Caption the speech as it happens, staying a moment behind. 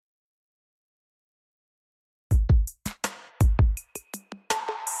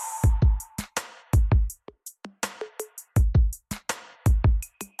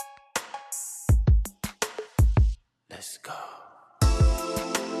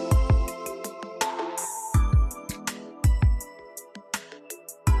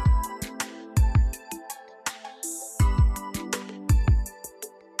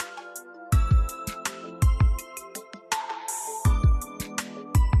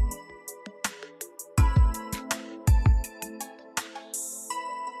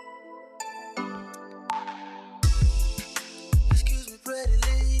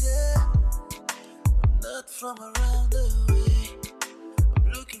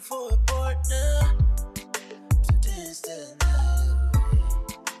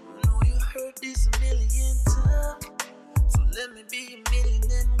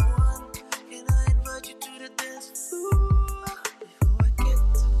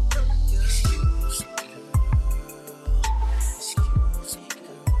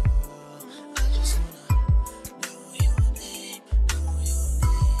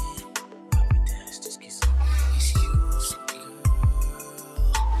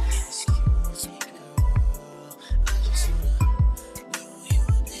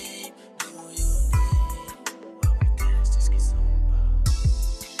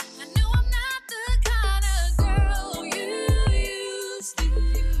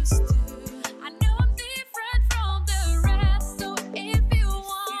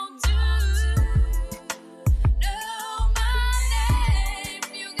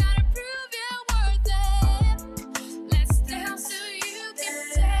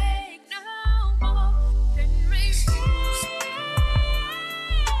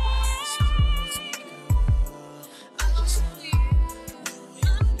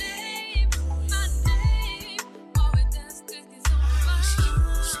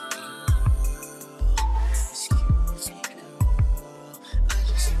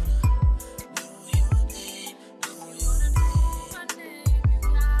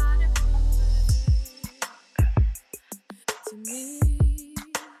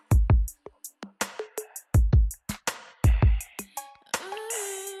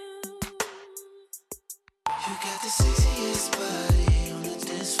sexiest body on the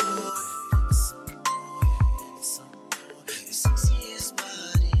dance floor. Some more. The sexiest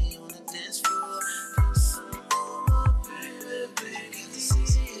body on the dance floor. Some more, baby, baby. Got the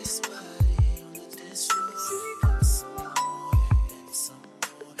sexiest body on the dance floor. Some more.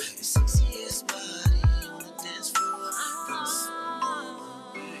 The sexiest body on the dance floor. Some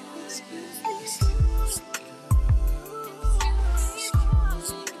more, baby. Excuse me,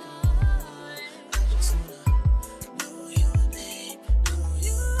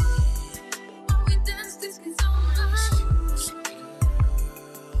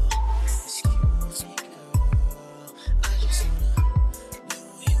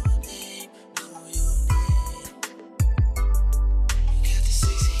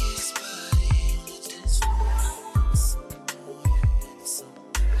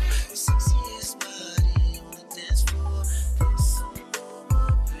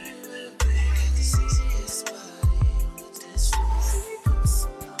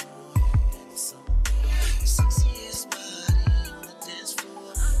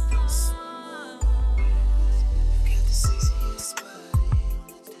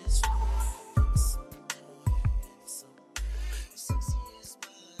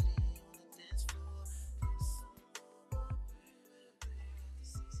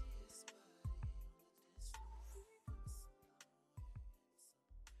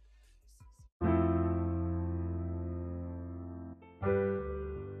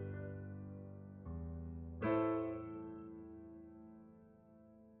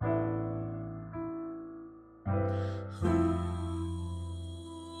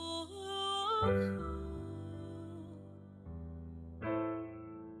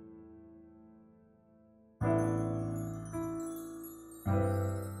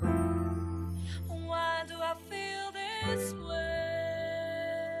 Why do I feel this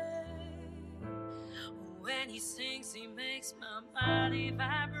way? When he sings, he makes my body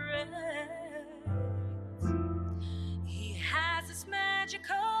vibrate. He has this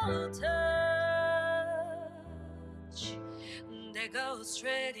magical touch that goes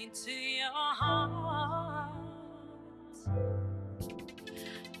straight into your heart.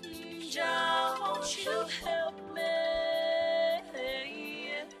 Don't you help me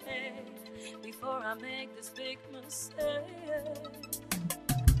before I make this big mistake.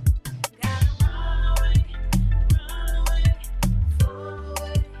 Gotta run away, fall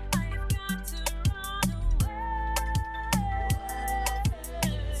away. I've got to run away.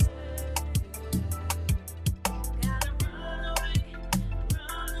 Gotta run away,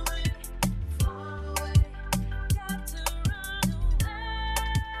 fall away. Got to run away.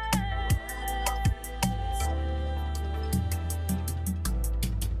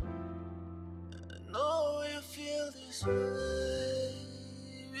 I know you feel this way,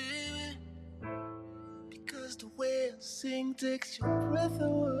 baby, because the way I sing takes your breath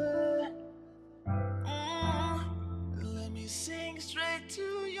away. Let me sing straight to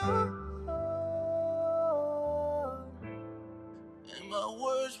your heart, and my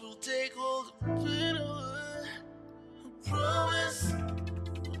words will take all the pain away. I promise,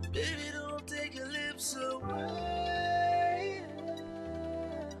 baby, don't take your lips away.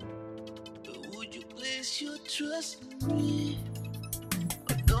 Would you place your trust in me?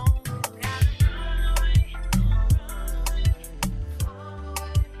 Or don't run away, fall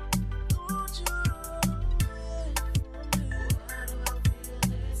away. Don't you run away from me. Why do I feel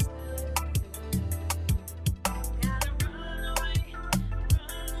this way? Gotta run away,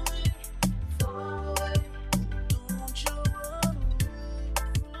 fall away. Don't you run away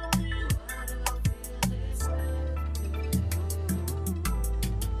from me. Why do I feel this way?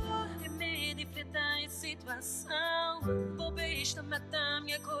 Situação, bobeista mata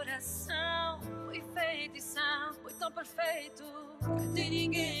meu coração. Foi feitição, foi tão perfeito que tem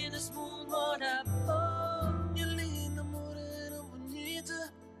ninguém nesse mundo mora bom. Minha linda, morena,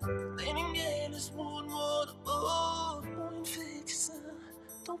 bonita, tem ninguém nesse mundo mora bom. Uma enfeitição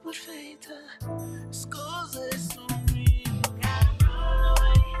tão perfeita, escusa isso em mim. Gotta run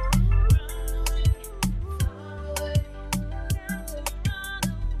away, fall away.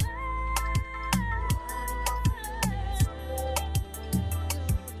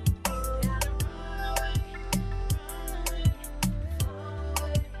 Gotta run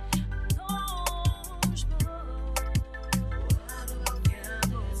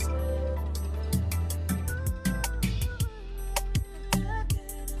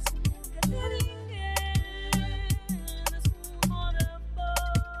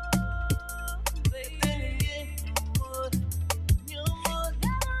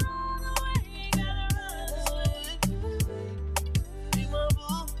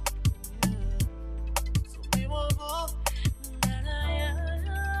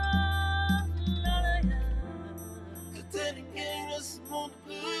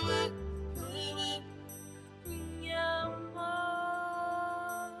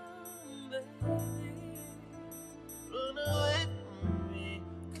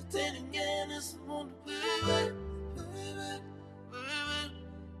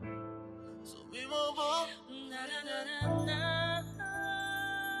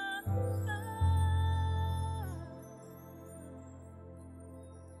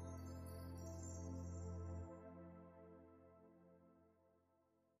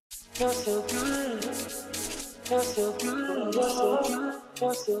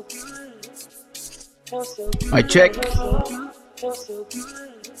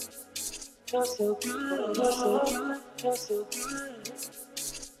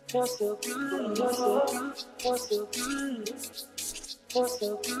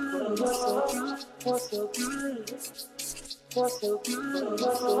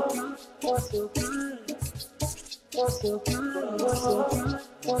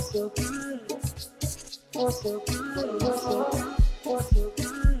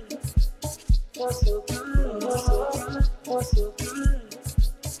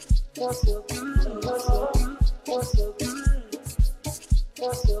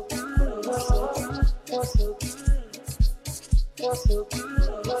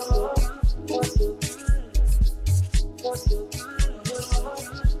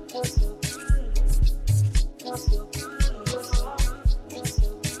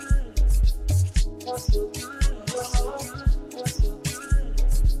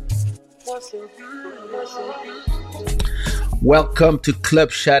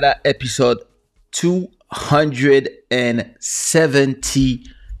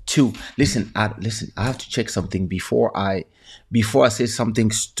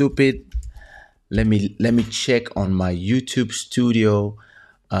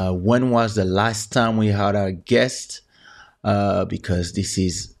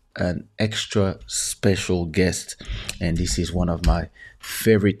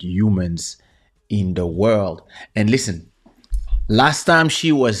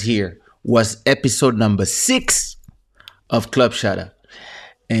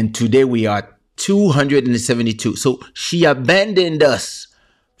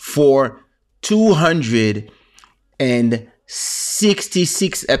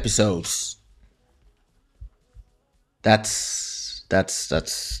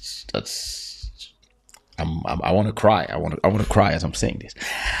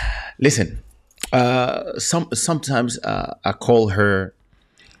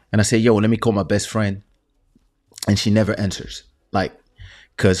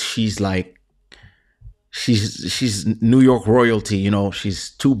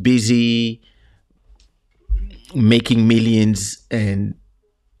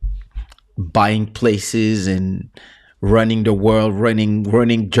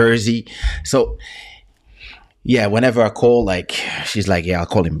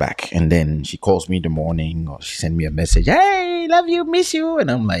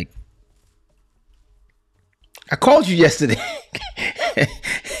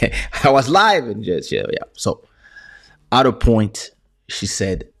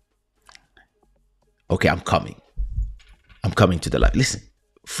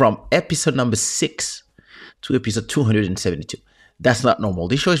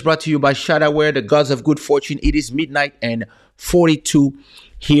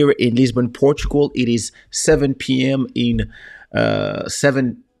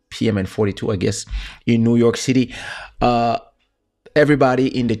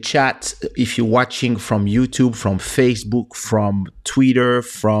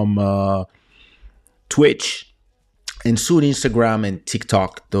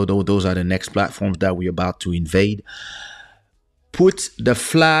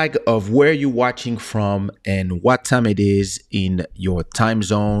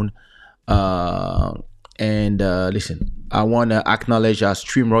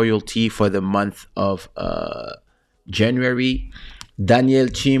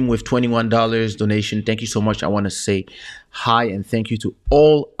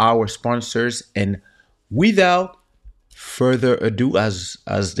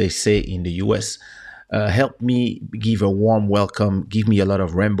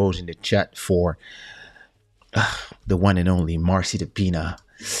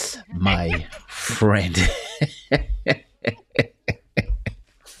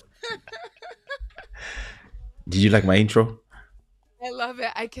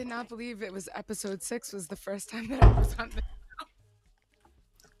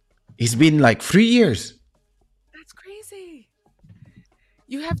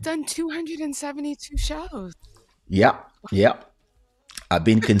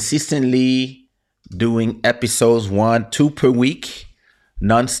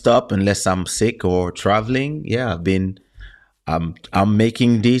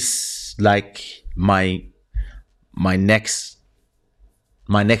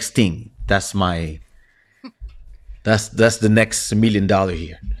That's my that's the next $1 million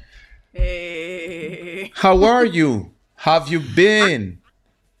here. Hey. How are you? How have you been?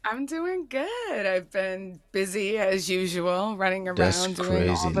 I'm doing good. I've been busy as usual, running That's around doing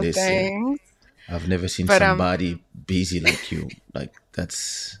all crazy. the Listen, things. I've never seen But somebody busy like you. Like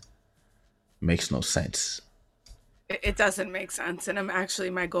that's makes no sense. it doesn't make sense. And I'm actually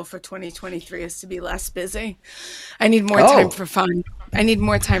my goal for 2023 is to be less busy. I need more time Oh, for fun. I need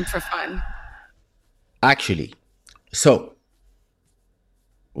more time for fun. actually, so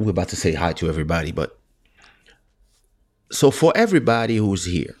we're about to say hi to everybody, but so for everybody who's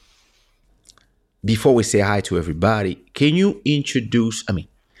here, before we say hi to everybody, can you introduce? I mean,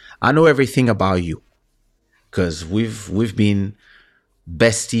 I know everything about you because we've been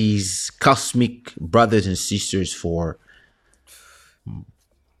besties, cosmic brothers and sisters for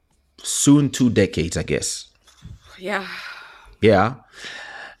soon 2 decades, I guess. Yeah. Yeah.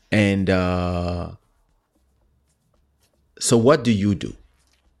 And so what do you do?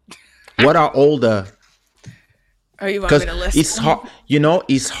 What are all the Oh, you want because me to list it's them? hard,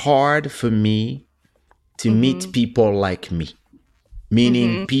 it's hard for me to meet people like me,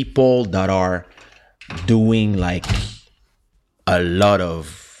 meaning people that are doing like a lot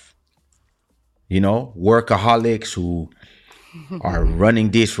of, workaholics who are running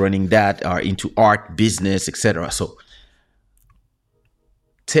this, running that, are into art, business, etc. So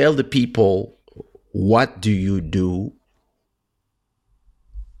tell the people, what do you do?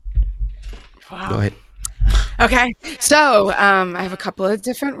 Go Wow. ahead. Okay. So I have a couple of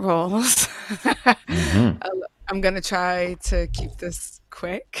different roles. I'm going to try to keep this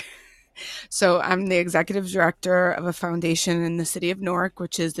quick. So I'm the executive director of a foundation in the city of Newark,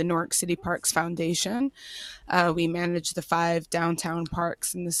 which is the Newark City Parks Foundation. We manage the 5 downtown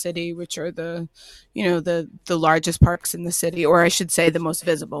parks in the city, which are the largest parks in the city, or I should say the most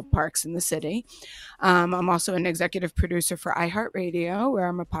visible parks in the city. I'm also an executive producer for iHeartRadio, where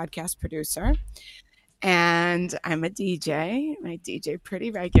I'm a podcast producer. And I'm a DJ. I DJ pretty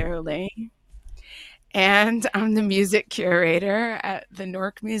regularly. And I'm the music curator at the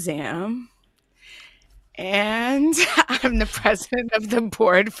Newark Museum. And I'm the president of the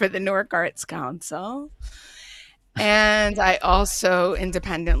board for the Newark Arts Council. And I also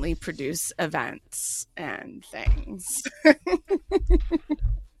independently produce events and things.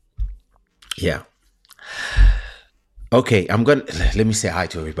 Yeah. Okay, let me say hi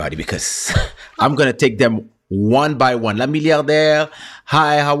to everybody because I'm gonna take them one by one. La milliardaire,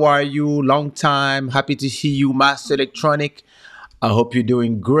 hi, how are you? Long time, happy to see you. Master Electronic, I hope you're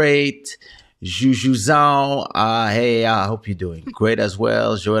doing great. Juju Zhao, hey, I hope you're doing great as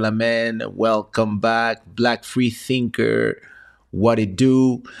well. Joel Amen, welcome back. Black Free Thinker, what it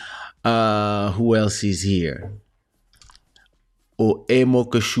do? Who else is here? Oh, Emo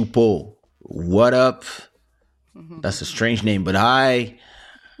Kashupo, what up? That's a strange name, but hi,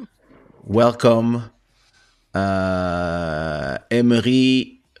 welcome.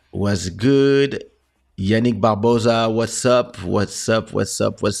 Emery was good. Yannick Barboza, what's up? What's up? What's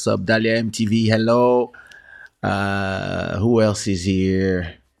up? What's up? Dalia MTV, hello. Who else is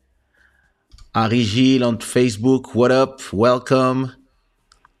here? Henri Gilles on Facebook, what up? Welcome.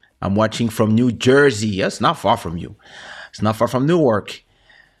 I'm watching from New Jersey. That's not far from you. It's not far from Newark.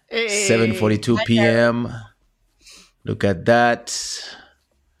 Hey, 7:42 p.m. Look at that.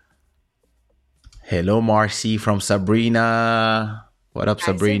 Hello, Marcy from Sabrina. What up,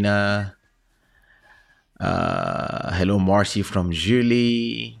 Sabrina? Hello, Marcy from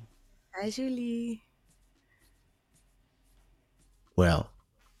Julie. Hi, Julie. Well,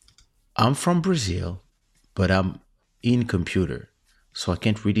 I'm from Brazil, but I'm in computer, so I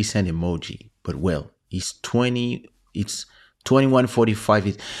can't really send emoji. But well, it's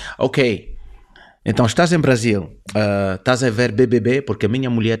 21:45. Ok. Então, estás em Brasil, estás a ver BBB, porque a minha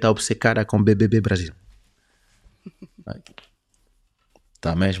mulher está obcecada com BBB Brasil.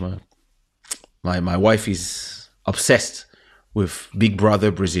 Tá mesmo? My wife is obsessed with Big Brother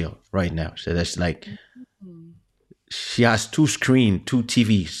Brazil right now. So that's like, she has 2 screens, 2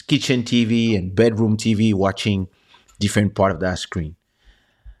 TVs, kitchen TV and bedroom TV, watching different part of that screen.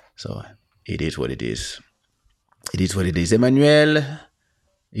 So it is what it is. It is what it is. Emmanuel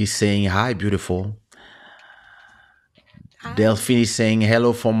is saying hi, beautiful. Hi. Delphine is saying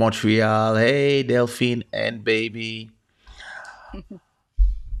hello from Montreal. Hey, Delphine and baby.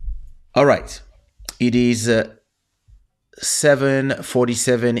 All right. It is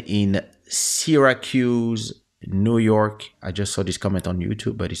 7:47 in Syracuse, New York. I just saw this comment on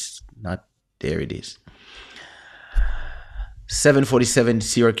YouTube, but it's not. There it is. 7:47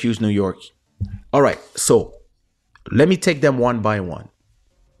 Syracuse, New York. All right. So let me take them one by one.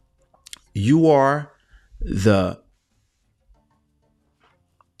 you are the,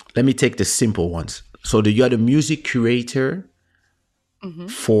 let me take the simple ones. So you are the music curator Hmm.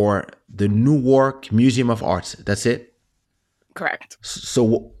 for the Newark Museum of Arts. That's it. Correct.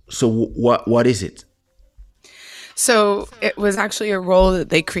 So what is it? So it was actually a role that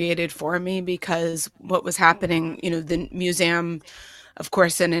they created for me because what was happening, the museum, of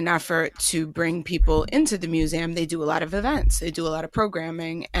course, in an effort to bring people into the museum, they do a lot of events, they do a lot of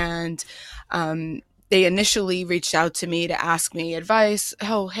programming. And they initially reached out to me to ask me advice.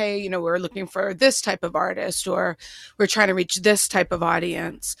 Oh, hey, we're looking for this type of artist, or we're trying to reach this type of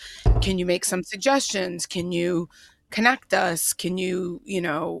audience. Can you make some suggestions? Can you connect us? Can you,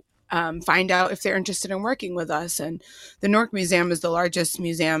 find out if they're interested in working with us? And the Newark Museum is the largest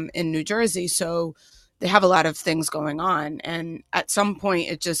museum in New Jersey. So they have a lot of things going on. And at some point,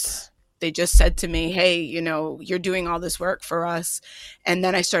 they just said to me, hey, you're doing all this work for us. And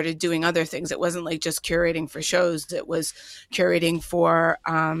then I started doing other things. It wasn't like just curating for shows. It was curating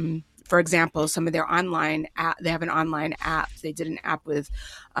for example, some of their online app. They have an online app. They did an app with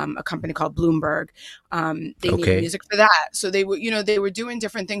a company called Bloomberg. They needed Okay. music for that. So they were doing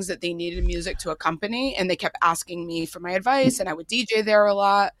different things that they needed music to accompany. And they kept asking me for my advice, and I would DJ there a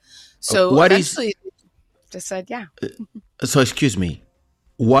lot. So What is, eventually just said, yeah. so excuse me,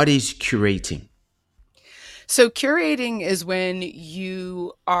 what is curating? So curating is when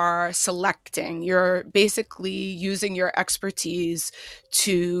you are selecting, you're basically using your expertise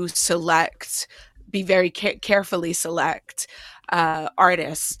to select, be very carefully select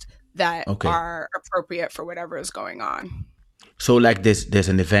artists that Okay. are appropriate for whatever is going on. So like there's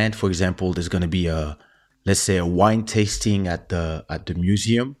an event, for example, there's gonna be a, let's say, a wine tasting at the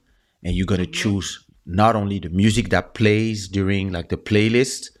museum, and you're gonna Hmm. choose not only the music that plays during like the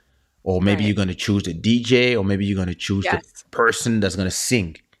playlist, or maybe you're Right. gonna choose the DJ, or maybe you're gonna choose the Yes, person that's gonna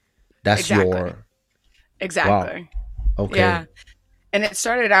sing. That's exactly. your, wow. Exactly. Yeah. Okay. And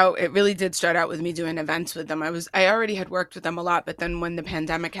it really did start out with me doing events with them. I already had worked with them a lot, but then when the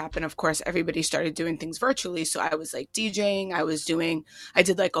pandemic happened, of course, everybody started doing things virtually. So I was like DJing, I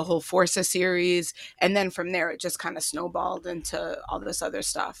did like a whole Forza series. And then from there, it just kind of snowballed into all this other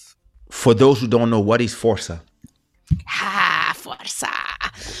stuff. For those who don't know, what is Forza? Forza.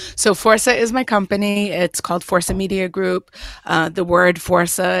 So Forza is my company. It's called Forza Media Group. The word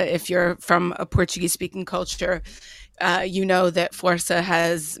Forza, if you're from a Portuguese speaking culture, you know that Força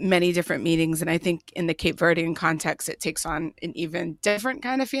has many different meanings. And I think in the Cape Verdean context, it takes on an even different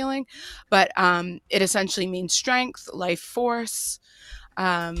kind of feeling. But it essentially means strength, life force.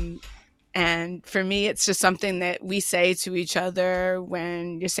 Um, and for me, it's just something that we say to each other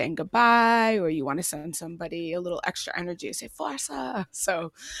when you're saying goodbye or you want to send somebody a little extra energy. You say Força.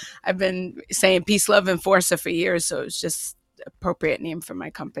 So I've been saying peace, love, and Força for years. So it's just appropriate name for my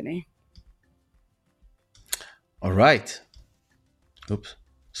company. All right. Oops.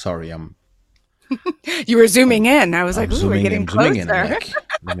 Sorry, You were zooming in. I was like, ooh, we're getting I'm zooming in. I'm closer. like,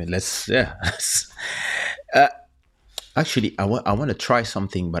 let me, let's, yeah. Actually, I want to try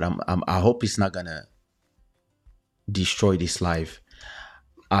something, but I hope it's not gonna destroy this live.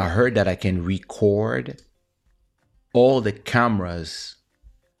 I heard that I can record all the cameras,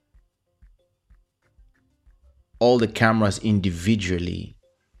 all the cameras individually,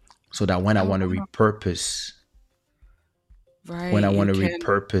 so that when I Oh, want to wow. repurpose, when Right. I want You to can,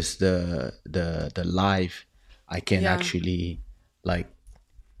 repurpose the live, I can yeah, actually like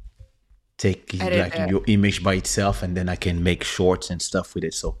take edit like it. your image by itself, and then I can make shorts and stuff with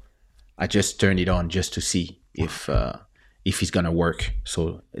it. So I just turned it on just to see if it's gonna work.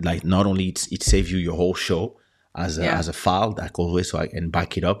 So like not only it saves you your whole show Yeah. as a file that always, so I can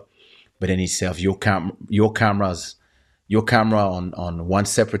back it up, but then it saves your camera on one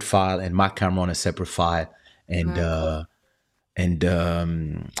separate file and my camera on a separate file, and Cool.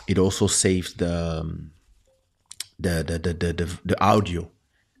 it also saves the audio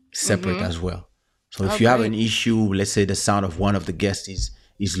separate Mm-hmm. as well. So Oh, if you have great. an issue, let's say the sound of one of the guests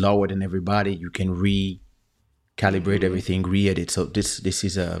is lower than everybody, you can recalibrate Mm-hmm. everything, re-edit. So this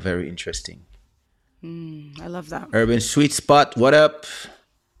is a very interesting. I love that. Urban Sweet Spot, what up?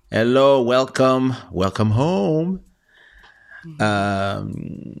 Hello, welcome home. Mm-hmm.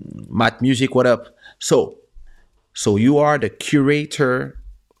 Matt Music, what up? So you are the curator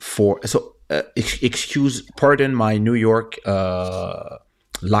for, so pardon my New York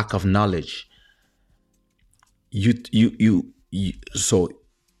lack of knowledge. So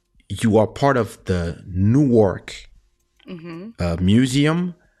you are part of the Newark Mm-hmm.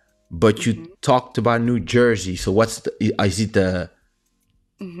 museum, but you Mm-hmm. talked about New Jersey. So what's the, is it the,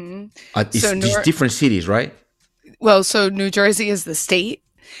 Mm-hmm. it's So these different cities, right? So New Jersey is the state.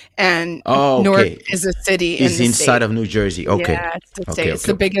 Oh, and Newark okay. is a city Is in the inside state. of New Jersey. Okay. Yeah, it's the Okay, state. It's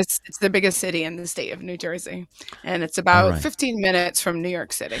okay, the okay. biggest. It's the biggest city in the state of New Jersey, and it's All about right. 15 minutes from New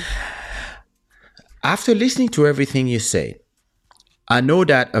York City. After listening to everything you say, I know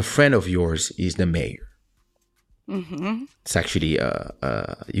that a friend of yours is the mayor. It's actually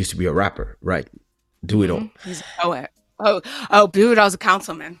used to be a rapper, right? Do it all He's a poet. Oh, dude, I was a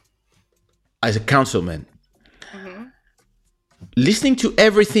councilman. as a councilman. Listening to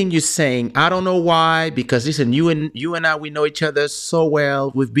everything you're saying, I don't know why. Because listen, you and I, we know each other so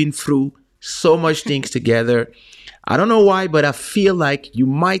well. We've been through so much things together. I don't know why, but I feel like you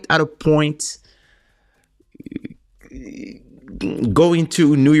might, at a point, go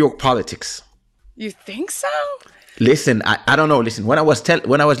into New York politics. You think so? Listen, I don't know. Listen, when I was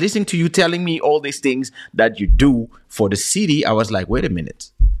listening to you telling me all these things that you do for the city, I was like, wait a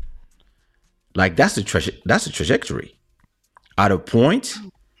minute. Like that's a trajectory. At a point,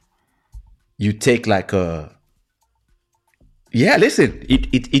 you take like a yeah. Listen,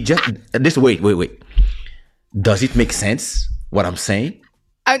 it just this. Wait. Does it make sense what I'm saying?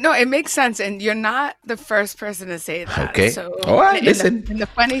 No, it makes sense, and you're not the first person to say that. Okay. So, All right. and Listen. the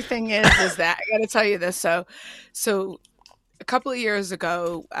funny thing is that I got to tell you this. So a couple of years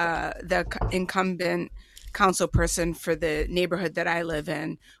ago, the incumbent council person for the neighborhood that I live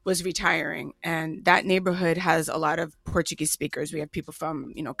in was retiring, and that neighborhood has a lot of Portuguese speakers. We have people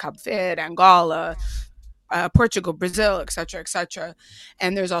from Cabo Verde, Angola, Portugal, Brazil, etc., etc.,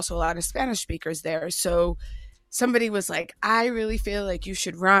 and there's also a lot of Spanish speakers there. So somebody was like, I really feel like you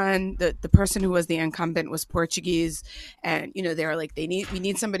should run. The person who was the incumbent was Portuguese, and they were like, we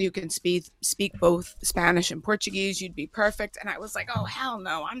need somebody who can speak both Spanish and Portuguese. You'd be perfect. And I was like, oh hell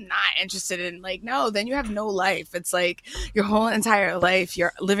no, I'm not interested in, like, no, then you have no life. It's like your whole entire life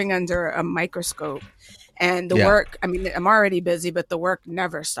you're living under a microscope. And the Yeah. work, I mean, I'm already busy, but the work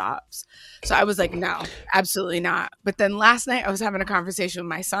never stops. So I was like, no, absolutely not. But then last night I was having a conversation with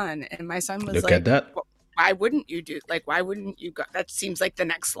my son, and my son was Look like, at that. why wouldn't you do, like, why wouldn't you go? That seems like the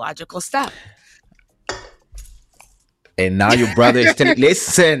next logical step. And now your brother is telling,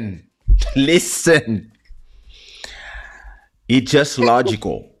 listen. It's just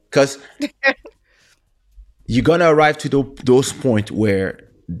logical. Because you're going to arrive to those points where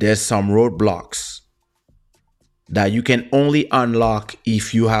there's some roadblocks that you can only unlock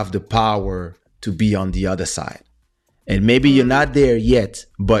if you have the power to be on the other side. And maybe you're not there yet,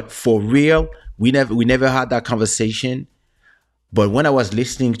 but for real, we never had that conversation. But when I was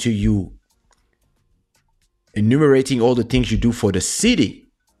listening to you enumerating all the things you do for the city,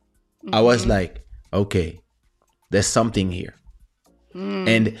 I was like, okay, there's something here.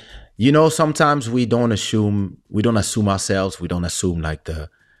 And sometimes we don't assume ourselves, we don't assume like the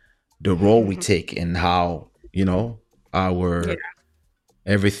role we take and how, our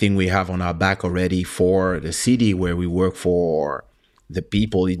everything we have on our back already for the city where we work for the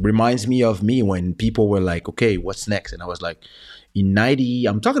people. It reminds me of me when people were like, okay, what's next? And I was like,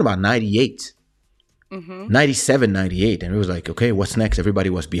 I'm talking about 98, 97, 98. And it was like, okay, what's next? Everybody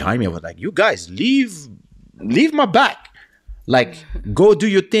was behind me. I was like, you guys, leave my back. Like, go do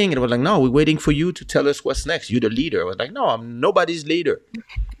your thing. And I was like, no, we're waiting for you to tell us what's next. You're the leader. I was like, no, I'm nobody's leader.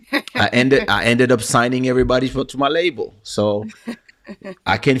 I ended up signing everybody to my label. So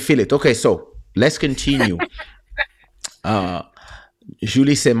I can feel it. Okay, so let's continue.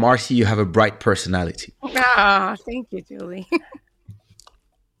 Julie said, Marcy, you have a bright personality. Ah, thank you, Julie.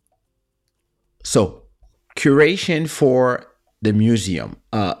 So, curation for the museum.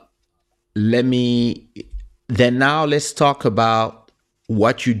 Let's talk about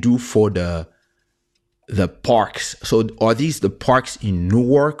what you do for the parks. So, are these the parks in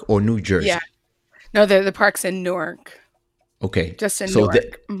Newark or New Jersey? Yeah. No, they're the parks in Newark. Okay. Just in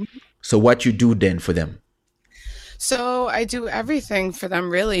Newark. Newark. So what you do then for them? So I do everything for them,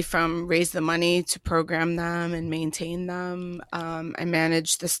 really, from raise the money to program them and maintain them. I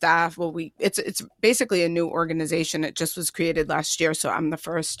manage the staff. Well, it's basically a new organization. It just was created last year, so I'm the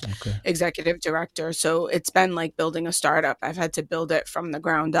first executive director. So it's been like building a startup. I've had to build it from the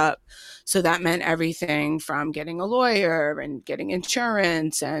ground up. So that meant everything from getting a lawyer and getting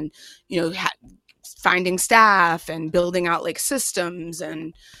insurance and finding staff and building out like systems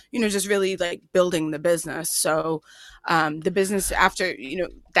and just really like building the business. So the business after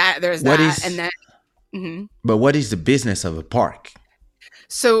that, there's and then but what is the business of a park?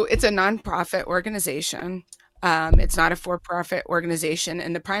 So it's a nonprofit organization. It's not a for-profit organization,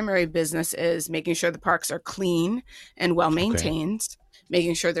 and the primary business is making sure the parks are clean and well maintained,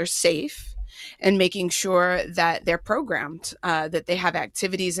 making sure they're safe, and making sure that they're programmed, that they have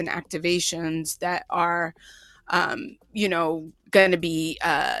activities and activations that are going to be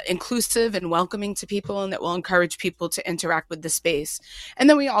inclusive and welcoming to people, and that will encourage people to interact with the space. And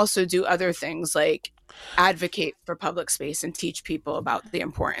then we also do other things like advocate for public space and teach people about the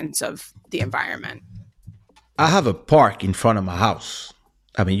importance of the environment. I have a park in front of my house.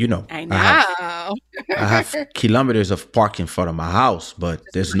 I mean, I I know. have kilometers of park in front of my house, but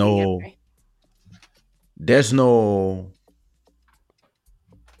there's no, there's no,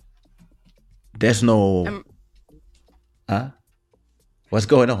 Um, huh? What's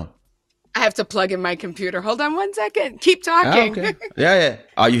going on? I have to plug in my computer. Hold on one second. Keep Ah, talking. okay. Yeah, yeah.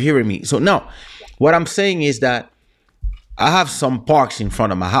 Are you hearing me? So now, what I'm saying is that I have some parks in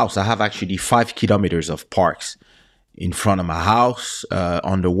front of my house. I have actually 5 kilometers of parks in front of my house,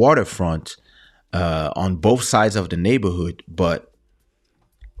 on the waterfront, on both sides of the neighborhood, but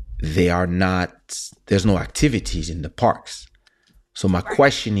they are not, there's no activities in the parks. So my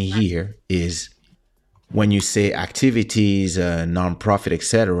question here is, when you say activities, nonprofit,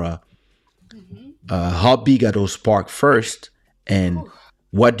 etc., how big are those parks first, and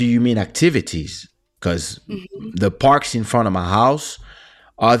what do you mean activities? Because the parks in front of my house,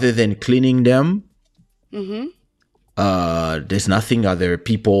 other than cleaning them, there's nothing other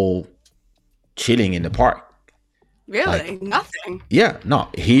people chilling in the park. Really? Like, Nothing. yeah, no,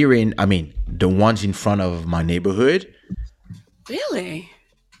 here in, I mean, the ones in front of my neighborhood, Really?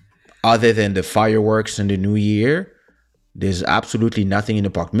 other than the fireworks and the New Year, there's absolutely nothing in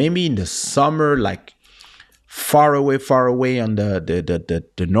the park. Maybe in the summer, like far away on the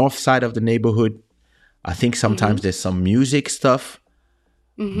north side of the neighborhood, I think sometimes there's some music stuff,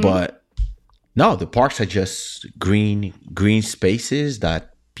 but no, the parks are just green spaces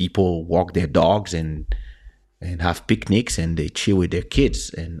that people walk their dogs and have picnics, and they chill with their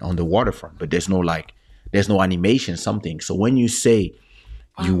kids and on the waterfront. But there's no animation, something. So when you say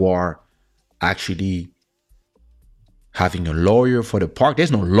you are actually having a lawyer for the park,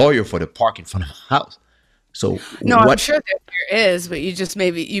 there's no lawyer for the park in front of the house. So No, I'm what? sure that there is, but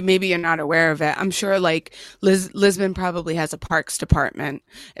maybe you're not aware of it. I'm sure like Lisbon probably has a parks department.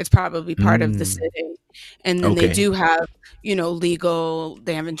 It's probably part of the city, and then they Okay. do have legal.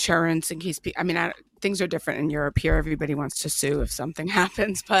 They have insurance in case. Things are different in Europe. Here, everybody wants to sue if something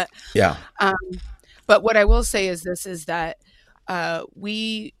happens, but Yeah. um, but what I will say is this: is that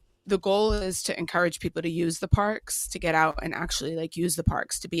we the goal is to encourage people to use the parks, to get out and actually like use the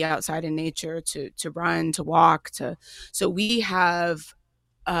parks, to be outside in nature, to run, to walk, so we have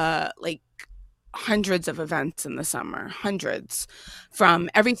like hundreds of events in the summer, hundreds, from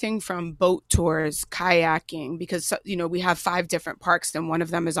everything from boat tours, kayaking, because we have 5 different parks and one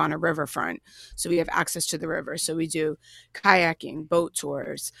of them is on a riverfront, so we have access to the river. So we do kayaking, boat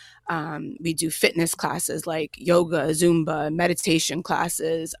tours, we do fitness classes like yoga, Zumba, meditation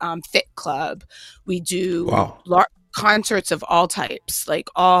classes, fit club. We do Wow. concerts of all types, like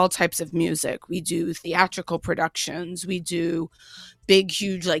all types of music. We do theatrical productions. We do big,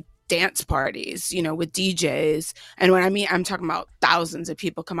 huge, like dance parties, with DJs. And when I'm talking about thousands of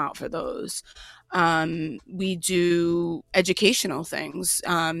people come out for those. We do educational things.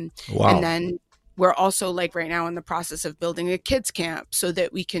 And Wow. then we're also like right now in the process of building a kids camp so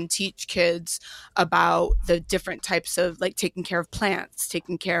that we can teach kids about the different types of like taking care of plants,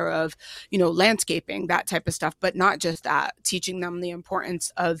 taking care of, landscaping, that type of stuff. But not just that, teaching them the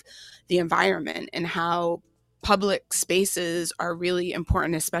importance of the environment and how public spaces are really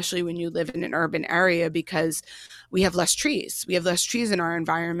important, especially when you live in an urban area, because we have less trees. We have less trees in our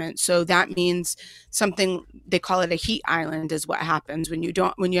environment. So that means something, they call it a heat island, is what happens when you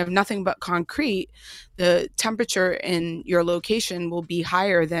have nothing but concrete. The temperature in your location will be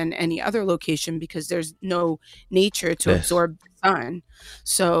higher than any other location because there's no nature to Yes. absorb the sun.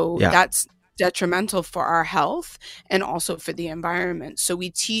 So Yeah. that's detrimental for our health and also for the environment. So we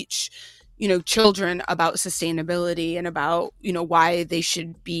teach children about sustainability and about, why they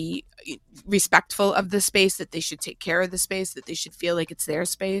should be respectful of the space, that they should take care of the space, that they should feel like it's their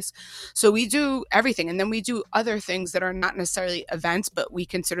space. So we do everything. And then we do other things that are not necessarily events, but we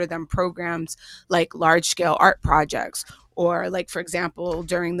consider them programs, like large scale art projects. Or like, for example,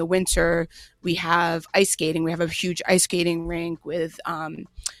 during the winter, we have ice skating. We have a huge ice skating rink with,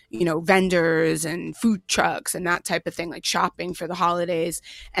 vendors and food trucks and that type of thing, like shopping for the holidays.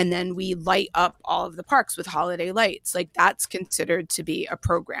 And then we light up all of the parks with holiday lights. Like that's considered to be a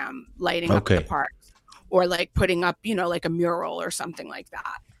program, lighting up the Okay. parks, or like putting up, like a mural or something like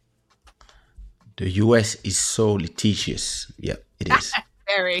that. The US is so litigious. Yeah, it is.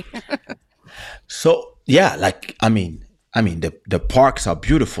 Very. So yeah, like the parks are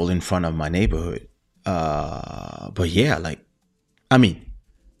beautiful in front of my neighborhood. But yeah, like I mean,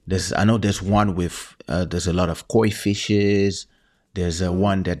 I know there's one with there's a lot of koi fishes. There's a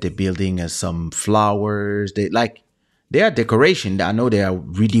one that they're building some flowers. They are decoration. I know they are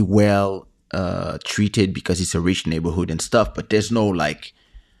really well treated because it's a rich neighborhood and stuff. But there's no like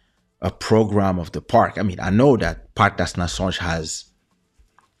a program of the park. I mean, I know that Parc das Nações has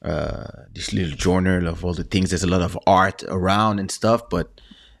this little journal of all the things. There's a lot of art around and stuff,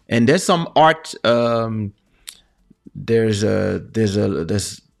 and there's some art. There's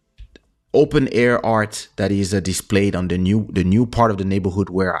open air art that is displayed on the new part of the neighborhood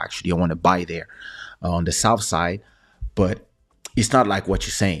where actually I want to buy there on the south side, but it's not like what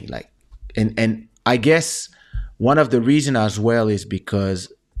you're saying. Like, and I guess one of the reason as well is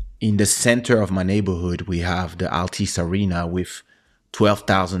because in the center of my neighborhood we have the Altice Arena with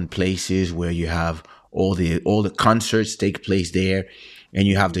 12,000 places where you have all the concerts take place there, and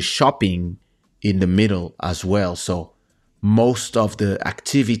you have the shopping in the middle as well. So most of the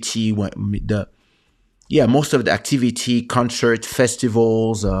activity, most of the activity, concerts,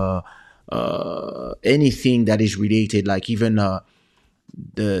 festivals, anything that is related, like even the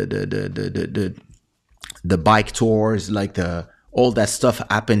bike tours, like the all that stuff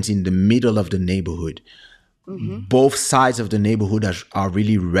happens in the middle of the neighborhood. Both sides of the neighborhood are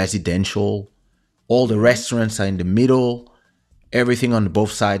really residential. All the restaurants are in the middle. Everything on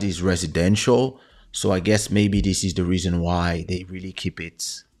both sides is residential. So I guess maybe this is the reason why they really keep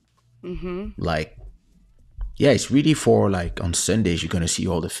it like, yeah, it's really for like on Sundays, you're going to see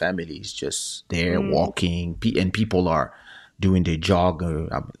all the families just there walking, and people are doing their jog.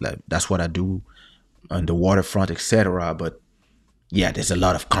 Like, that's what I do on the waterfront, etc. But yeah, there's a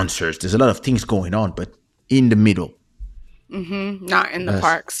lot of concerts. There's a lot of things going on, but in the middle. Not in the That's-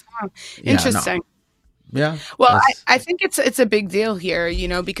 parks. Huh. Yeah, no. Interesting. Yeah. Well, that's- I think it's a big deal here,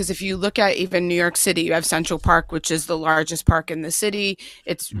 because if you look at even New York City, you have Central Park, which is the largest park in the city.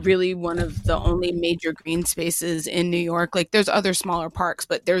 It's really one of the only major green spaces in New York. Like, there's other smaller parks,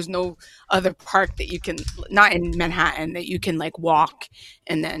 but there's no other park that you can, not in Manhattan, that you can like walk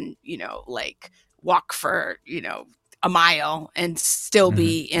and then, like walk for, a mile and still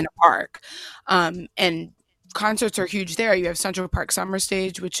be in a park. And concerts are huge there. You have Central Park Summer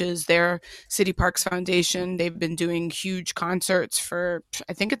Stage, which is their City Parks Foundation. They've been doing huge concerts for,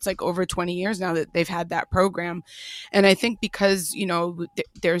 I think it's like over 20 years now that they've had that program. And I think because,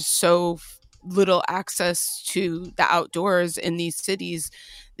 there's so little access to the outdoors in these cities,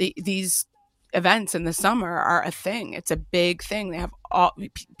 these events in the summer are a thing. It's a big thing. They have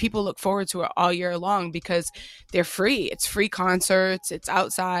people look forward to it all year long because they're free. It's free concerts. It's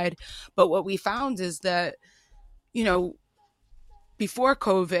outside. But what we found is that, before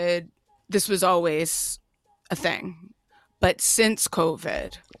COVID, this was always a thing. But since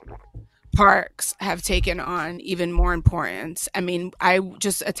COVID, parks have taken on even more importance. I mean, I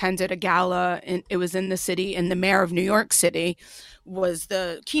just attended a gala, and it was in the city, and the mayor of New York City was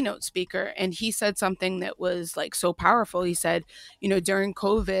the keynote speaker, and he said something that was like so powerful. He said, during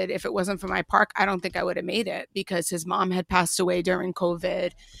COVID, if it wasn't for my park, I don't think I would have made it, because his mom had passed away during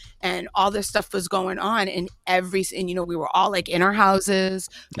COVID and all this stuff was going on, and we were all like in our houses,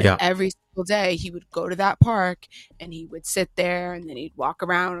 but Yeah. every single day he would go to that park and he would sit there, and then he'd walk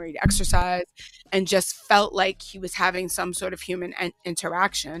around or he'd exercise, and just felt like he was having some sort of human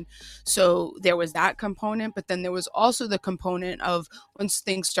interaction. So there was that component, but then there was also the component of, once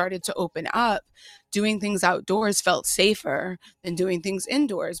things started to open up, doing things outdoors felt safer than doing things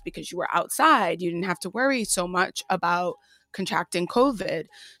indoors, because you were outside. You didn't have to worry so much about contracting COVID.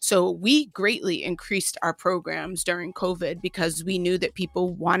 So we greatly increased our programs during COVID because we knew that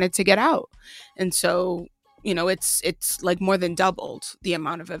people wanted to get out. And so, it's like more than doubled the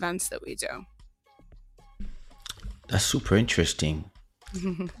amount of events that we do. That's super interesting.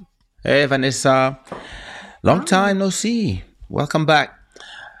 Hey, Vanessa. Long time no see. Welcome back.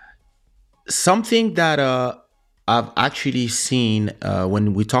 Something that I've actually seen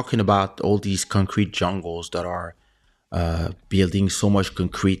when we're talking about all these concrete jungles that are building so much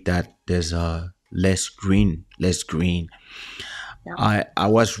concrete that there's less green. Yeah. I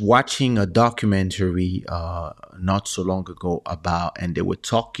was watching a documentary not so long ago and they were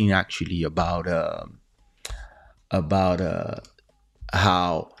talking actually about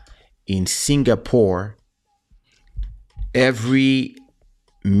how in Singapore every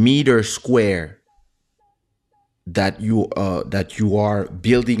meter square that you are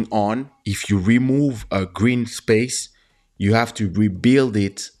building on, if you remove a green space, you have to rebuild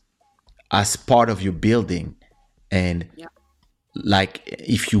it as part of your building. And Yeah. like,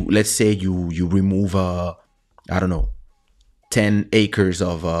 if you, let's say you remove I don't know, 10 acres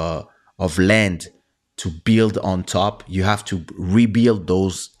of land to build on top. You have to rebuild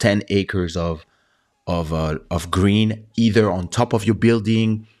those 10 acres of green either on top of your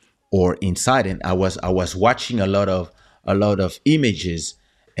building or inside. And I was watching a lot of images,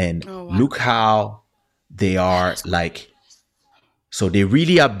 and Oh wow. look how they are like. So they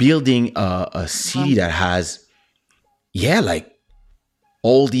really are building a city that has, yeah, like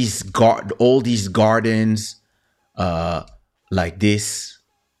all these gardens, uh like this.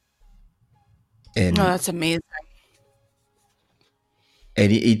 Oh, and that's amazing.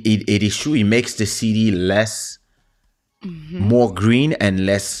 and it is true, it makes the city less, Mm-hmm. more green and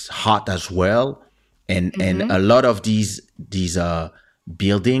less hot as well. And Mm-hmm. a lot of these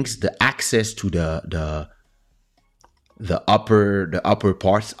buildings, the access to the upper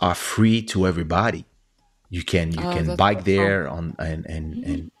parts are free to everybody. You Oh, can that's so bike cool. there on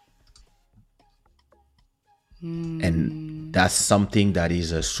and Mm. that's something that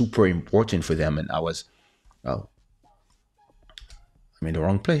is super important for them. And oh, I'm in the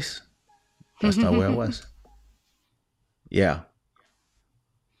wrong place. That's not where I was. Yeah.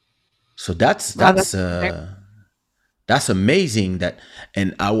 So that's Wow, that's that's amazing. uh that's amazing. That,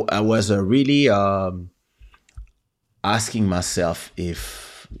 and I was really asking myself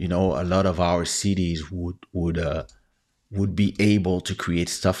if a lot of our cities would be able to create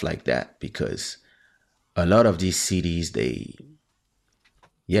stuff like that, because a lot of these cities, they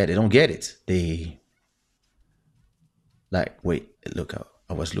don't get it. They, like, wait, look,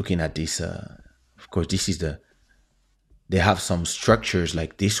 I was looking at this. Of course, this is they have some structures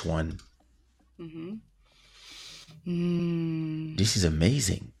like this one. Mm-hmm. Mm. This is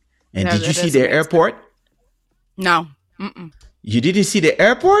amazing. And No, did you that see is the amazing. airport? No. Mm-mm. You didn't see the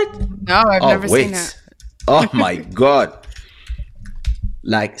airport? No, I've Oh, never seen it. wait. Oh my God.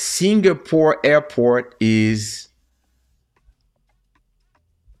 Like, Singapore airport is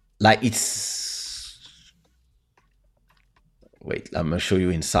like, wait, I'm gonna show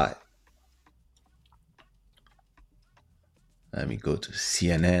you inside. Let me go to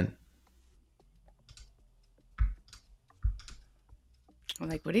CNN. I'm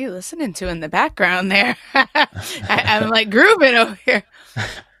like, what are you listening to in the background there? I'm like grooving over here.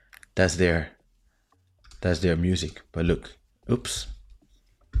 That's their music. But look, oops.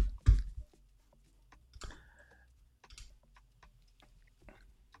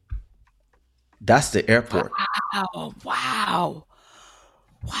 That's the airport. Wow. Wow.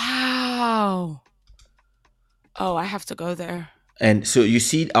 Wow. Oh, I have to go there. And so you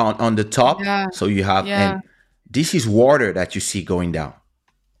see it on the top. Yeah. So you have, Yeah. and this is water that you see going down.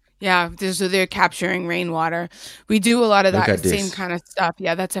 Yeah. So they're capturing rainwater. We do a lot of Look that at same this. kind of stuff.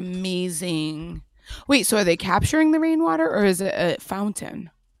 Yeah, that's amazing. Wait, so are they capturing the rainwater or is it a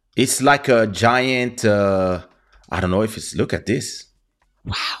fountain? It's like a giant, I don't know if it's, look at this.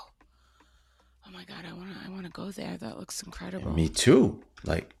 Wow. Oh my God, I wanna go there. That looks incredible. Me too.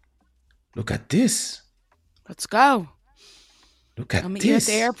 Like, look at this. Let's go. Look at I'll meet you at the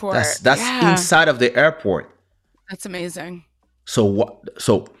this. airport. That's Yeah. inside of the airport. That's amazing. So what?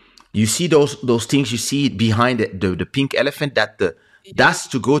 So you see those things you see behind the pink elephant. That's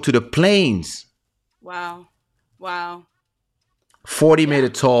to go to the planes. Wow. Wow. 40-meter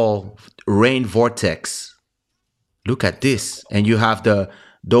tall rain vortex. Look at this, and you have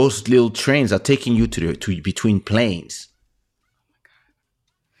those little trains are taking you to between planes.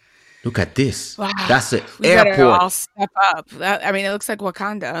 Look at this. Wow. That's the We better all airport. step up. I mean, it looks like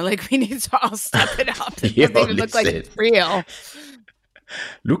Wakanda. Like we need to all step it up. It Yo, doesn't even look like listen. it's real.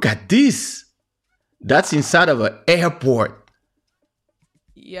 Look at this. That's inside of an airport.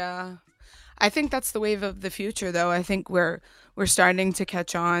 Yeah. I think that's the wave of the future though. I think we're starting to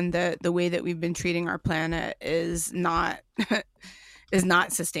catch on that the way that we've been treating our planet is not is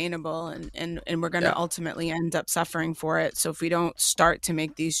not sustainable and we're going Yeah. to ultimately end up suffering for it. So if we don't start to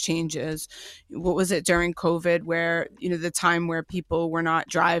make these changes, what was it during COVID where, the time where people were not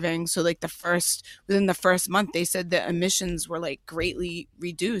driving. So like within the first month, they said that emissions were like greatly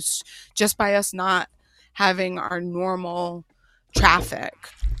reduced just by us not having our normal traffic.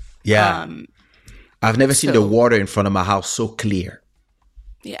 Yeah. I've never seen the So water in front of my house so clear.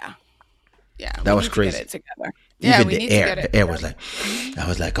 yeah, That we was need to crazy. get it together. Yeah, Even we the need to air. get it The air was together. like, I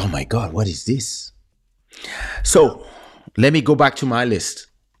was like, oh my God, what is this? So let me go back to my list.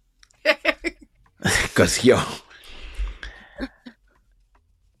 Because,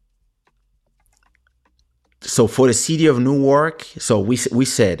 so for the city of Newark, so we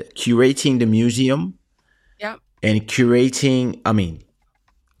said curating the museum Yep. and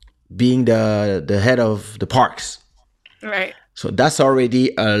being the head of the parks. Right. So that's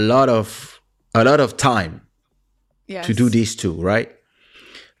already a lot of time Yes. to do these two, right?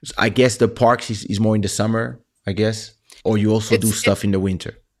 I guess the parks is more in the summer, I guess, or you also do It's stuff in the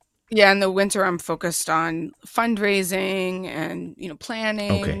winter. Yeah, in the winter I'm focused on fundraising and, Okay.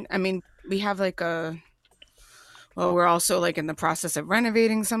 planning. I mean, we have we're also like in the process of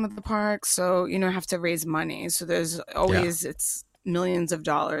renovating some of the parks, so have to raise money. So there's Yeah, always it's millions of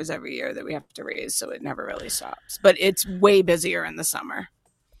dollars every year that we have to raise, so it never really stops. But it's way busier in the summer.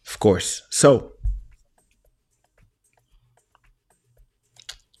 of course. So,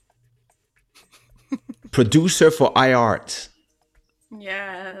 producer for iArt.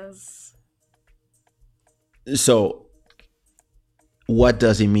 Yes. So, what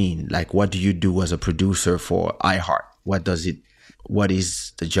does it mean? Like, what do you do as a producer for iHeart? What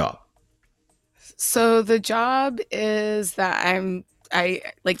is the job? So the job is that I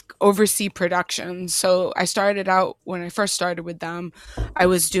like oversee production. So I started out when I first started with them, I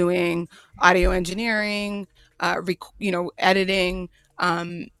was doing audio engineering, editing,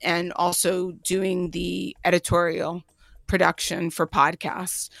 and also doing the editorial production for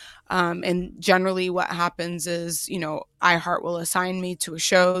podcasts. And generally, what happens is, iHeart will assign me to a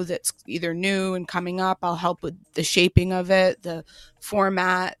show that's either new and coming up. I'll help with the shaping of it, the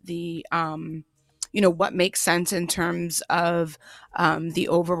format, what makes sense in terms of the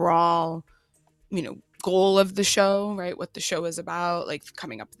overall, goal of the show, right? What the show is about, like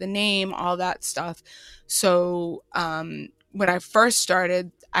coming up with the name, all that stuff. So when I first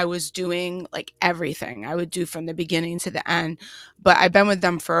started, I was doing like everything. I would do from the beginning to the end. But I've been with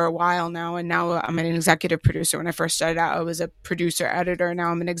them for a while now, and now I'm an executive producer. When I first started out, I was a producer editor. Now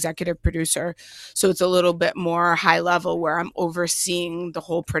I'm an executive producer. So it's a little bit more high level where I'm overseeing the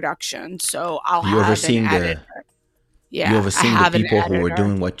whole production. So I'll You have an overseeing editor. you Yeah, I overseeing the have an people who are editor.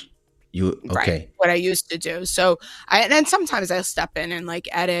 doing what you Right. okay. What I used to do. So and then sometimes I'll step in and like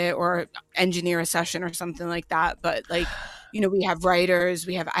edit or engineer a session or something like that. But like, we have writers,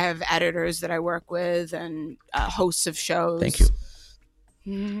 I have editors that I work with and hosts of Thank you. shows.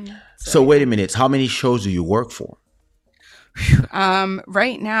 So So wait yeah. a minute. How many shows do you work for?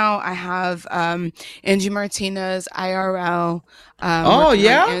 Right now I have Angie Martinez IRL. Oh Working on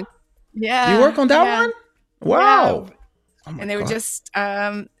yeah, you yeah, work on that yeah, one? yeah. Wow. Oh my And they were god. just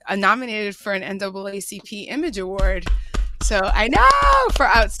nominated for an NAACP Image Award. So I know, for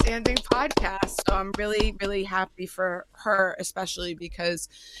outstanding podcast. So I'm really, really happy for her, especially because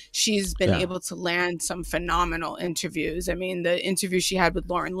she's been Yeah. able to land some phenomenal interviews. I mean, the interview she had with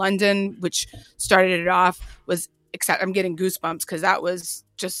Lauren London, which started it off, I'm getting goosebumps because that was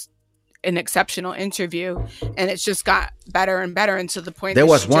just an exceptional interview, and it's just got better and better, and to the point There that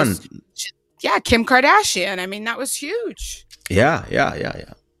was one. yeah, Kim Kardashian. I mean, that was huge. Yeah.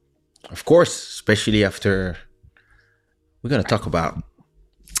 Of course, especially after we're gonna talk about.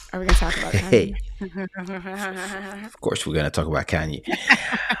 Are we going to talk about Hey, Kanye? of course we're gonna talk about Kanye.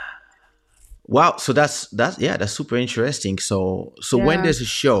 Wow. So that's super interesting. So when Yeah. there's a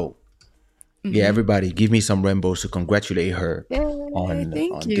show, yeah, Mhm. everybody give me some rainbows to congratulate her Yay,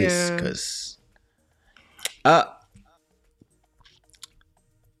 thank on this, you. because uh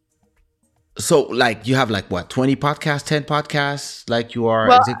so like you have like what, 20 podcasts, 10 podcasts, like you are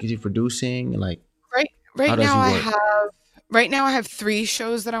Well, executive producing, like right how right does now it I work? have right now I have 4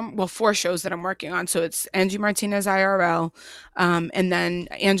 shows that I'm working on. So it's Angie Martinez IRL, and then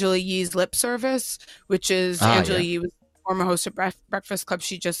Angela Yee's Lip Service, which is Ah, Angela yeah. Yee was former host of Breakfast Club.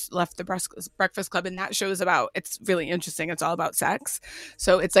 She just left the Breakfast Club, and that show is about. It's really interesting. It's all about sex.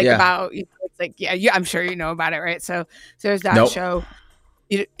 So it's like Yeah. about. It's like I'm sure you know about it, right? So there's that Nope. show.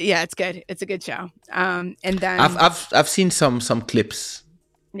 Yeah, it's good. It's a good show. And I've then I've I've seen some clips.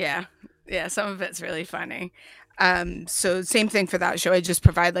 yeah, yeah, some of it's really funny. So same thing for that show. I just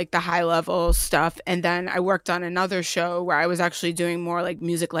provide like the high level stuff. And then I worked on another show where I was actually doing more like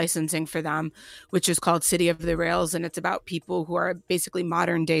music licensing for them, which is called City of the Rails. And it's about people who are basically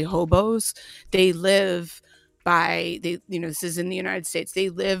modern day hobos. They live this is in the United States. They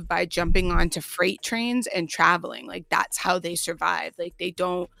live by jumping onto freight trains and traveling. Like that's how they survive. Like they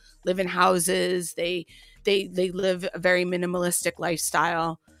don't live in houses. They live a very minimalistic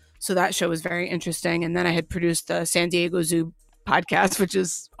lifestyle. So that show was very interesting. And then I had produced the San Diego Zoo podcast, which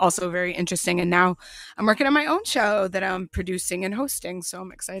is also very interesting. And now I'm working on my own show that I'm producing and hosting. So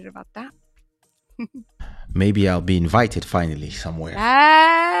I'm excited about that. Maybe I'll be invited finally somewhere.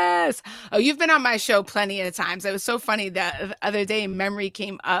 Yes. Oh, you've been on my show plenty of times. It was so funny that the other day memory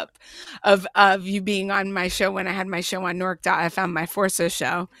came up of you being on my show when I had my show on Nork.fm, my Forza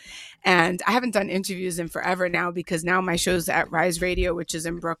show. And I haven't done interviews in forever now because now my show's at Rise Radio, which is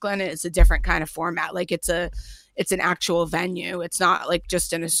in Brooklyn. And it's a different kind of format. Like it's it's an actual venue. It's not like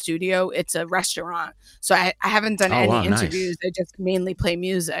just in a studio. It's a restaurant. So I haven't done Oh any wow, interviews. nice. I just mainly play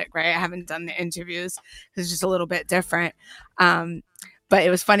music, right? I haven't done the interviews. It's just a little bit different. Um, but it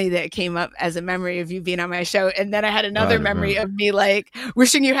was funny that it came up as a memory of you being on my show. And then I had Oh, I another memory remember. of me like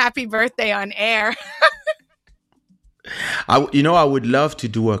wishing you happy birthday on air. I would love to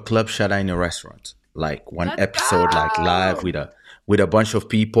do a club shada in a restaurant, like one Let's episode, like live go. with a bunch of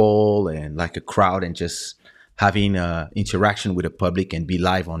people and like a crowd, and just having interaction with the public and be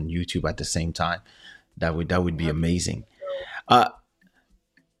live on YouTube at the same time. That would be amazing. Uh,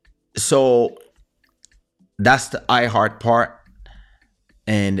 so that's the iHeart part,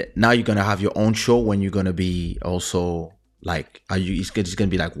 and now you're gonna have your own show when you're gonna be also like, are you? It's gonna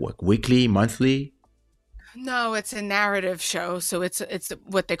be like what, weekly, monthly? No, it's a narrative show. So it's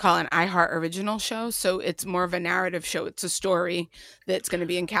what they call an iHeart original show. So it's more of a narrative show. It's a story that's going to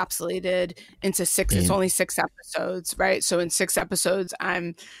be encapsulated into six. It's In only 6 episodes, right? So in 6 episodes,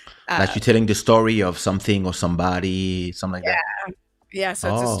 I'm like uh you're telling the story of something or somebody, something like that. yeah, yeah. So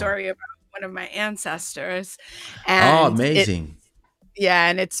it's a Oh, story about one of my ancestors, oh, and amazing.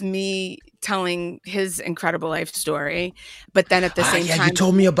 and it's me telling his incredible life story, but then at the Ah, same yeah, you time,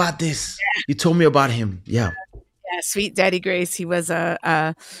 told me about this. You told me about him. Yeah. yeah, sweet Daddy Grace. He was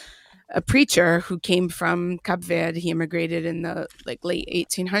a preacher who came from Cape Verde. He immigrated in the like late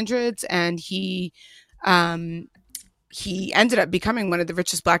 1800s, and um, he ended up becoming one of the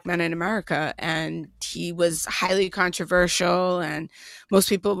richest black men in America. And he was highly controversial, and most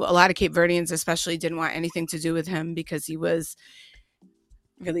people, a lot of Cape Verdeans especially, didn't want anything to do with him because he was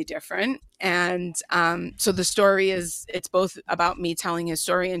really different. And so the story is, it's both about me telling his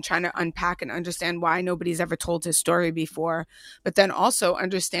story and trying to unpack and understand why nobody's ever told his story before, but then also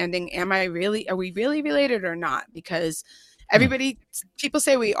understanding, are we really related or not? Because Hmm. everybody, people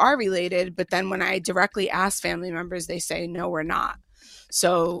say we are related, but then when I directly ask family members, they say no, we're not.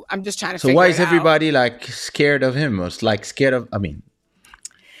 So I'm just trying to So why figure it is out. everybody like scared of him? Or it's like scared of? I mean,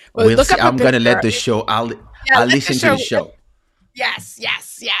 Well, we'll look see. up a I'm gonna let picture. the show. Yeah, I'll let the listen to show. the show. Yes,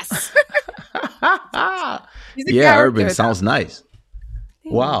 yes, yes. He's a Yeah, Urban character. sounds nice.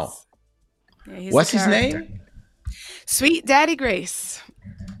 Wow. Thanks. Yeah, he's a What's his character. name? Sweet Daddy Grace.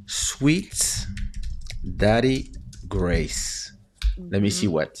 Sweet Daddy Grace. Let me see Hmm.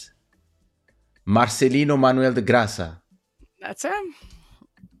 what. Marcelino Manuel de Grasa. That's him.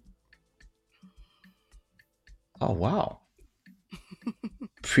 Oh wow.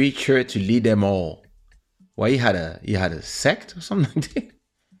 Preacher to lead them all. Why he had a sect or something?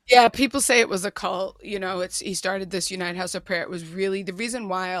 Yeah, people say it was a cult. You know, he started this United House of Prayer. It was really the reason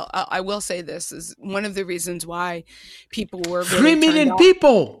why. I will say this is one of the reasons why people were Three really turned million off.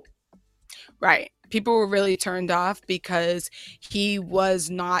 people. Right, people were really turned off because he was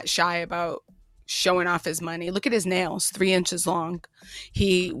not shy about showing off his money. Look at his nails, 3 inches long.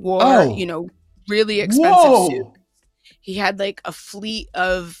 He wore, Oh, really expensive suits. whoa. He had like a fleet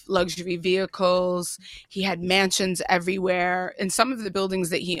of luxury vehicles. He had mansions everywhere. And some of the buildings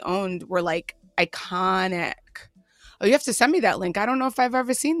that he owned were like iconic. Oh, you have to send me that link. I don't know if I've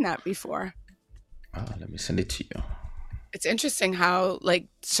ever seen that before. Oh, let me send it to you. It's interesting how like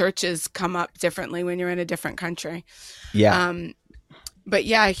searches come up differently when you're in a different country. Yeah. Um, but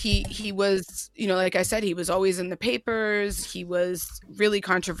yeah, he was, like I said, he was always in the papers. He was really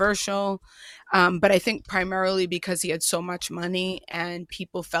controversial. But I think primarily because he had so much money and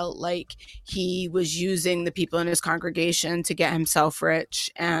people felt like he was using the people in his congregation to get himself rich.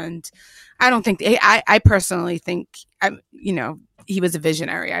 And I don't think, I personally think, he was a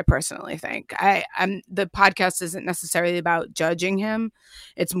visionary. I personally think the podcast isn't necessarily about judging him.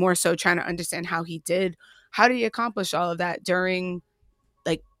 It's more so trying to understand how did he accomplish all of that during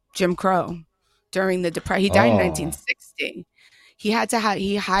like Jim Crow, during the depression. He died in Oh, 1960. He had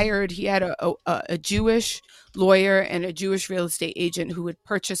a Jewish lawyer and a Jewish real estate agent who would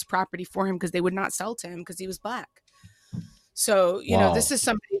purchase property for him because they would not sell to him because he was black. So, this wow. is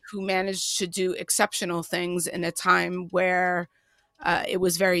somebody who managed to do exceptional things in a time where it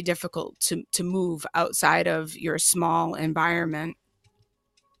was very difficult to move outside of your small environment.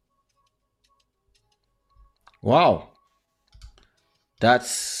 Wow.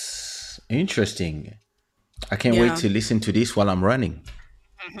 That's interesting. I can't wait Yeah. to listen to this while I'm running.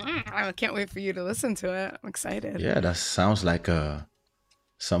 I can't wait for you to listen to it. I'm excited. Yeah, that sounds like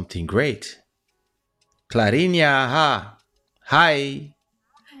something great. Clarinia, ha. Hi.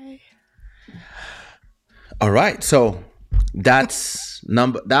 All right. So that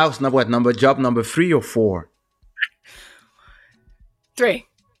was number what? Job number 3 or 4? 3.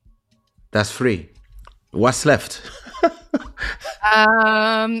 That's 3. What's left?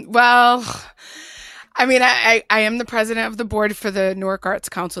 Well, I mean, I am the president of the board for the Newark Arts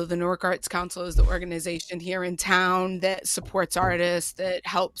Council. The Newark Arts Council is the organization here in town that supports artists, that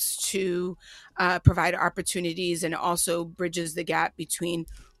helps to provide opportunities, and also bridges the gap between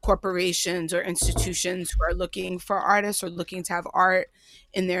corporations or institutions who are looking for artists or looking to have art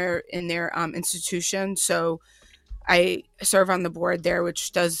in their institution. So I serve on the board there,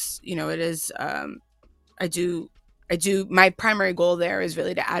 which does, it is, I do, my primary goal there is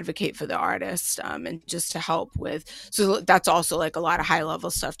really to advocate for the artist, and just to help with, so that's also like a lot of high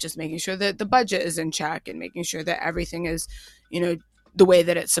level stuff, just making sure that the budget is in check and making sure that everything is, the way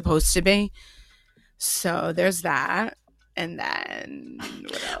that it's supposed to be. So there's that. And then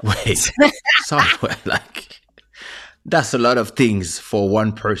what else? Wait, sorry, like that's a lot of things for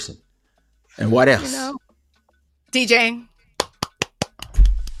one person. And what else? DJing.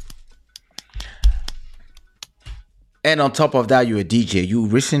 And on top of that, you're a DJ. You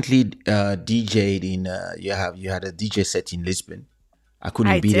recently DJ'd in. You had a DJ set in Lisbon. I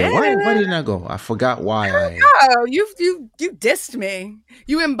couldn't be there. Why didn't I go? I forgot why. Oh, you dissed me.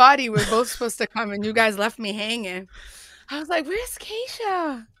 You and Buddy were both supposed to come, and you guys left me hanging. I was like, "Where's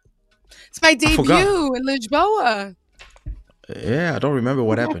Keisha?" It's my debut in Lisboa. Yeah, I don't remember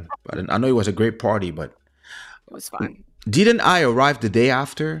what happened, but I know it was a great party. But it was fun. Didn't I arrive the day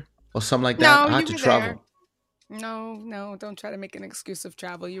after or something like that? No, I had to travel. No, don't try to make an excuse of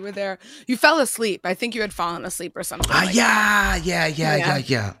travel. You were there. You fell asleep. I think you had fallen asleep or something. Yeah.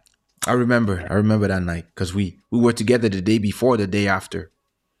 I remember that night because we were together the day before, the day after.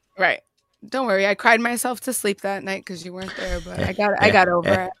 Right. Don't worry. I cried myself to sleep that night because you weren't there, but I got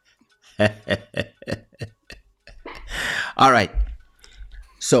over it. All right.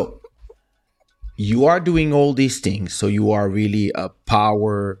 So you are doing all these things. So you are really a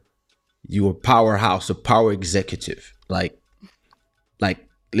powerhouse, a power executive. Like,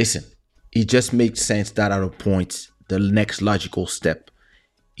 listen, it just makes sense that at a point, the next logical step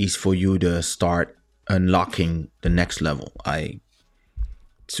is for you to start unlocking the next level.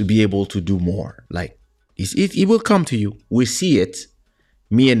 To be able to do more. Like, it will come to you. We see it.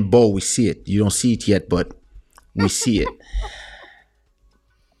 Me and Bo, we see it. You don't see it yet, but we see it.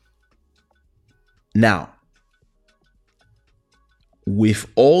 Now, with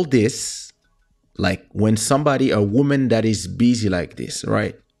all this, like when a woman that is busy like this,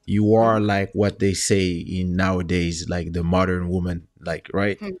 right? You are like what they say in nowadays, like the modern woman, like,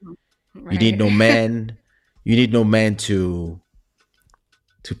 right? Right. You need no man. You need no man to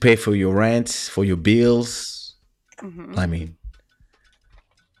pay for your rent, for your bills. Mm-hmm. I mean,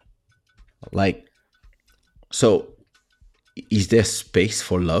 like, so is there space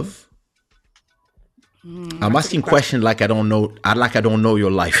for love? I'm asking questions like I don't know. I don't know your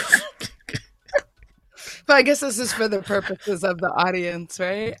life. But I guess this is for the purposes of the audience,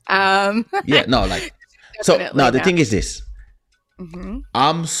 right? Yeah, no, like, so now the thing is this. Mm-hmm.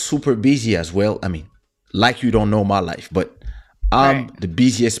 I'm super busy as well. I mean, like you don't know my life, but I'm the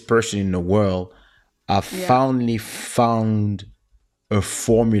busiest person in the world. I've finally found a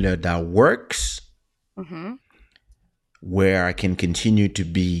formula that works, where I can continue to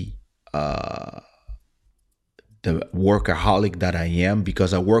be the workaholic that I am,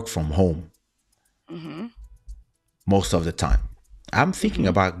 because I work from home most of the time. I'm thinking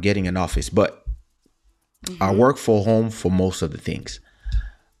about getting an office, but I work from home for most of the things.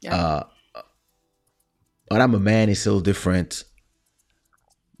 Yeah. But I'm a man, it's a little different.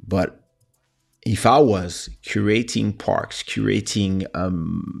 But if I was curating parks, curating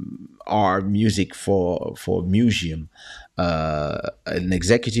art, music for museum, an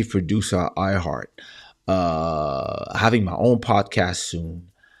executive producer at iHeart, having my own podcast soon,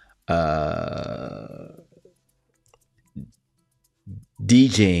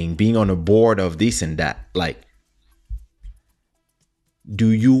 DJing, being on a board of this and that, like,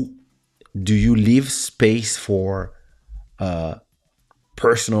 do you leave space for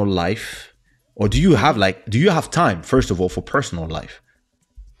personal life, or do you have time, first of all, for personal life?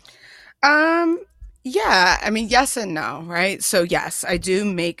 Yeah, I mean, yes and no, right? So yes, I do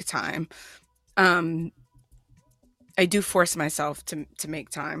make time. I do force myself to make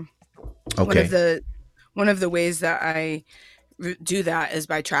time. Okay. One of the ways that I do that is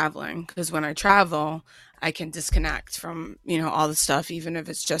by traveling, because when I travel, I can disconnect from, all the stuff, even if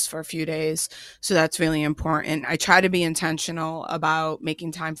it's just for a few days. So that's really important. I try to be intentional about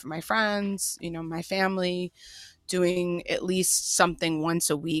making time for my friends, my family, doing at least something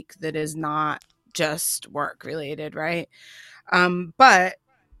once a week that is not just work related, right? But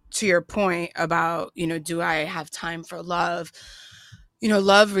to your point about, do I have time for love?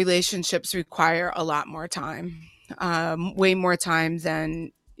 Love relationships require a lot more time, way more time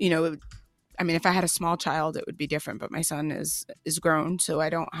than, I mean, if I had a small child, it would be different, but my son is grown, so I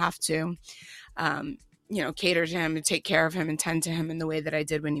don't have to, cater to him and take care of him and tend to him in the way that I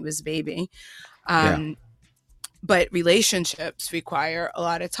did when he was a baby. Yeah. But relationships require a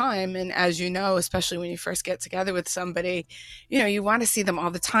lot of time. And as you know, especially when you first get together with somebody, you want to see them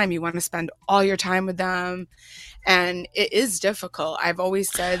all the time. You want to spend all your time with them. And it is difficult. I've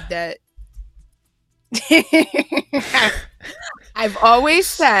always said that I've always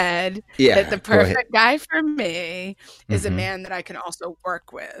said Yeah. that the Go ahead. perfect guy for me is a Mhm. man that I can also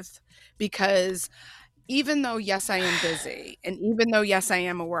work with, because even though, yes, I am busy, and even though, yes, I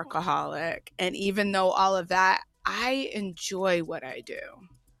am a workaholic, and even though all of that, I enjoy what I do.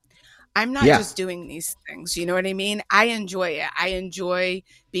 I'm not Yeah. just doing these things. You know what I mean? I enjoy it. I enjoy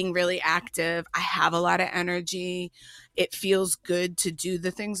being really active. I have a lot of energy. It feels good to do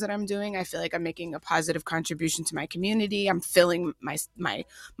the things that I'm doing. I feel like I'm making a positive contribution to my community. I'm feeling my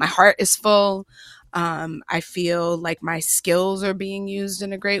heart is full. I feel like my skills are being used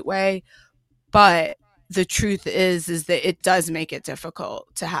in a great way. But the truth is that it does make it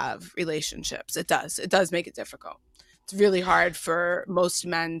difficult to have relationships. It does make it difficult. It's really hard for most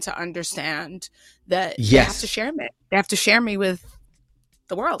men to understand that they have to Yes. share me. They have to share me with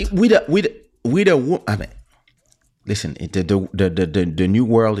the world. I mean, listen, the new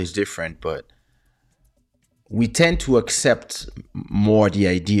world is different, but we tend to accept more the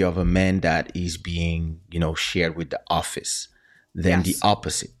idea of a man that is being, shared with the office than the Yes.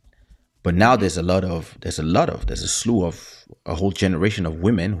 opposite. But now there's a slew of a whole generation of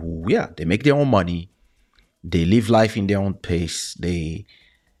women who, yeah, they make their own money, they live life in their own pace.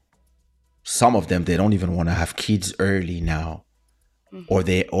 Some of them, they don't even want to have kids early now, or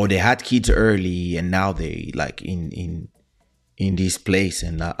they had kids early and now they like in this place.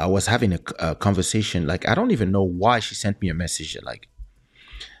 And I was having a conversation. Like, I don't even know why she sent me a message. Like,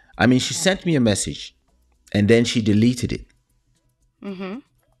 I mean, she sent me a message and then she deleted it.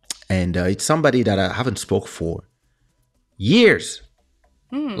 And it's somebody that I haven't spoke for years,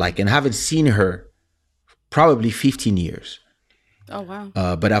 like, and haven't seen her probably 15 years. Oh, wow.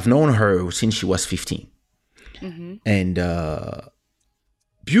 But I've known her since she was 15. And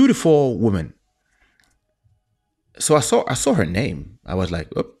beautiful woman. So I saw her name. I was like,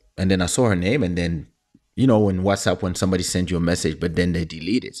 oh. And then I saw her name, and then, in WhatsApp when somebody sends you a message, but then they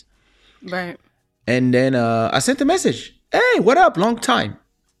delete it. Right. And then I sent a message. Hey, what up? Long time.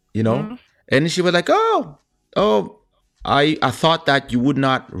 And she was like, oh, I thought that you would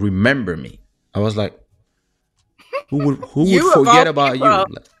not remember me. I was like, who would You of all forget about you? people.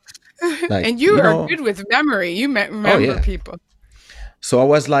 Like, And you are good with memory. You remember yeah. people. So I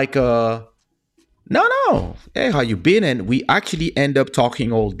was like, no. Hey, how you been? And we actually end up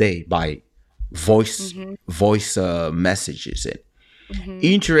talking all day by voice messages. And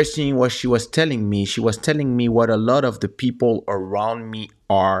interesting what she was telling me. She was telling me what a lot of the people around me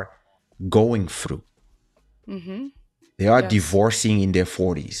are going through. They are divorcing in their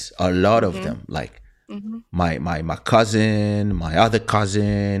 40s. A lot of them, like my cousin, my other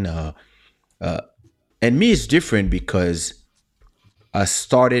cousin, and me is different because I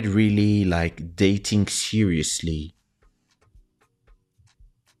started really like dating seriously,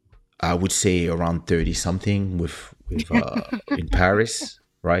 I would say around 30 something with in Paris,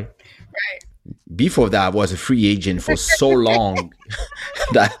 right? Right. Before that, I was a free agent for so long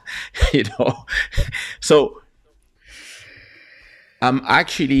that, so I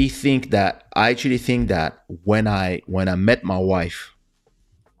actually think that when I met my wife,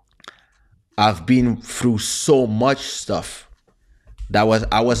 I've been through so much stuff that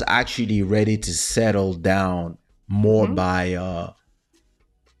I was actually ready to settle down more by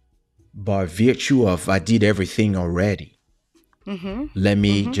virtue of I did everything already. Let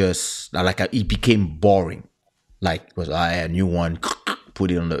me just it became boring. Like, was I a new one?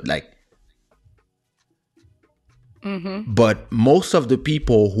 Put it on the like. But most of the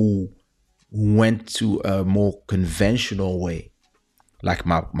people who went to a more conventional way, like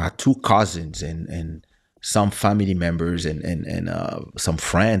my two cousins and some family members and some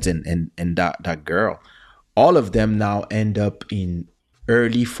friends and that girl, all of them now end up in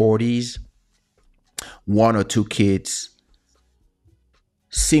early 40s, one or two kids,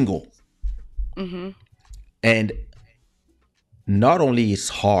 single. And not only it's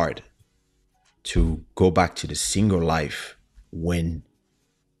hard to go back to the single life when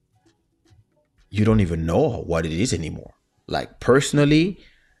you don't even know what it is anymore. Like, personally,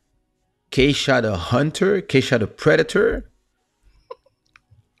 Keisha the hunter, Keisha the predator,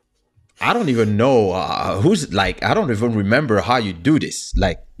 I don't even know who's like, I don't even remember how you do this.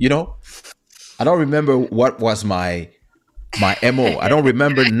 Like, I don't remember what was my my MO. I don't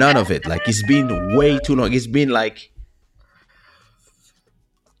remember none of it. Like it's been way too long. It's been like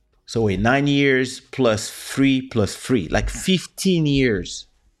so wait, 9 years plus three, like 15 years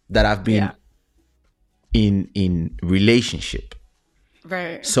that I've been Yeah. in relationship.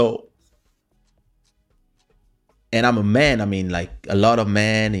 Right. So and I'm a man. I mean, like a lot of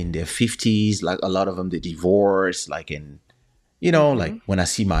men in their 50s, like a lot of them they divorce, like in like when I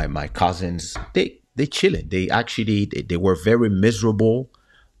see my cousins, they chilling. They actually they were very miserable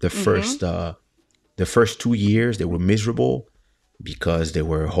the first 2 years. They were miserable because they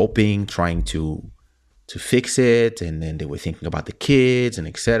were hoping, trying to fix it, and then they were thinking about the kids and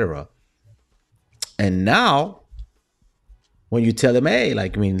etc. And now when you tell them, hey,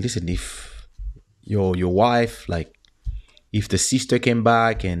 like, I mean, listen, if your wife, like, if the sister came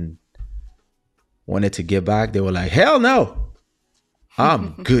back and wanted to get back, they were like, hell no,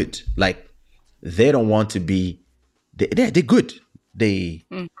 I'm good. Like, they don't want to be. They're good. They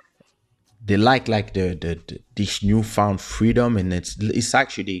like the this newfound freedom, and it's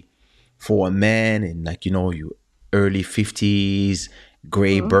actually for a man in, like, you early 50s,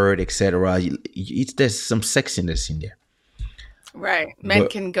 gray bird, etc. It's There's some sexiness in there, Right. Men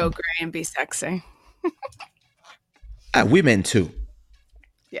but can go gray and be sexy. women too.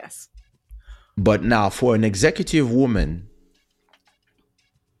 Yes. But now for an executive woman,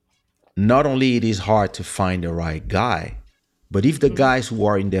 not only it is hard to find the right guy, but if the guys who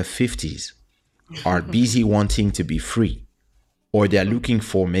are in their 50s are busy wanting to be free, or they're looking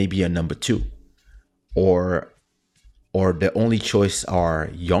for maybe a number two, or the only choice are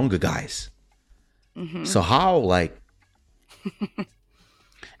younger guys. So how, like,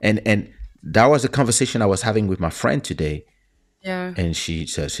 and that was a conversation I was having with my friend today, Yeah. and she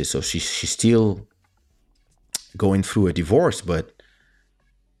says so she's still going through a divorce, but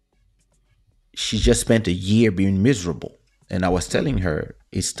she just spent a year being miserable. And I was telling her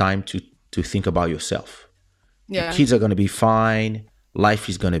it's time to think about yourself. The Yeah. kids are going to be fine. Life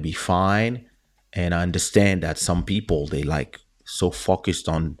is going to be fine. And I understand that some people, they like so focused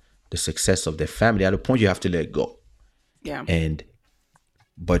on the success of their family at a point you have to let go. Yeah.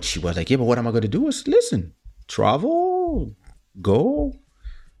 But she was like, yeah, but what am I going to do? Is listen, travel, go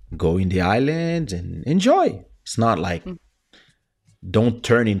in the islands and enjoy. It's not like don't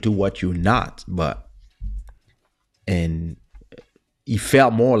turn into what you're not, but and it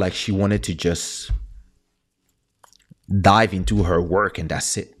felt more like she wanted to just dive into her work and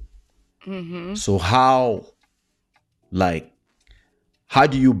that's it. So how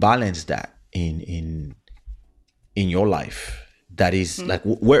do you balance that in your life? That is like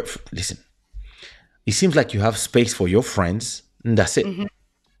where, listen, it seems like you have space for your friends and that's it.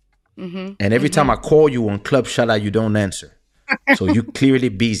 And every time I call you on Club Shada, you don't answer. So you're clearly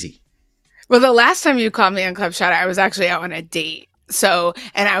busy. Well, the last time you called me on Club Shot, I was actually out on a date. So,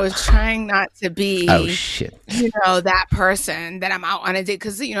 and I was trying not to be, Oh shit. that person that I'm out on a date.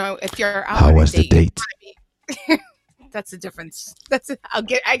 Because, if you're out How on was a the date, date? that's a difference.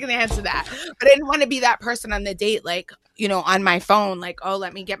 I can answer that. But I didn't want to be that person on the date, like, on my phone, like, oh,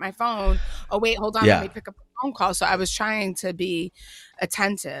 let me get my phone. Oh, wait, hold on. Let Yeah. me pick up a phone call. So I was trying to be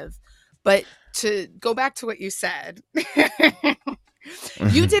attentive. But to go back to what you said,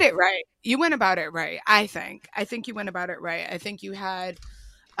 you did it right. You went about it right. I think you went about it right. I think you had,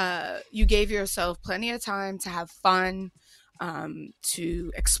 you gave yourself plenty of time to have fun,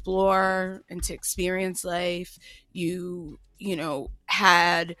 to explore and to experience life. You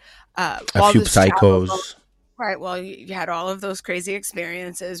had A all few this travel. psychos. Right. Well, you had all of those crazy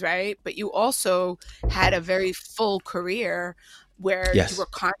experiences, right? But you also had a very full career where you were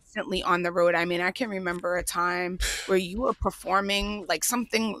Yes. constantly on the road. I mean, I can remember a time where you were performing like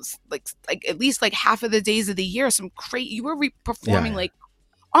something like at least like half of the days of the year. You were performing Yeah. like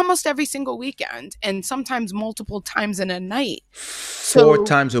almost every single weekend, and sometimes multiple times in a night. 4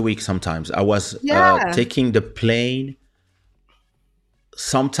 times a week sometimes. I was Yeah. taking the plane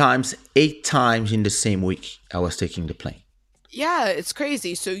sometimes 8 times in the same week. I was taking the plane. Yeah, it's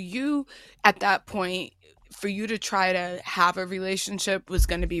crazy. So you, at that point, for you to try to have a relationship was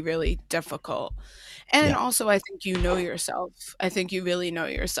going to be really difficult. And Yeah. also, I think you know yourself. I think you really know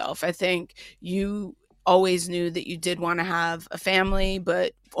yourself. I think you always knew that you did want to have a family,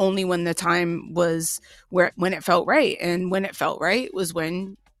 but only when the time was when it felt right. And when it felt right was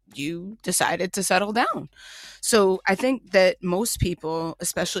when you decided to settle down. So I think that most people,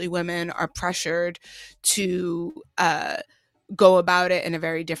 especially women, are pressured to go about it in a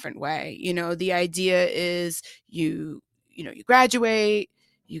very different way. The idea is you graduate,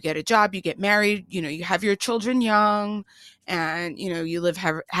 you get a job, you get married, you have your children young, and you live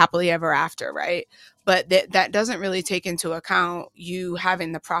happily ever after, right? But that doesn't really take into account you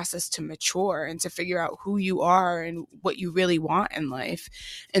having the process to mature and to figure out who you are and what you really want in life.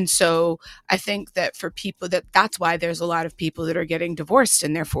 And so I think that for people, that's why there's a lot of people that are getting divorced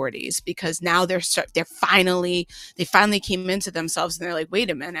in their 40s, because now they finally came into themselves and they're like, wait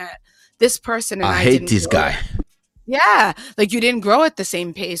a minute, this person and I I hate didn't this grow. guy. Yeah, like you didn't grow at the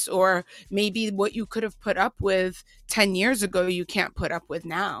same pace, or maybe what you could have put up with 10 years ago, you can't put up with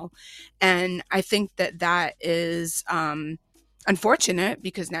now. And I think that is unfortunate,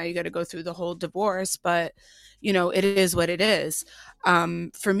 because now you got to go through the whole divorce, but it is what it is.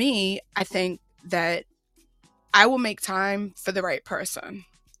 For me, I think that I will make time for the right person.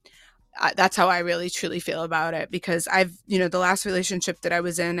 That's how I really truly feel about it, because the last relationship that I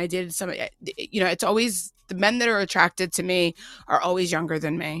was in, I did some, it's always the men that are attracted to me are always younger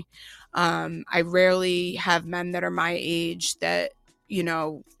than me. I rarely have men that are my age that,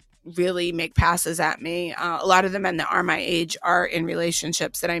 really make passes at me. A lot of the men that are my age are in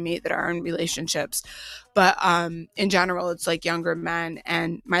relationships that I meet that are in relationships. But in general, it's like younger men.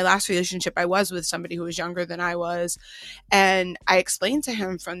 And my last relationship, I was with somebody who was younger than I was. And I explained to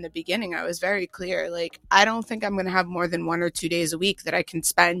him from the beginning, I was very clear, like, I don't think I'm going to have more than 1 or 2 days a week that I can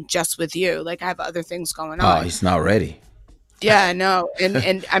spend just with you. Like, I have other things going Oh, on. he's not ready. Yeah, no.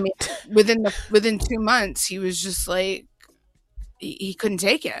 And I mean, within 2 months, he was just like, he couldn't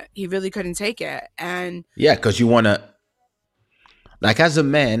take it. He really couldn't take it. And Yeah, because you want to, like, as a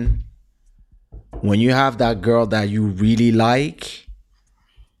man, when you have that girl that you really like,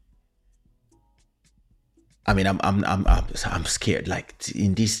 I mean, I'm scared. Like,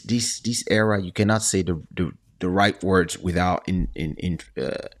 in this era, you cannot say the right words without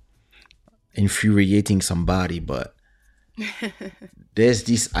infuriating somebody. But there's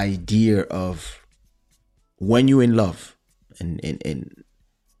this idea of when you're in love, and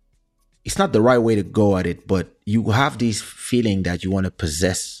it's not the right way to go at it, but you have this feeling that you want to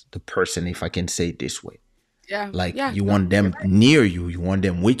possess the person, if I can say it this way. yeah, Like, yeah, you no, want them near you, you want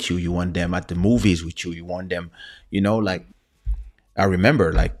them with you, you want them at the movies with you, you want them, like, I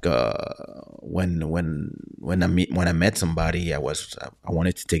remember, like, when I met somebody, I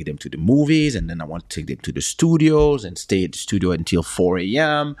wanted to take them to the movies, and then I wanted to take them to the studios and stay at the studio until 4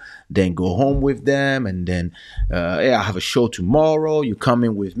 a.m., then go home with them, and then hey, I have a show tomorrow, you come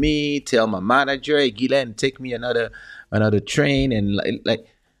in with me, tell my manager, hey, Guylaine, take me another train. And like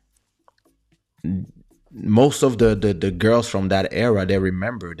most of the girls from that era, they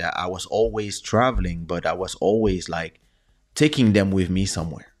remember that I was always traveling, but I was always like taking them with me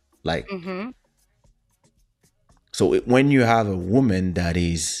somewhere. Like, so when you have a woman that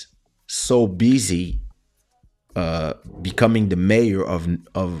is so busy becoming the mayor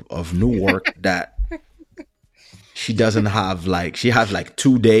of Newark that she doesn't have, like, she has like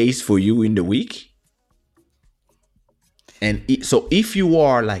 2 days for you in the week. And so if you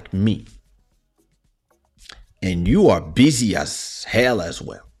are like me and you are busy as hell as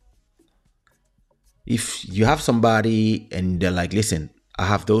well, if you have somebody and they're like, listen, I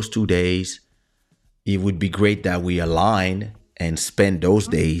have those 2 days, it would be great that we align and spend those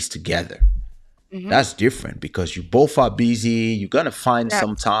days together. That's different, because you both are busy. You're going to find yeah,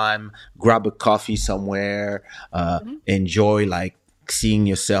 some time, grab a coffee somewhere, enjoy, like, seeing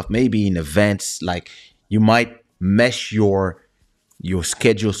yourself, maybe in events. Like, you might mesh your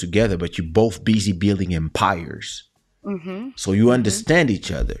schedules together, but you're both busy building empires. So you understand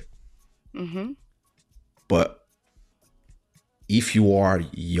each other. But if you are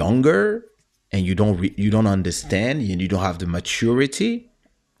younger and you don't understand and you don't have the maturity,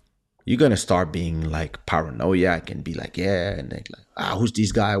 you're gonna start being like paranoia and be like, yeah, and like, who's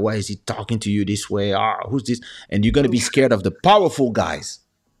this guy? Why is he talking to you this way? Who's this? And you're gonna be scared of the powerful guys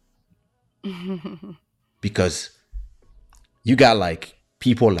because you got like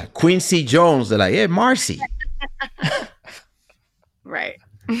people like Quincy Jones. They're like, hey, Marcy. right.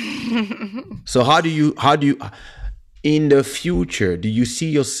 So how do you in the future, do you see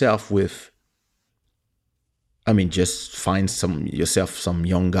yourself with, I mean, just find some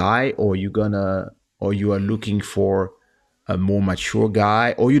young guy, or you are looking for a more mature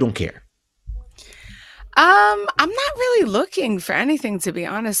guy, or you don't care? I'm not really looking for anything, to be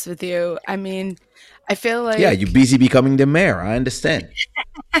honest with you. I mean, I feel Yeah, you're like, busy becoming the mayor. I understand.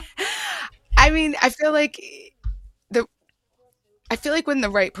 I feel like the I feel like when the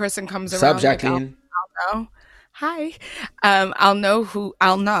right person comes What's up, around, like Jacqueline? I'll know. Hi. I'll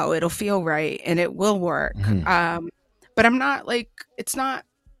know it'll feel right and it will work. But I'm not like, it's not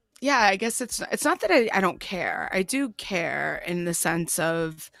Yeah, I guess it's not that I don't care. I do care in the sense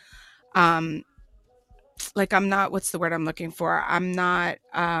of um like I'm not, what's the word I'm looking for? I'm not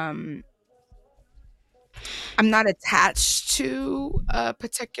attached to a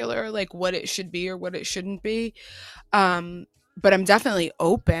particular like what it should be or what it shouldn't be. Um, but I'm definitely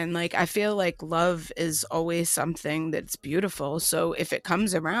open. Like I feel like love is always something that's beautiful. So if it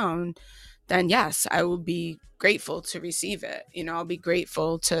comes around, then yes, I will be grateful to receive it. You know, I'll be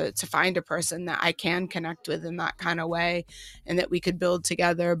grateful to find a person that I can connect with in that kind of way and that we could build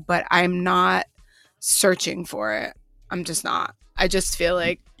together, but I'm not searching for it. I'm just not. I just feel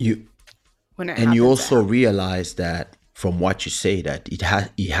like You when it and you happens, it also happens. realize that from what you say that it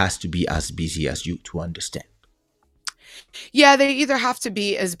has to be as busy as you to understand. Yeah, they either have to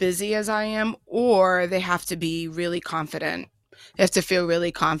be as busy as I am or they have to be really confident. They have to feel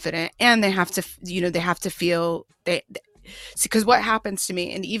really confident and they have to, they have to feel see, because what happens to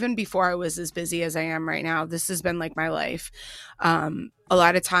me, and even before I was as busy as I am right now, this has been like my life. A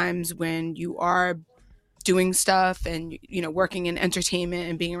lot of times when you are doing stuff and, working in entertainment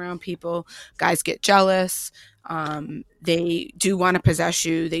and being around people, guys get jealous. They do want to possess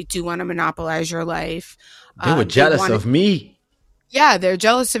you. They do want to monopolize your life. They were They jealous want to of me. Yeah, they're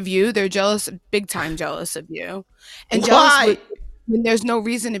jealous of you. They're jealous, big time jealous of you. And jealous Why? when there's no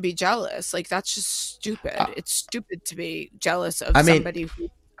reason to be jealous. Like that's just Uh, stupid. It's stupid to be jealous of I mean, somebody who's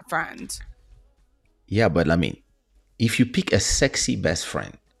a friend. yeah, but I mean, if you pick a sexy best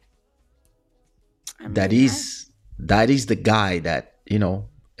friend, I that mean, hey. is that is the guy that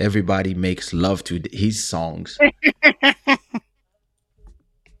everybody makes love to his songs.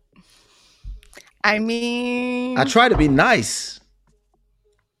 I I mean, try to be nice,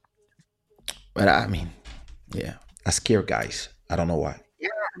 but I mean, yeah, I scare guys. I don't know why. yeah,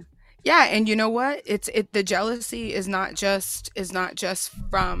 yeah, and you know what? The jealousy is not just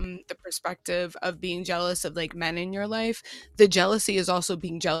from the perspective of being jealous of like men in your life. The jealousy is also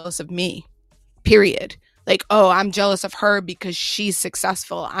being jealous of me. Period. Like, oh, I'm jealous of her because she's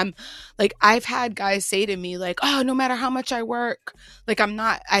successful. I've had guys say to me, like, oh, no matter how much I work, like,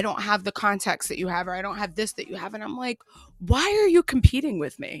 I don't have the context that you have, or I don't have this that you have. And I'm like, why are you competing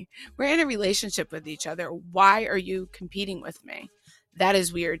with me? We're in a relationship with each other. Why are you competing with me? That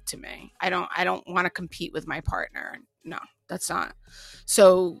is weird to me. I don't want to compete with my partner. No, that's not.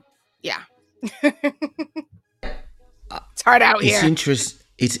 So, yeah. It's hard out It's here. interest.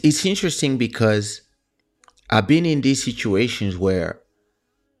 It's interesting because I've been in these situations where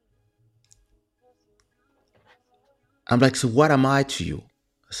I'm like, so what am I to you?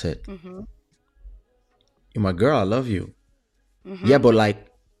 I said, Mhm. you're my girl. I love you. Yeah, Mhm. but like,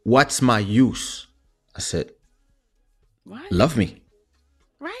 what's my use? I said, What? love me.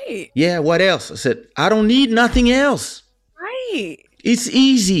 Right. Yeah, what else? I said, I don't need nothing else. Right. It's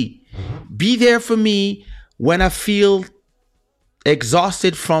easy. Be there for me when I feel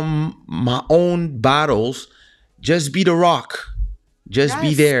exhausted from my own battles. Just be the rock. Just be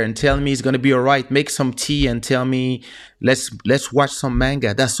Yes. there and tell me it's gonna be all right. Make some tea and tell me let's watch some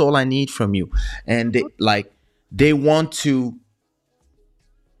manga. That's all I need from you. And they want to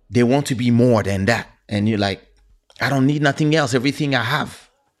they want to be more than that. And you're like, I don't need nothing else. Everything I have.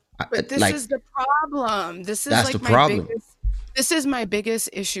 But this Like is the problem. This is that's the like my problem. biggest this is my biggest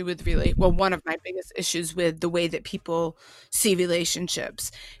issue with relate well, one of my biggest issues with the way that people see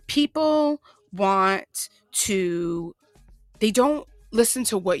relationships. People want to they don't listen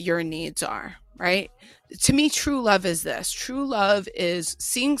to what your needs are, right? To me, true love is this. True love is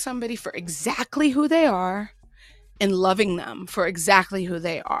seeing somebody for exactly who they are and loving them for exactly who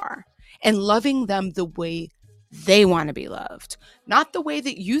they are and loving them the way they want to be loved, not the way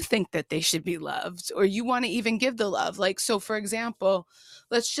that you think that they should be loved or you want to even give the love. Like, so for example,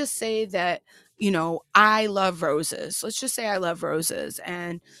 let's just say that, I love roses. Let's just say I love roses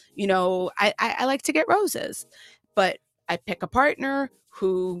and, I like to get roses, but I pick a partner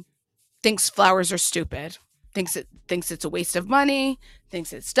who thinks flowers are stupid, thinks it's a waste of money,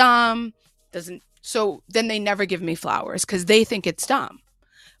 thinks it's dumb, doesn't so then they never give me flowers cuz they think it's dumb.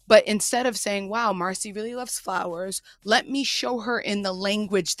 But instead of saying, "Wow, Marcy really loves flowers. Let me show her in the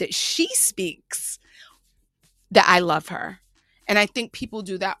language that she speaks that I love her." And I think people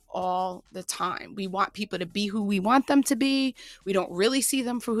do that all the time. We want people to be who we want them to be. We don't really see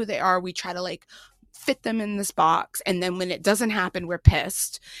them for who they are. We try to like fit them in this box. And then when it doesn't happen, we're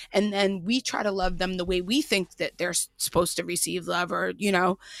pissed. And then we try to love them the way we think that they're supposed to receive love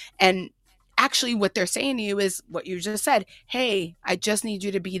and actually what they're saying to you is what you just said. Hey, I just need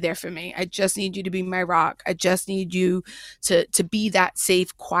you to be there for me. I just need you to be my rock. I just need you to be that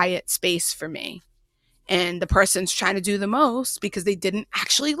safe, quiet space for me. and the person's trying to do the most because they didn't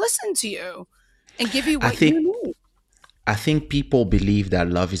actually listen to you and give you I what you think need. I think people believe that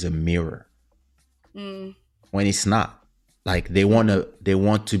love is a mirror Mm, when it's not. Like they want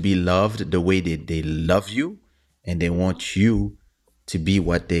to be loved the way they love you, and they want you to be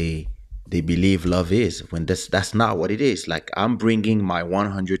what they believe love is. When that's not what it is. Like I'm bringing my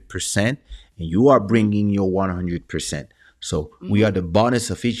 100%, and you are mhm, bringing your 100%. So we mhm. are the bonus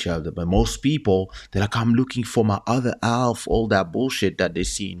of each other. But most people, they're like, I'm looking for my other half, all that bullshit that they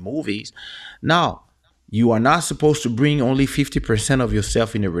see in movies. Now, you are not supposed to bring only 50% of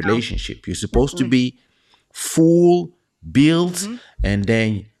yourself in a No. relationship. You're supposed to Mm-mm. be full built, Mhm. and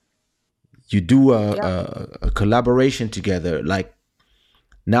then you do Yeah. a collaboration together. Like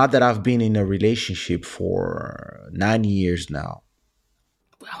now that I've been in a relationship for 9 years now.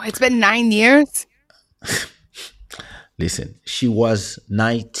 Wow, it's been 9 years. Listen, she was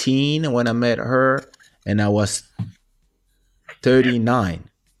 19 when I met her, and I was 39,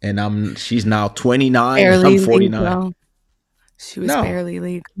 and she's now 29 and I'm Barely 49. legal. She was No, barely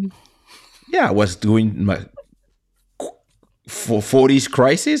legal. yeah, I was doing my for 40s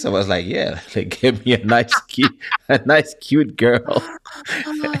crisis. I was like, yeah, like give me a nice cute girl.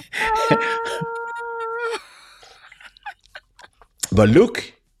 But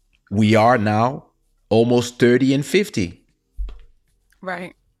look, we are now almost 30 and 50.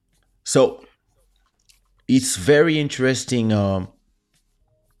 Right. So it's very interesting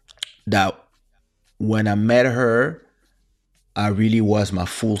that when I met her, I really was my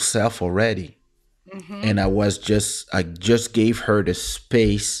full self already. Mhm. And I just gave her the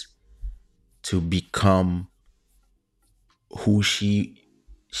space to become who she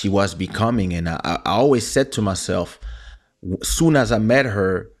was becoming. And I always said to myself, soon as I met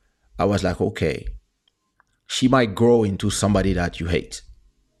her, I was like, okay, she might grow into somebody that you hate.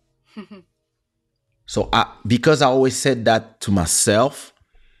 So because I always said that to myself,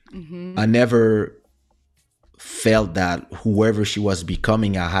 Mhm. I never felt that whoever she was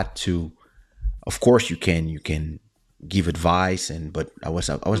becoming, I had to. Of course, you can give advice, but I was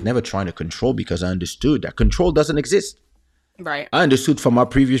never trying to control, because I understood that control doesn't exist. Right. I understood from my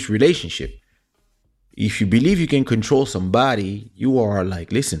previous relationship. If you believe you can control somebody, you are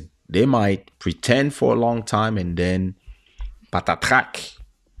like, listen, they might pretend for a long time, and then patatrak.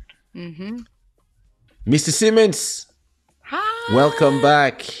 Mhm. Mr. Simmons, welcome Hi.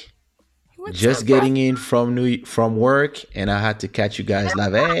 back. What's Just up, bro? getting in from work, and I had to catch you guys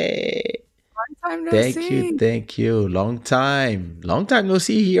live. Hey, Long time no see. thank you. Long time no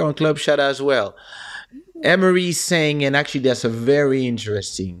see here on Club Shada as well. Emery is saying, and actually, that's a very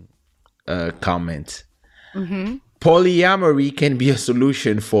interesting comment. Mhm. Polyamory can be a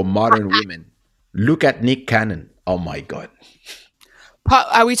solution for modern women. Look at Nick Cannon. Oh my God.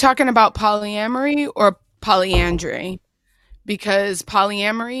 Are we talking about polyamory or polyandry? Because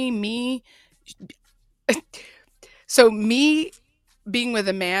polyamory, me being with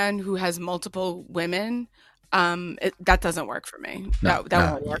a man who has multiple women, that doesn't work for me. No, That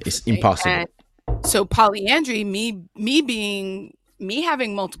no, won't work for it's me. And impossible. so polyandry, me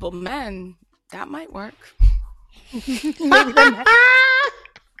having multiple men, that might work. Maybe the next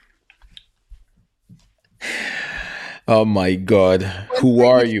Oh my God. one Who for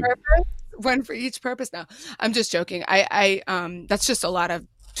are each you? purpose. One for each purpose. No, I'm just joking. That's just a lot of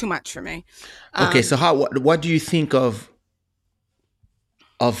too much for me. Okay, so Um, what do you think of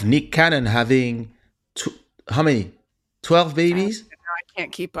Nick Cannon having how many? 12 I don't babies even know. I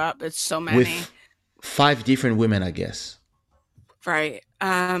can't keep up. It's so many. with 5 different women, I guess. Right.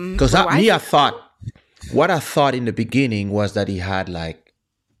 Because What do I I think? thought, what I thought in the beginning was that he had like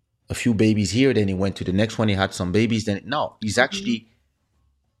a few babies here, then he went to the next one, he had some babies, then no, he's Mhm. actually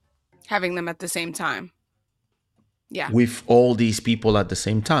Having them at the same time. Yeah. with all these people at the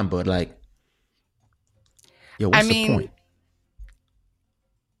same time. But like, yeah, I what's the mean, point?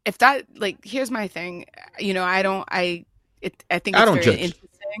 if that like here's my thing, I don't I think I it's don't very judge. interesting.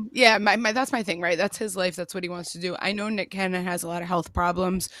 Yeah, my that's my thing, right? That's his life, that's what he wants to do. I know Nick Cannon has a lot of health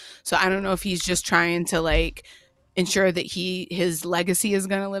problems, so I don't know if he's just trying to like ensure that his legacy is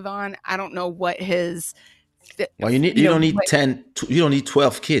going to live on. I don't know what his Well, you don't need what 10, you don't need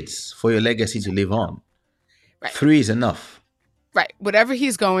 12 kids for your legacy to live on. right. Three is enough. Right. Whatever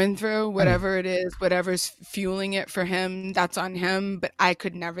he's going through, Hey, whatever it is, whatever's fueling it for him, that's on him. But I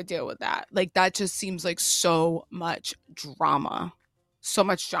could never deal with that. Like, that just seems like so much drama. So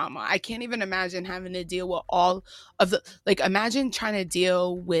much drama. I can't even imagine having to deal with all of like, imagine trying to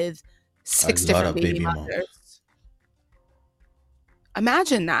deal with a six lot different of baby baby moms. mothers.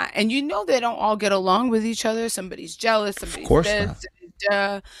 Imagine that. And they don't all get along with each other. Somebody's jealous, Of somebody's course this. not.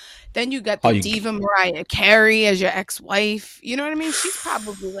 shada. Then you got Oh, the you diva Mariah Carey as your ex-wife. You know what I mean? She's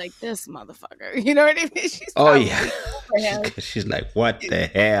probably like this motherfucker. You know what I mean? She's oh yeah. probably over him. She's like, what the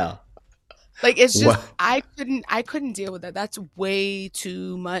hell? Like it's just What? I couldn't deal with that. That's way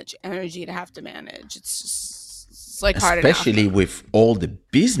too much energy to have to manage. It's like hard enough. Especially with all the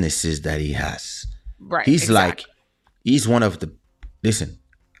businesses that he has. Right, He's like, exactly. he's one of the, listen,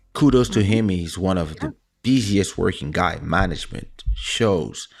 kudos to Mhm. him. He's one of Yeah. the busiest working guy, management,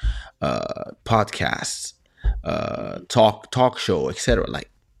 shows, podcasts, Mhm. talk show, etc. Like,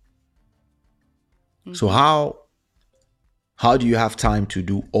 so Mhm. how do you have time to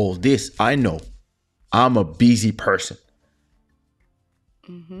do all this? I know I'm a busy person,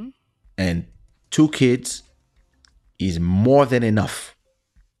 Mhm. and 2 kids is more than enough.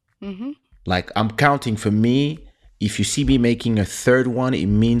 Mhm. Like, I'm counting for me. If you see me making a third one, it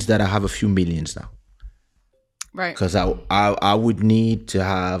means that I have a few millions now. Right. Because I would need to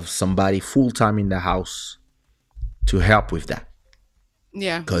have somebody full time in the house to help with that.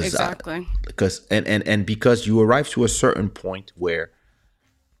 Yeah, Because exactly. and because you arrive to a certain point where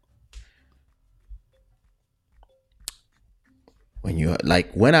when you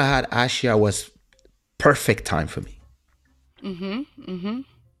like, when I had Ashia was perfect time for me. Mhm. Mhm.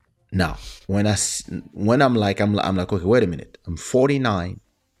 Now when I'm like, okay, wait a minute, I'm 49.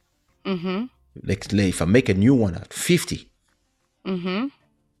 Mhm. Like, if I make a new one at 50, Mhm.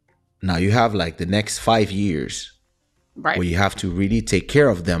 now you have like the next 5 years Right. where you have to really take care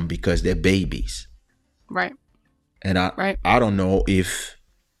of them because they're babies. Right. And Right. I don't know if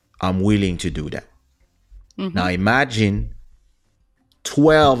I'm willing to do that. Now Mhm. imagine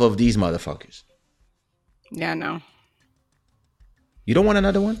 12 of these motherfuckers. Yeah, no. You don't want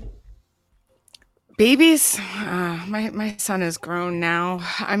another one? Babies, my son is grown now.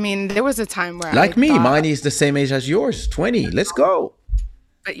 I mean, there was a time where I Like me, thought, mine is the same age as yours, 20. Let's go.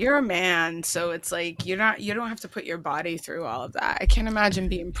 but you're a man, so it's like you don't have to put your body through all of that. I can't imagine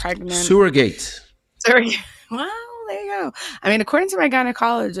being pregnant. Surrogate. Sorry. Well, there you go. I mean, according to my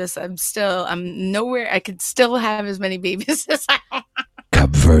gynecologist, I'm nowhere. I could still have as many babies as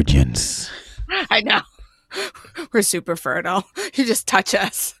Capverdians. I know. We're super fertile. You just touch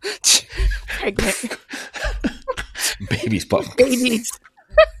us. Pregnant Babies pop. babies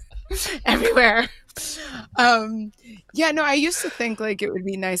everywhere. Yeah, no, I used to think like it would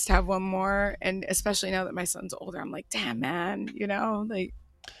be nice to have one more, and especially now that my son's older, I'm like, damn man, like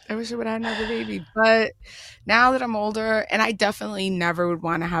I wish I would have another baby. But now that I'm older, and I definitely never would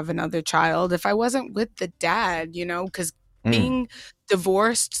want to have another child if I wasn't with the dad, because Mm, being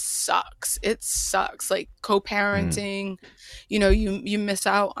divorced sucks. It sucks. Like mm. co-parenting, you miss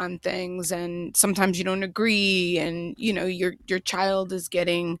out on things, and sometimes you don't agree, and your child is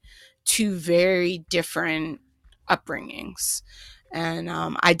getting two very different upbringings. And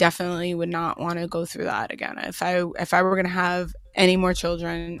I definitely would not want to go through that again. If I were going to have any more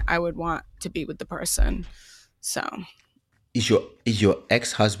children, I would want to be with the person. So, Is your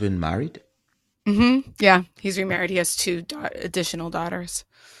ex-husband married? yeah, he's remarried. He has two additional daughters.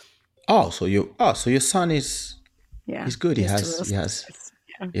 So your son is Yeah, he's good. he He has two has little he has sisters.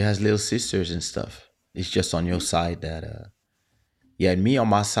 Yeah. he has little sisters and stuff. It's just on your side that yeah, and me on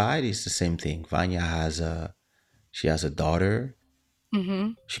my side is the same thing. Vanya she has a daughter.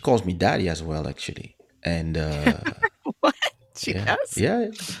 Mm-hmm. She calls me daddy as well, actually. And What she yeah,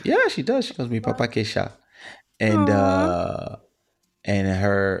 does? yeah, she does. She calls me Papa Kesha. And Aw. and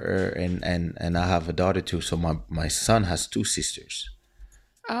I have a daughter too. So my son has two sisters.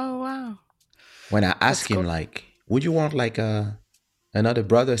 Oh wow, When I that's ask him cool. like, would you want like another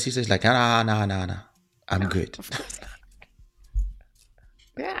brother or sister? He's like, nah. I'm No, good. of course not.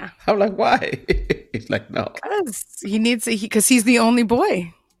 Yeah, I'm like, why? He's like, no. because he needs because he's the only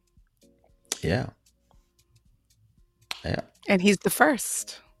boy, Yeah. Yeah. and he's the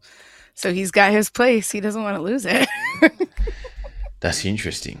first. So he's got his place. He doesn't want to lose it. That's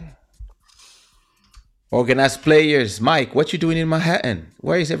interesting. Organized players. Mike, what you doing in Manhattan?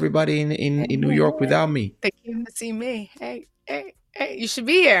 Where is everybody in New York without me? They came to see me. Hey, hey, hey, you should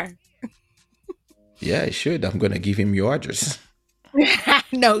be here. Yeah, I should. I'm gonna give him your address.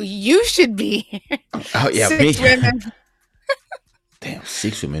 No, you should be here. Oh yeah, me. 6 women. Damn,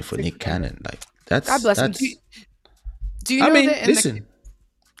 6 women for 6 Nick women. Cannon. Like God that's bless him. that's Do you I know mean, that listen.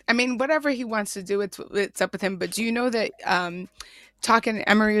 I mean, whatever he wants to do, it's up with him. But do you know that talking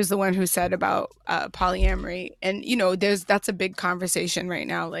Emery was the one who said about polyamory, and that's a big conversation right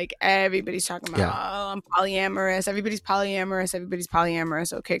now. Like everybody's talking about, Yeah. oh, I'm polyamorous. Everybody's polyamorous. Everybody's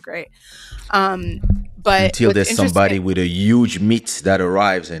polyamorous. Okay, great. Um, but Until what's there's somebody interesting, with a huge meat that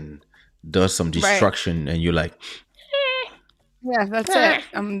arrives and does some right? destruction and you're like, Yeah, that's it.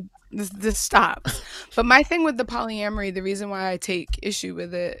 This stops. But my thing with the polyamory, the reason why I take issue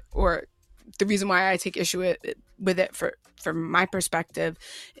with it, or the reason why I take issue with it for from my perspective,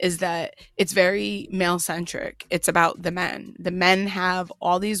 is that it's very male centric. It's about the men. The men have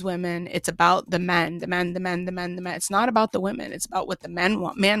all these women. It's about the men, the men, the men, the men, the men. It's not about the women. It's about what the men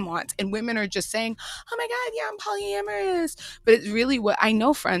want. Man wants, and women are just saying, "Oh my God, yeah, I'm polyamorous." But it's really what I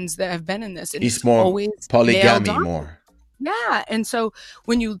know friends that have been in this, and It's it's more always male polygamy dominated. more. Yeah. And so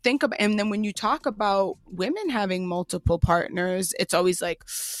when you think about, and then when you talk about women having multiple partners, it's always like,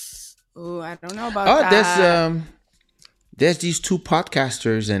 oh, I don't know about Oh, that. there's these two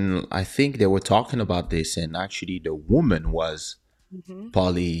podcasters, and I think they were talking about this, and actually the woman was Hmm.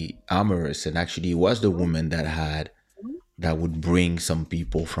 polyamorous, and actually it was the woman that had that would bring some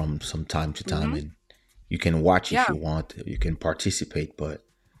people from time to time, Hmm. and you can watch if Yeah. you want, you can participate. But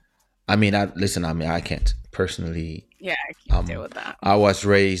I mean, I listen. I mean, I can't personally. Yeah. I can't deal with that. I was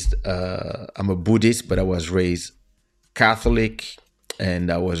raised. I'm a Buddhist, but I was raised Catholic,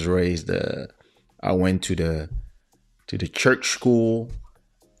 and I was raised. I went to the church school,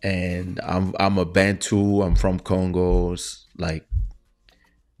 and I'm a Bantu. I'm from Congo. Like,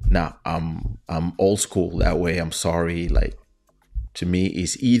 nah, I'm old school that way. I'm sorry. Like, to me,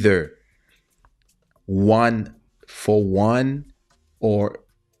 it's either one for one, or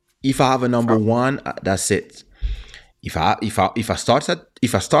if I have a number one, that's it. If I start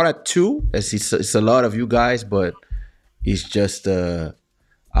at two, it's a lot of you guys, but it's just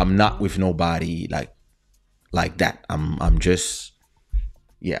I'm not with nobody like that. I'm just,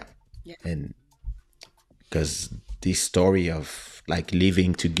 yeah. Yeah. And because this story of like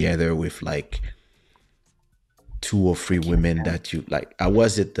living together with like two or three women that you like, I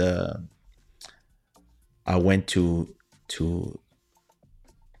went to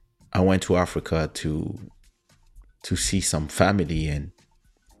I went to Africa to see some family, and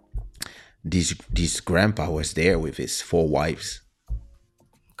this grandpa was there with his four wives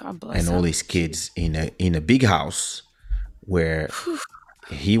God bless and all him. his kids in a big house where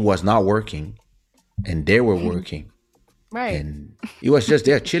he was not working and they were working, Right. and he was just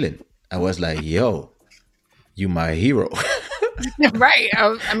there chilling. I was like, yo, you my hero. Right.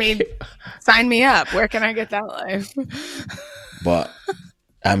 I mean, sign me up. Where can I get that life? But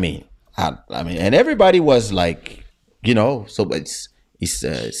I mean, I mean, and everybody was like, so it's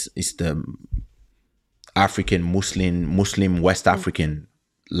the African Muslim West African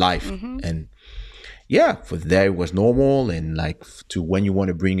life, Hmm. and yeah, for there it was normal, and like to when you want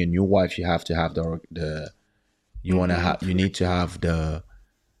to bring a new wife, you have to have the you want to Hmm. have you need to have the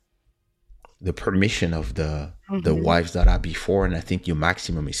permission of the Hmm. wives that are before, and I think your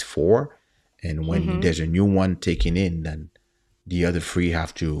maximum is four, and when Hmm. there's a new one taken in, then the other three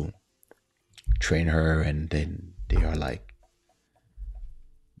have to train her, and then they are like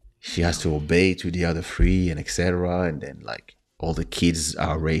she has to obey to the other three, and etc. And then like all the kids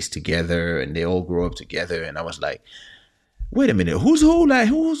are raised together, and they all grow up together. And I was like, wait a minute, who's who? Like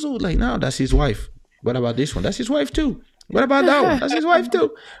who's who? Like, no, that's his wife. What about this one? That's his wife too. What about that one? That's his wife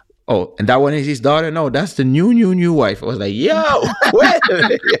too. Oh, and that one is his daughter. No, that's the new wife. I was like, yo, wait a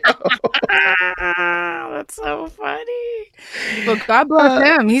minute, That's so funny. Well, God bless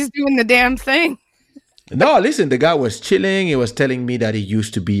yo. him. He's doing the damn thing. No, listen, the guy was chilling. He was telling me that he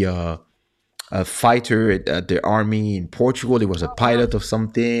used to be a fighter at the army in Portugal. He was a Oh, wow. pilot of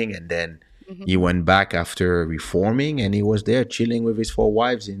something, and then he Hmm. went back after reforming, and he was there chilling with his four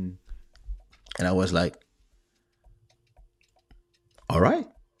wives. And I was like, all right,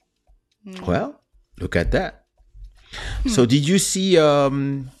 well, look at that. So, did you see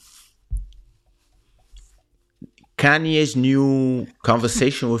Kanye's new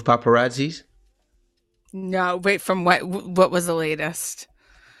conversation with paparazzis? No, wait, from what was the latest?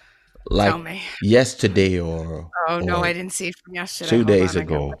 Like Tell me. yesterday or Oh, no, I or didn't see it from yesterday. two Hold days on, I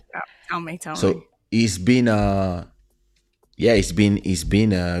gotta look ago. it up. Tell me. So he's been yeah, he's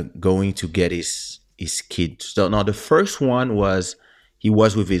been going to get his kid. So now the first one was he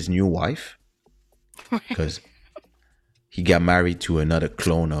was with his new wife because he got married to another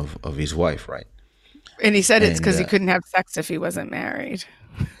clone of his wife, right? And he said it's And because he couldn't have sex if he wasn't married.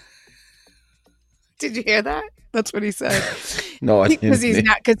 Did you hear that? That's what he said. no, I Because didn't.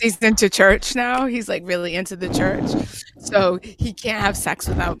 because he's into church now. He's like really into the church, so he can't have sex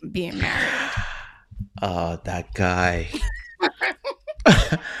without being married. Oh, that guy.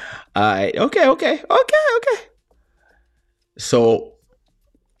 Okay. So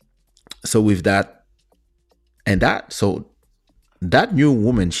with that and that, so that new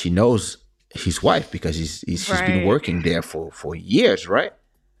woman, she knows his wife because she's been Right, working there for years, right?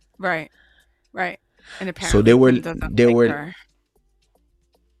 right, right. And So apparently, Kim doesn't they like were her.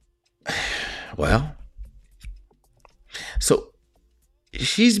 Well, so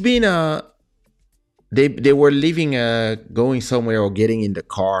she's been they were leaving going somewhere or getting in the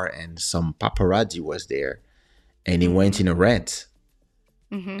car, and some paparazzi was there, and he went Mm-hmm. in a rant.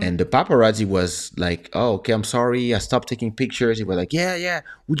 Mm-hmm. And the paparazzi was like, "Oh, okay, I'm sorry, I stopped taking pictures." He was like, "Yeah, yeah,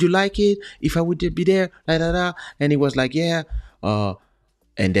 would you like it if I would be there?" Da, da, da. And he was like, "Yeah."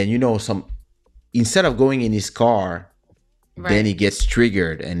 And then some instead of going in his car, then Right. he gets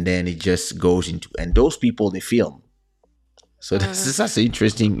triggered, and then he just goes into, and those people they film. So this Uh, is such an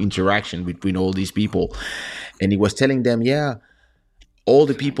interesting interaction between all these people. And he was telling them, "Yeah, all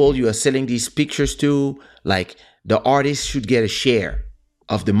the people Kanye. you are selling these pictures to, like the artist should get a share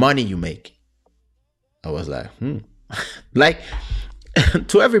of the money you make." I was like, like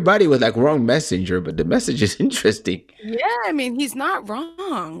to everybody it was like wrong messenger, but the message is interesting. Yeah, I mean, he's not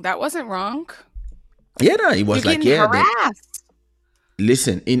wrong. That wasn't wrong. Yeah, no, he You're was like, getting yeah, then harassed.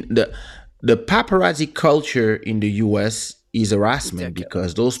 listen, in the paparazzi culture in the US is harassment Ridiculous.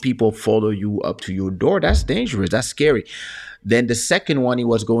 because those people follow you up to your door. That's dangerous. That's scary. Then the second one, he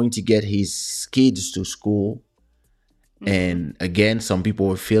was going to get his kids to school. Mm-hmm. And again, some people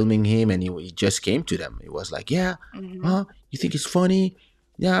were filming him, and he just came to them. He was like, "Yeah, Mm-hmm. huh? You think it's funny?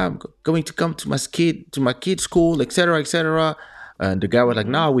 Yeah, I'm going to come to my kid's school, etc., etc." And the guy was like,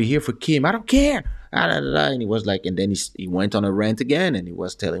 Mm-hmm. "No, we're here for Kim. I don't care." Ah, da, da, da. And he was like, and then he went on a rant again, and he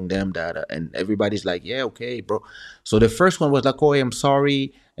was telling them that, and everybody's like, "Yeah, okay, bro." So the first one was like, "Oh, I'm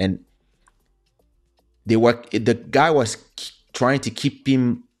sorry," and the guy was trying to keep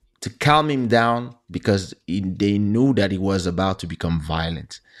him to calm him down because they knew that he was about to become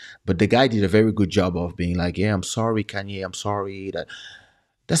violent. But the guy did a very good job of being like, "Yeah, I'm sorry, Kanye, I'm sorry."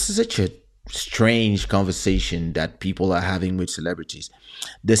 That's such a strange conversation that people are having with celebrities.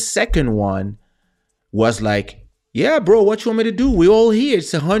 The second one was like, "Yeah, bro, what you want me to do? We all here.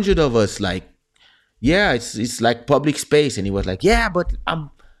 It's 100 of us. Like, yeah, it's like public space." And he was like, "Yeah, but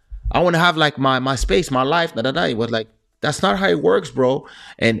I want to have like my space, my life." Da da da. He was like, "That's not how it works, bro."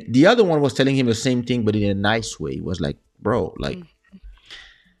 And the other one was telling him the same thing, but in a nice way. He was like, "Bro, like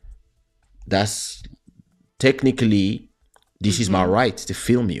that's technically this is my Mm-hmm. right to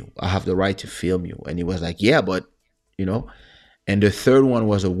film you. I have the right to film you." And he was like, "Yeah, but you know." And the third one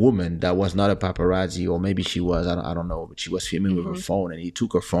was a woman that was not a paparazzi, or maybe she was. I don't know, but she was filming with her Mm-hmm. phone, and he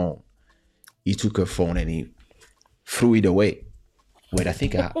took her phone. He took her phone and he threw it away. Wait, I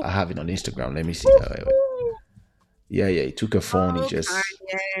think I have it on Instagram. Let me see. Wait, wait. Yeah, yeah. He took her phone. He Oh, just.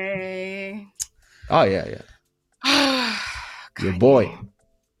 Kanye. Oh yeah, yeah. Your Kanye. boy.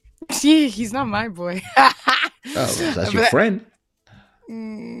 Yeah, he's not my boy. Oh, well, that's your But friend.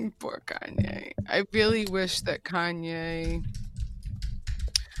 poor Kanye. I really wish that Kanye.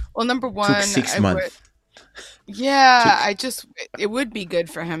 Well, number Took one, six I would. months. Yeah, Took. it would be good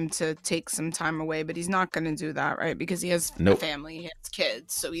for him to take some time away, but he's not going to do that, right? Because he has a Nope. family, he has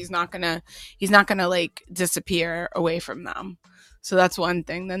kids, so he's not going to like disappear away from them. So that's one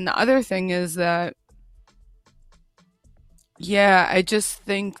thing. Then the other thing is that yeah, I just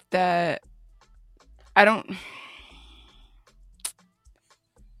think that I don't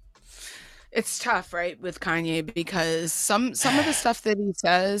it's tough, right, with Kanye because some of the stuff that he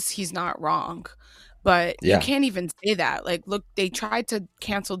says, he's not wrong. But you Yeah. can't even say that. Like, look, they tried to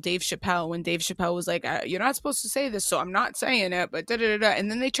cancel Dave Chappelle when Dave Chappelle was like, "You're not supposed to say this, so I'm not saying it." But da da da, da. And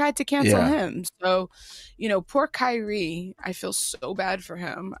then they tried to cancel Yeah. him. So, poor Kyrie. I feel so bad for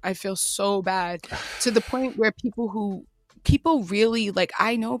him. I feel so bad to the point where people really like.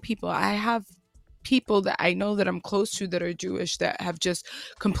 I know people. I have people that I know that I'm close to that are Jewish that have just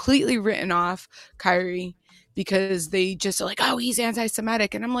completely written off Kyrie because they just are like, oh, he's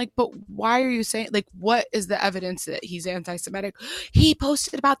anti-Semitic. And I'm like, but why are you saying, like, what is the evidence that he's anti-Semitic? He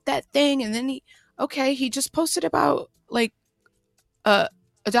posted about that thing. And then he just posted about like a,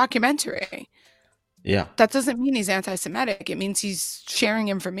 a documentary. Yeah. That doesn't mean he's anti-Semitic. It means he's sharing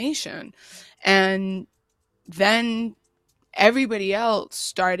information. And then everybody else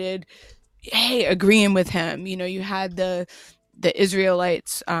started agreeing with him. You had the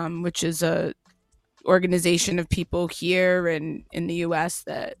Israelites, which is a organization of people here in the US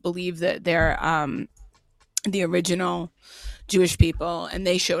that believe that they're the original Jewish people, and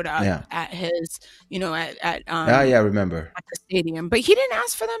they showed up Yeah. at his, Ah, yeah. I remember. at the stadium. But he didn't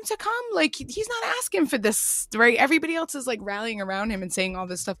ask for them to come. Like, he's not asking for this, right? Everybody else is like rallying around him and saying all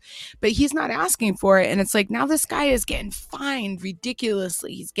this stuff, but he's not asking for it. And it's like, now this guy is getting fined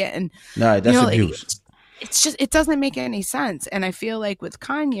ridiculously. He's getting, No, you that's know, abuse. it's just, it doesn't make any sense. And I feel like with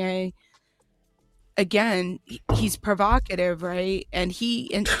Kanye, again, he's provocative, right? And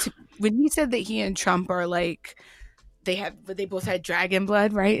when he said that he and Trump are like they both had dragon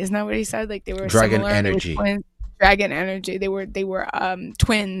blood, right? Isn't that what he said? Like they were Dragon similar. They were energy. twins. Dragon energy. They were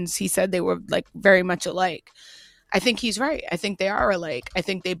twins. He said they were like very much alike. I think he's right. I think they are alike. I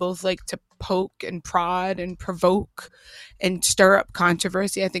think they both like to poke and prod and provoke and stir up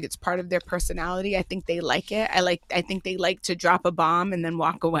controversy. I think it's part of their personality. I think they like it. I think they like to drop a bomb and then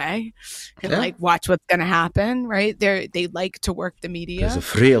walk away and Yeah. like watch what's going to happen, right? They like to work the media. There's a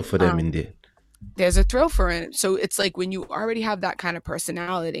thrill for them Um, in there. there's a thrill for it. So it's like when you already have that kind of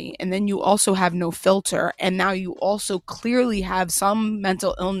personality and then you also have no filter and now you also clearly have some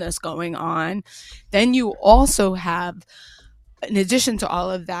mental illness going on, then you also have, in addition to all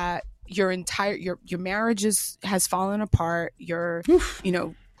of that, your marriage has fallen apart. Oof.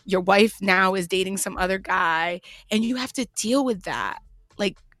 Your wife now is dating some other guy and you have to deal with that.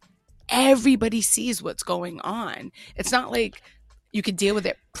 Like everybody sees what's going on. It's not like you could deal with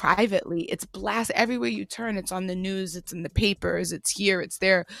it privately. It's blast everywhere you turn. It's on the news. It's in the papers. It's here. It's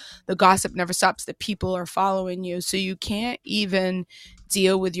there. The gossip never stops. The people are following you. So you can't even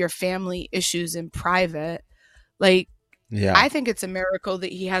deal with your family issues in private. Like, Yeah. I think it's a miracle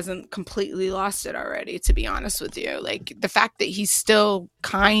that he hasn't completely lost it already, to be honest with you. Like the fact that he's still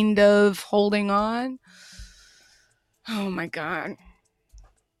kind of holding on. Oh my God.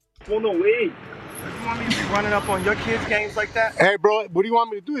 Well, no way. You want me to be running up on your kids' games like that? Hey, bro, what do you want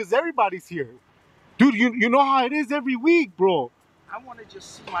me to do? Is everybody's here. Dude, you know how it is every week, bro. I want to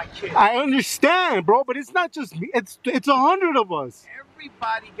just see my kids. I understand, bro, but it's not just me. It's 100 of us.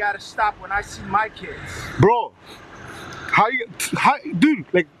 Everybody got to stop when I see my kids. Bro, dude,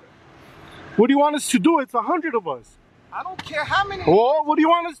 like, what do you want us to do? It's 100 of us. I don't care how many. Oh, what do you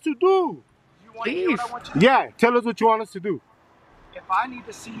want us to do? You want to hear what I want you to do? Yeah, tell us what you want us to do. If I need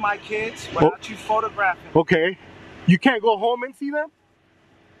to see my kids without you photographing. Okay. You can't go home and see them?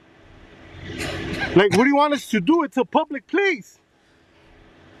 Like, what do you want us to do? It's a public place.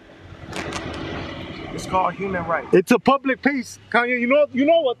 It's called human rights. It's a public place. Kanye, you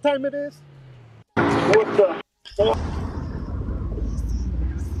know what time it is? What the?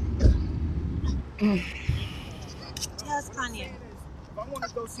 Yes, Kanye. If I want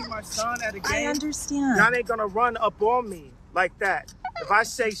to go see my son at a game, I understand. y'all ain't gonna run up on me like that. If I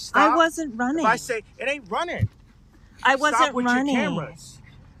say stop, I wasn't running. If I say it ain't running, I wasn't stop with running. your cameras.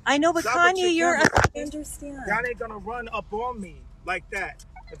 I know, but Stop with Kanye, your I cameras. understand. Y'all ain't gonna run up on me like that.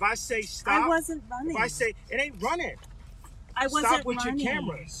 If I say stop, I wasn't running. If I say it ain't running, I wasn't stop with running. your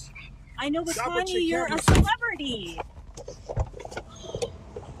cameras. I know, but Stop with Kanye, your you're a cameras. celebrity.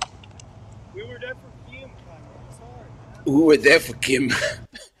 We were there for Kim, Kanye. Sorry. We were there for Kim.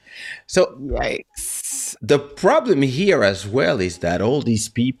 So Yikes. the problem here as well is that all these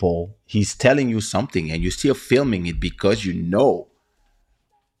people, he's telling you something and you're still filming it because you know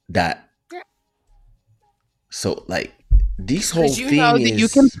that. Yeah. So like this whole Because you thing know that is you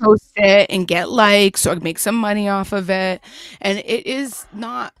can post it and get likes or make some money off of it. And it is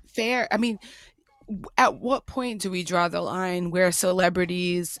not fair. I mean, at what point do we draw the line where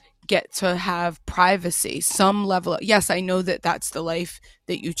celebrities get to have privacy, some level yes, I know that that's the life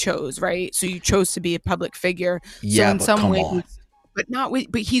that you chose, right? So you chose to be a public figure. Yeah, So in but some come ways, on.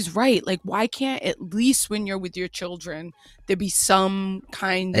 but he's right. Like, why can't at least when you're with your children there be some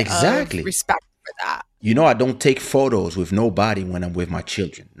kind Exactly. of respect for that? You know, I don't take photos with nobody when I'm with my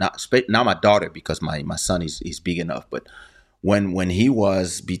children. Not my daughter because my son is big enough. But when he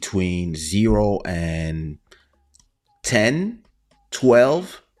was between 0 and 10,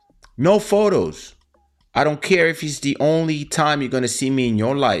 12, no photos. I don't care if it's the only time you're gonna see me in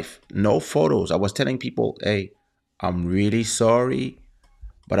your life. No photos. I was telling people, hey, I'm really sorry,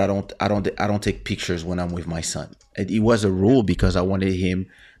 but I don't take pictures when I'm with my son. It was a rule because I wanted him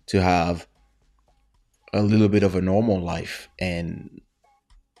to have a little bit of a normal life, and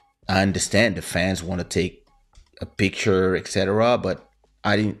I understand the fans want to take a picture, etc. But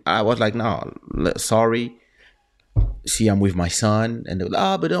I didn't. I was like, no, sorry. See, I'm with my son, and they're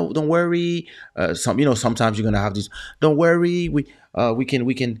like, but don't worry. Sometimes you're gonna have this. Don't worry, we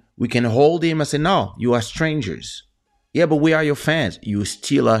can hold him. I said, no, you are strangers. Yeah, but we are your fans. You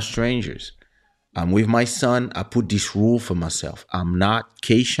still are strangers. I'm with my son. I put this rule for myself. I'm not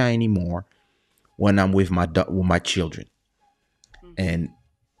Keisha anymore when I'm with my children, and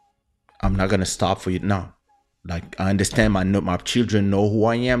I'm not gonna stop for you now. Like, I understand my children know who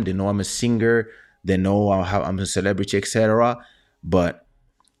I am. They know I'm a singer. They know I'm a celebrity, etc. But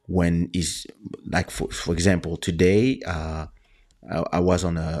when is like for example today, I was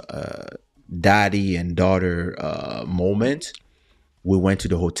on a daddy and daughter moment. We went to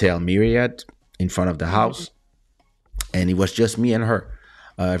the hotel Myriad in front of the house, and it was just me and her.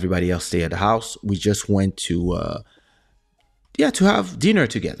 Everybody else stayed at the house. We just went to to have dinner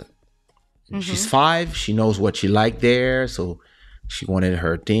together. She's 5. She knows what she liked there, so she wanted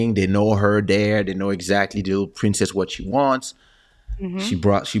her thing. They know her there. They know exactly the little princess what she wants. She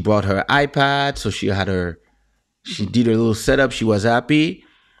brought her iPad, so she had her. She did a little setup. She was happy,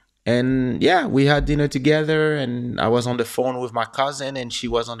 and yeah, we had dinner together. And I was on the phone with my cousin, and she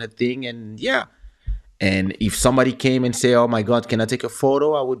was on her thing, and yeah. And if somebody came and say, "Oh my God, can I take a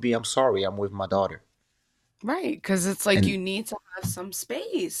photo?" I would be, "I'm sorry, I'm with my daughter." Right, because it's like And you need to have some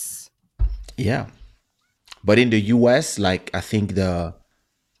space. yeah, but in the US, like I think you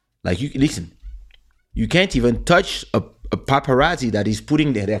listen, you can't even touch a paparazzi that is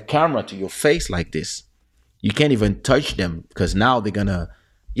putting their camera to your face like this. You can't even touch them because now like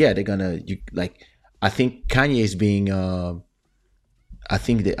I think Kanye is being I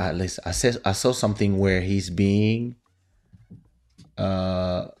think that I saw something where he's being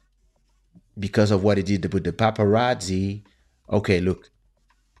because of what he did with the paparazzi. Okay, look.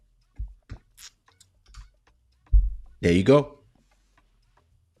 There you go.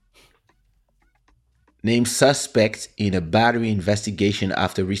 Named suspect in a battery investigation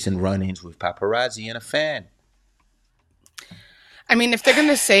after recent run-ins with paparazzi and a fan. I mean, if they're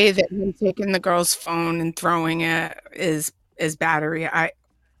gonna say that him taking the girl's phone and throwing it is battery, I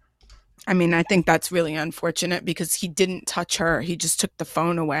mean, I think that's really unfortunate because he didn't touch her. He just took the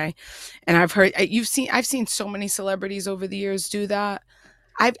phone away. And I've seen so many celebrities over the years do that.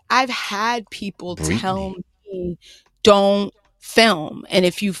 I've had people tell Britney. me, don't film. And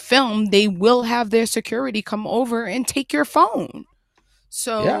if you film, they will have their security come over and take your phone. Yeah.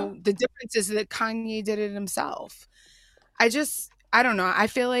 So the difference is that Kanye did it himself. I don't know. I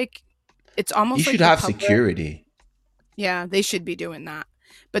feel like it's You almost should like the have public. security. Yeah, they should be doing that.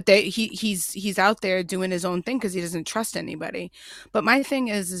 But he's out there doing his own thing because he doesn't trust anybody. But my thing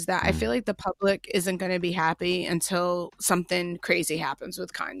is that I feel like the public isn't going to be happy until something crazy happens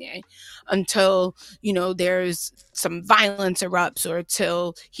with Kanye, until there's some violence erupts, or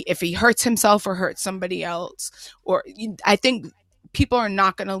till if he hurts himself or hurts somebody else. I think people are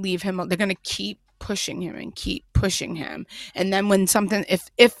not going to leave him. They're going to keep pushing him and keep pushing him. And then when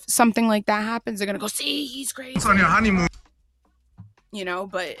if something like that happens, they're going to go, see, he's crazy. It's on your honeymoon.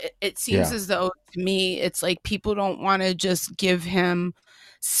 But it seems as though, to me, it's like people don't want to just give him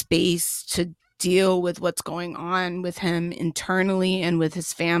space to deal with what's going on with him internally and with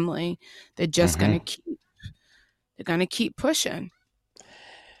his family. They're just going to keep pushing.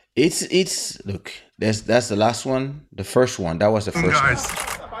 It's look, that's the last one. The first one. That was the first Guys. one.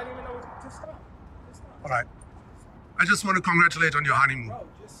 I didn't even know what to stop. All right. I just want to congratulate on your honeymoon. Bro,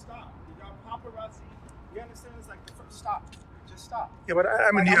 just stop. You got paparazzi. You understand? It's like, stop. Just stop. Yeah, but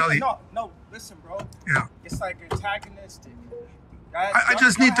I'm in the alley. No, listen, bro. Yeah. It's like antagonistic. I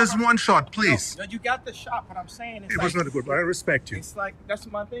just need this one shot, please. No, you got the shot, but I'm saying It was not good, but I respect you. It's like, that's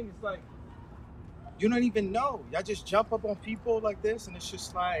my thing. It's like, you don't even know. Y'all just jump up on people like this, and it's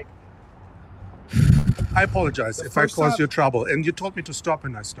just like. I apologize if I caused you trouble, and you told me to stop,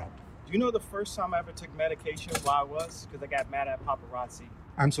 and I stopped. Do you know the first time I ever took medication, why I was? Because I got mad at paparazzi.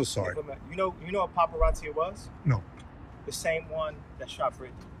 I'm so sorry. You know what paparazzi it was? No. The same one that shot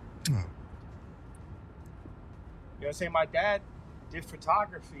Britney. No. You know what I'm saying? My dad did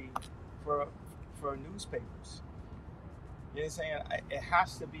photography for newspapers. You know what I'm saying? It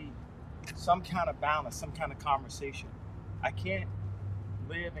has to be some kind of balance, some kind of conversation. I can't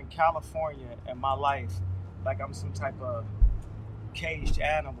live in California in my life like I'm some type of caged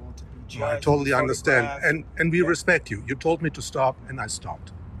animal to be judged. I totally understand, photographed. and we respect you. You told me to stop, and I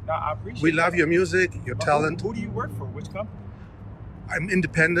stopped. No, I appreciate We love that. your music, your But talent. Who do you work for? Which company? I'm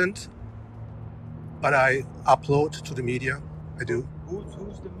independent, but I upload to the media. I do.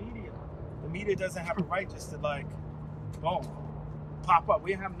 Who's the media? The media doesn't have a right just to boom, pop up.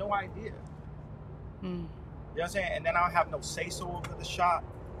 We have no idea. You know what I'm saying? And then I don't have no say-so over the shot.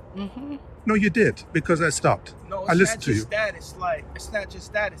 No, you did, because I stopped. No, I it's listened not to you. just that. It's not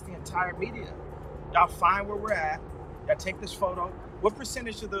just that. It's the entire media. Y'all find where we're at. Y'all take this photo. What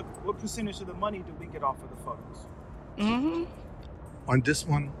percentage of the money do we get off of the photos? On this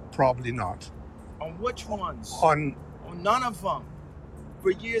one, probably not. On which ones? On none of them.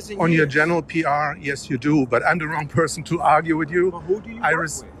 For years and on years. your general PR, yes, you do, but I'm the wrong person to argue with you. But who do you work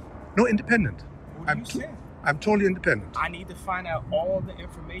with? No, independent. Who do you send? I'm totally independent. I need to find out all the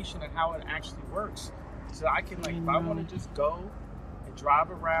information and how it actually works, so I can if I want to just go and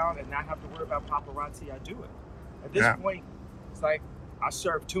drive around and not have to worry about paparazzi, I do it. At this point, it's like I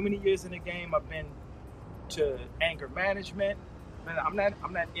served too many years in the game. I've been to anger management. Man, I'm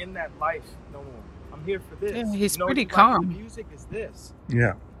not in that life no more. I'm here for this. Yeah, he's pretty you like calm. the music is this.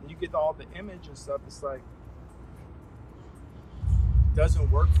 Yeah. And you get all the image and stuff. It's like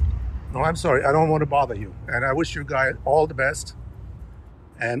doesn't work for me. No, I'm sorry. I don't want to bother you. And I wish your guy all the best.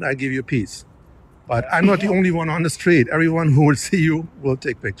 And I give you peace. But I'm not the only one on the street. Everyone who will see you will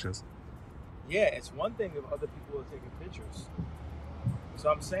take pictures. Yeah, it's one thing if other people are taking pictures. So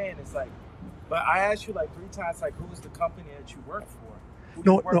I'm saying it's like, but I asked you like 3 times, like, who's the company that you work for? Who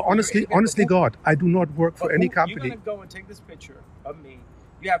do you No, work no. for? Honestly, God, I do not work for But any You're company. gonna go and take this picture of me.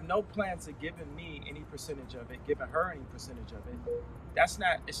 You have no plans of giving me any percentage of it, giving her any percentage of it.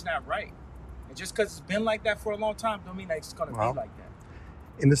 It's not right. And just because it's been like that for a long time, don't mean that it's gonna Well, be like that.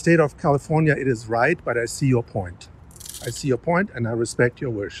 in the state of California, it is right, but I see your point. I see your point, and I respect your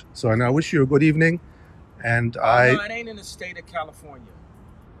wish. So, and I wish you a good evening. And No, it ain't in the state of California.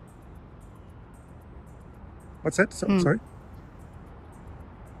 What's that? Sorry?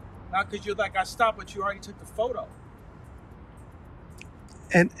 Not because you're like, I stopped, but you already took the photo.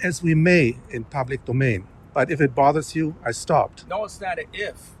 And as we may in public domain, but if it bothers you, I stopped. No, it's not an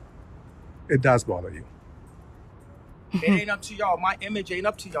if. It does bother you. It ain't up to y'all. My image ain't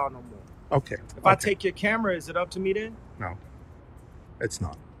up to y'all no more. Okay. If I take your camera, is it up to me then? No, it's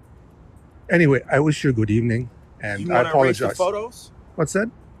not. Anyway, I wish you a good evening, and You I want to erase the apologize. photos? What's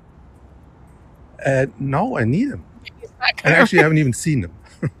that? No, I need them. And actually, I haven't even seen them.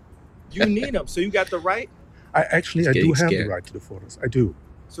 You need them, so you got the right. I He's do getting have the scared. right to the photos. I do.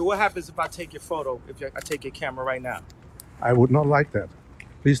 So what happens if I take your photo? If I take your camera right now? I would not like that.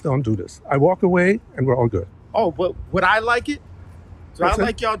 Please don't do this. I walk away, and we're all good. Oh, but would I like it? So What's I that?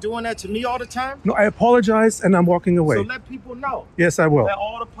 like y'all doing that to me all the time? No, I apologize, and I'm walking away. So let people know. Yes, I will. Let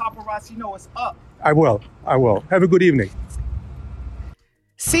all the paparazzi know it's up. I will. Have a good evening.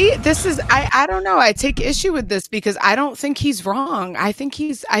 See, this is I don't know. I take issue with this because I don't think he's wrong. I think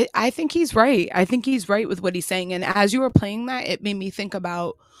he's right. I think he's right with what he's saying. And as you were playing that, it made me think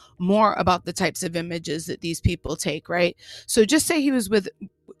about more about the types of images that these people take, right? So just say he was with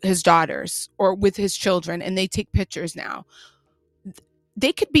his daughters or with his children and they take pictures now.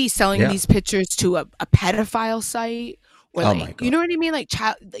 They could be selling these pictures to a pedophile site or Oh my God. you know what I mean? Like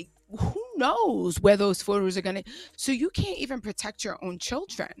child who knows where those photos are gonna so you can't even protect your own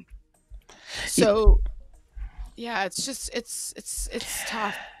children. So yeah, it's just it's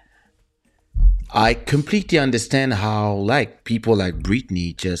tough. I completely understand how like people like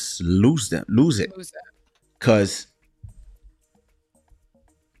Britney just lose it. Because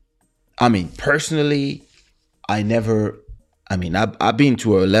I mean, personally, I've been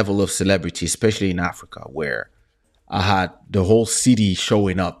to a level of celebrity, especially in Africa, where I had the whole city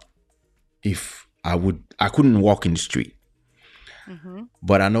showing up if I couldn't walk in the street. Mm-hmm.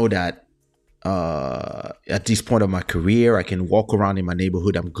 But I know that at this point of my career, I can walk around in my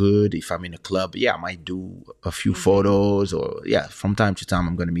neighborhood. I'm good. If I'm in a club, I might do a few photos, or from time to time,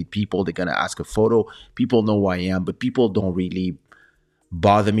 I'm going to meet people. They're going to ask a photo. People know who I am, but people don't really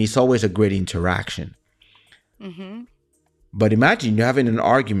bother me. It's always a great interaction. Mm-hmm. But imagine you're having an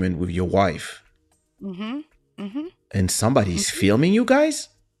argument with your wife, Mm-hmm. Mm-hmm. and somebody's filming you guys.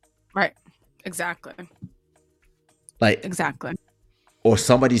 Right. Exactly. Like, Exactly. or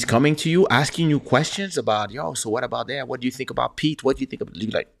somebody's coming to you asking you questions about, so what about that? What do you think about Pete? What do you think about,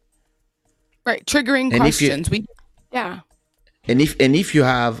 like, Right. Triggering and questions. And if you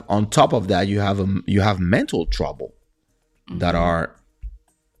have, on top of that, you have mental trouble that are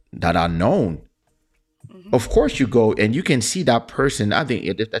known. Mm-hmm. Of course, you go and you can see that person. I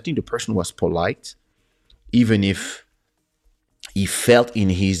think the person was polite, even if he felt in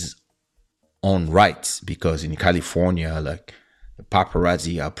his own rights, because in California, like, the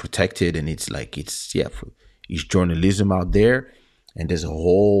paparazzi are protected, and it's journalism out there, and there's a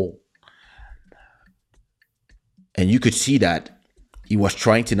whole, and you could see that he was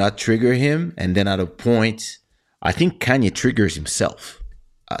trying to not trigger him, and then at a point, I think Kanye triggers himself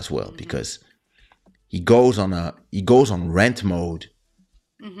as well, because he goes on rant mode.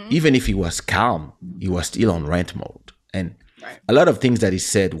 Mm-hmm. Even if he was calm, he was still on rant mode, and a lot of things that he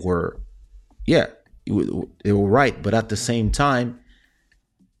said were, they were right, but at the same time,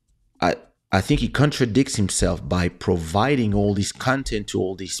 I think he contradicts himself by providing all this content to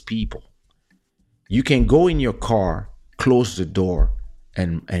all these people. You can go in your car, close the door,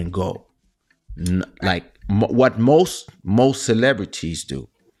 and go. What most celebrities do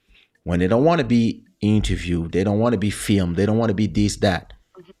when they don't want to be interviewed, they don't want to be filmed, they don't want to be this, that.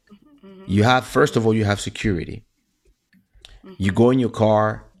 You have, first of all, you have security. You go in your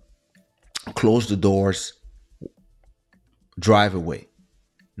car, close the doors, drive away.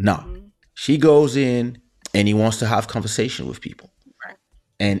 Now, she goes in and he wants to have conversation with people. Right.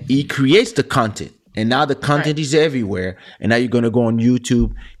 And he creates the content. And now the content is everywhere. And now you're going to go on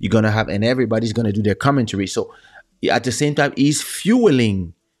YouTube. You're going to have, and everybody's going to do their commentary. So at the same time, he's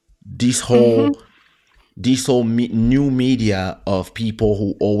fueling this Mm-hmm. whole new media of people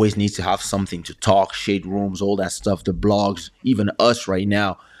who always need to have something to talk, shade rooms, all that stuff, the blogs, even us right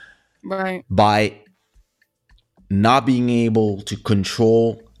now, Right. by not being able to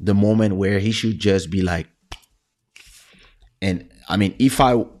control the moment where he should just be like, and I mean, if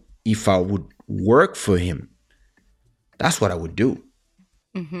I would work for him, that's what I would do.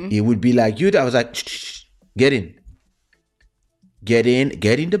 Mm-hmm. It would be like you. I was like, "Shh, get in, get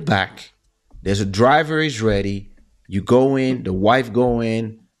in the back. There's a driver is ready. You go in, the wife go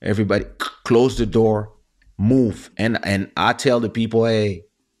in, everybody close the door, move. And I tell the people, hey,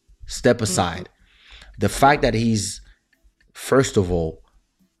 step aside. The fact that he's, first of all,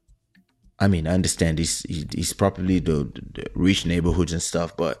 I mean, I understand he's probably the rich neighborhoods and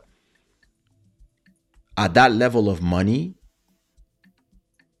stuff, but at that level of money,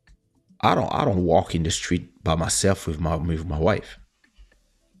 I don't walk in the street by myself with my wife.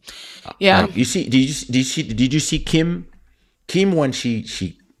 Yeah. Like, you see, did you see Kim? Kim, when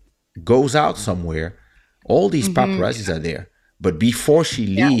she goes out somewhere, all these paparazzis are there. But before she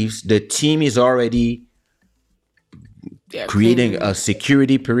leaves, the team is already creating a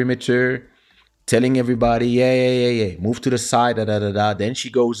security perimeter, telling everybody, yeah, move to the side, da da da da. Then she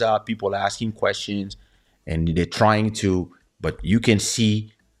goes out, people are asking questions, and they're trying to, but you can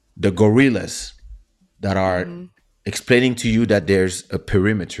see the gorillas that are explaining to you that there's a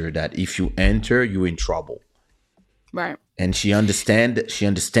perimeter, that if you enter, you're in trouble. Right. And she understand the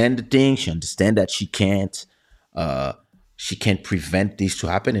thing. She understand that she can't prevent this to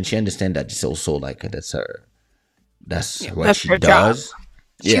happen, and she understand that it's also like that's what that's she her job. does.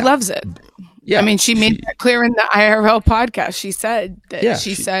 She loves it. Yeah, I mean, she made that clear in the IRL podcast. She said that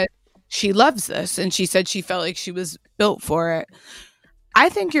she said she loves this, and she said she felt like she was built for it. I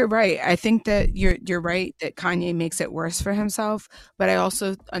think you're right. I think that you're right that Kanye makes it worse for himself, but I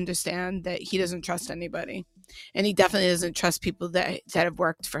also understand that he doesn't trust anybody. And he definitely doesn't trust people that have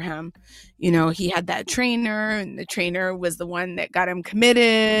worked for him. You know, he had that trainer, and the trainer was the one that got him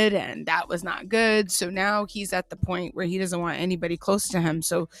committed, and that was not good. So now he's at the point where he doesn't want anybody close to him.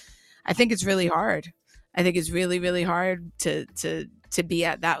 So I think it's really hard. I think it's really, really hard to be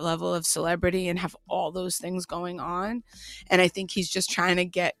at that level of celebrity and have all those things going on. And I think he's just trying to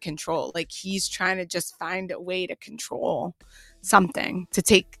get control. Like, he's trying to just find a way to control something,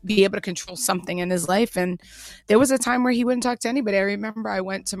 to be able to control something in his life. And there was a time where he wouldn't talk to anybody. I remember I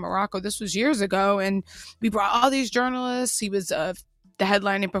went to Morocco, this was years ago, and we brought all these journalists. He was the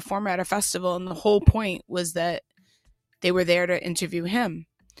headlining performer at a festival, and the whole point was that they were there to interview him.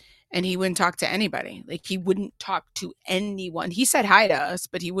 And he wouldn't talk to anybody. Like, he wouldn't talk to anyone. He said hi to us,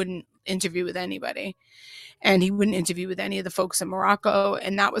 but he wouldn't interview with anybody. And he wouldn't interview with any of the folks in Morocco.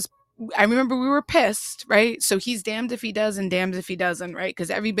 And that was, I remember we were pissed, right? So he's damned if he does and damned if he doesn't, right? Because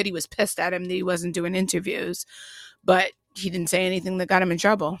everybody was pissed at him that he wasn't doing interviews. But he didn't say anything that got him in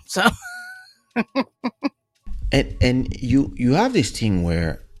trouble. So. and you have this thing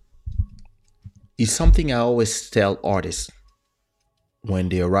where it's something I always tell artists when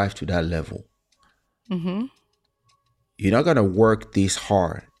they arrive to that level. Mm-hmm. You're not going to work this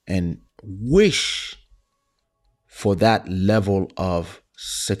hard and wish for that level of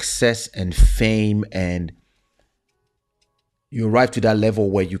success and fame, and you arrive to that level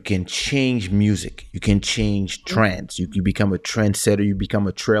where you can change music, you can change trends, you can become a trendsetter, you become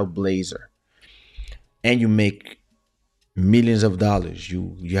a trailblazer, and you make millions of dollars.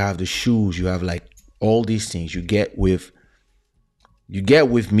 You have the shoes, you have like all these things you get with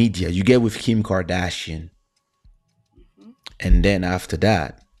media, you get with Kim Kardashian. And then after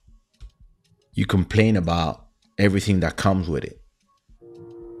that, you complain about everything that comes with it.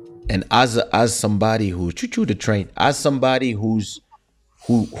 And as somebody who choo the train, as somebody who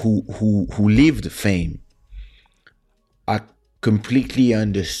lived fame, I completely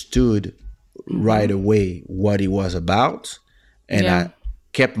understood right away what it was about. And I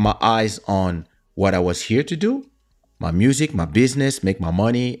kept my eyes on what I was here to do. My music, my business, make my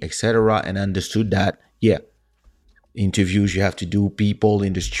money, etc. And understood that, interviews you have to do, people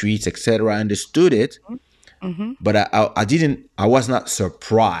in the streets, etc. I understood it, but I was not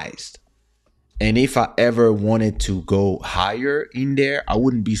surprised. And if I ever wanted to go higher in there, I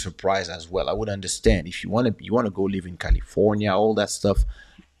wouldn't be surprised as well. I would understand if you want to go live in California, all that stuff.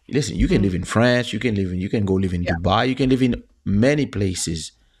 Listen, you can live in France, you can go live in Dubai, you can live in many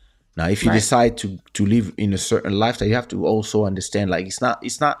places. Now, if you decide to live in a certain lifestyle, you have to also understand, like, it's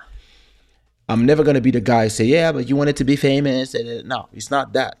not, I'm never going to be the guy who say, yeah, but you wanted to be famous. No, it's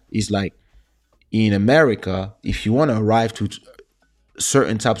not that. It's like, in America, if you want to arrive to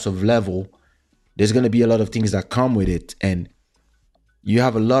certain types of level, There's going to be a lot of things that come with it, and you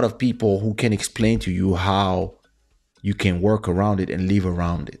have a lot of people who can explain to you how you can work around it and live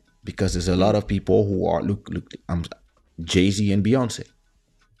around it, because there's a lot of people who are look Jay-Z and Beyonce.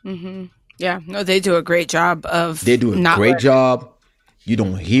 Yeah, no, they do a great job of. They do a not great letting- job. You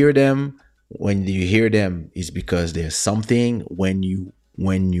don't hear them. When you hear them, it's because there's something. When you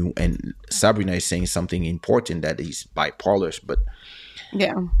and Sabrina is saying something important, that is bipolar, but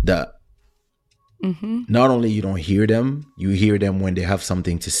Yeah. the not only you don't hear them, you hear them when they have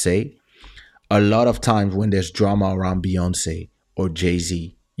something to say. A lot of times when there's drama around Beyonce or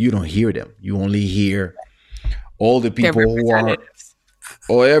Jay-Z, you don't hear them. You only hear all the They're people who are, representatives.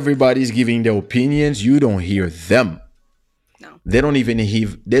 or everybody's giving their opinions. You don't hear them. No. They don't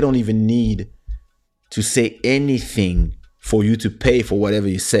even need to say anything for you to pay for whatever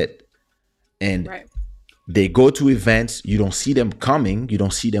you said. And Right. they go to events, you don't see them coming, you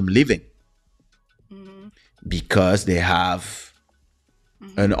don't see them leaving. Because they have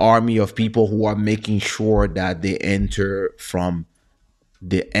an army of people who are making sure that they enter from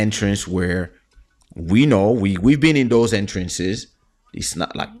the entrance where we know we've been in those entrances. It's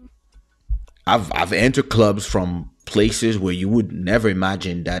not like I've entered clubs from places where you would never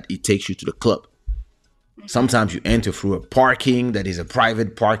imagine that it takes you to the club. Sometimes you enter through a parking that is a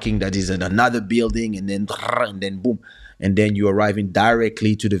private parking that is in another building, and then boom, and then you arriving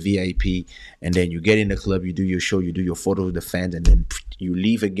directly to the VIP, and then you get in the club, you do your show, you do your photo with the fans, and then you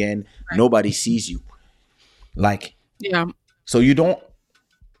leave again. Right. Nobody sees you. Like, yeah. So you don't.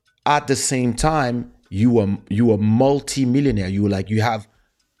 At the same time, you are multi-millionaire. You have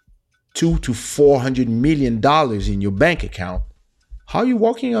 $200 to $400 million in your bank account. How are you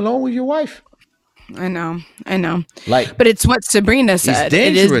walking alone with your wife? I know. Like, but it's what Sabrina said.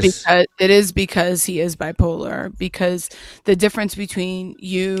 It is because he is bipolar. Because the difference between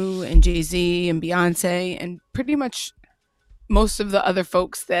you and Jay-Z and Beyonce and pretty much most of the other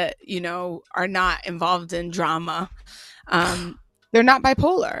folks that are not involved in drama, they're not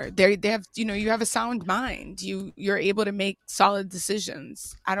bipolar. They have you have a sound mind. You're able to make solid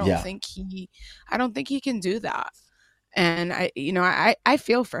decisions. I don't think he can do that. And I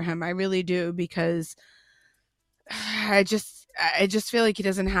feel for him. I really do, because I just feel like he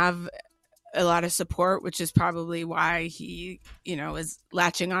doesn't have a lot of support, which is probably why he, is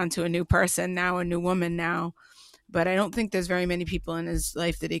latching on to a new person now, a new woman now. But I don't think there's very many people in his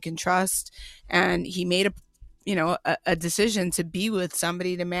life that he can trust. And he made a decision to be with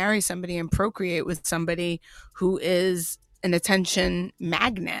somebody, to marry somebody and procreate with somebody who is an attention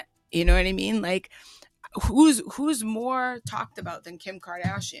magnet. You know what I mean? Like, who's more talked about than Kim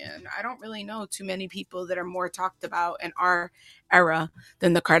Kardashian? I don't really know too many people that are more talked about in our era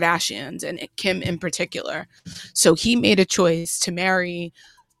than the Kardashians, and Kim in particular. So he made a choice to marry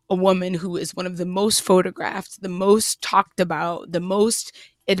a woman who is one of the most photographed, the most talked about, the most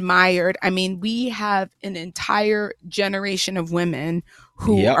admired. I mean, we have an entire generation of women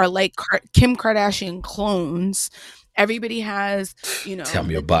who are like Kim Kardashian clones. Everybody has, tell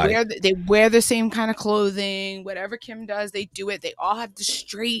me about it. They wear the same kind of clothing. Whatever Kim does, they do it. They all have the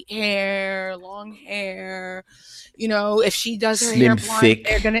straight hair, long hair. If she does her hair blonde, thick.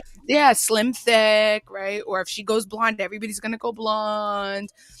 They're gonna, slim, thick, right? Or if she goes blonde, everybody's gonna go blonde.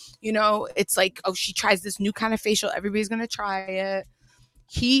 It's like, oh, she tries this new kind of facial, everybody's gonna try it.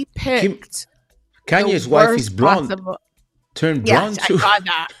 He picked Kanye's wife is blonde. Turned blonde too.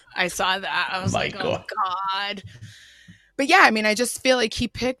 I saw that. I was like, oh God. But yeah, I mean, I just feel like he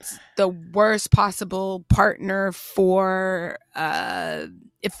picked the worst possible partner for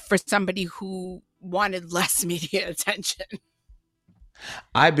somebody who wanted less media attention.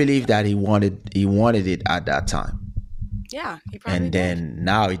 I believe that he wanted it at that time. Yeah, he probably and then did.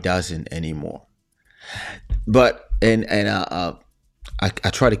 Now he doesn't anymore. But I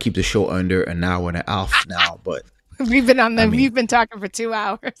try to keep the show under an hour and a half now, but we've been talking for 2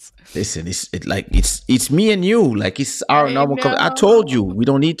 hours. Listen, it's me and you. Like, it's our normal. I told you we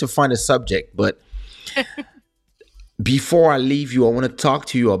don't need to find a subject. But before I leave you, I want to talk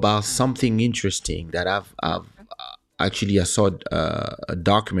to you about something interesting that I've actually I saw a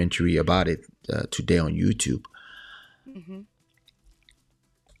documentary about it today on YouTube. Mm-hmm.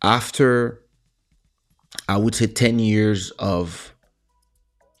 After, I would say, 10 years of,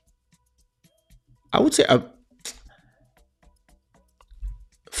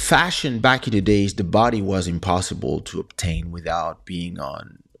 fashion back in the days, the body was impossible to obtain without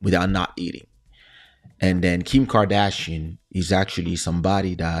not eating. And then Kim Kardashian is actually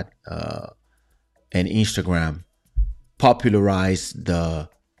somebody that and Instagram popularized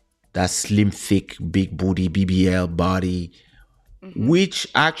that slim, thick, big booty BBL body, which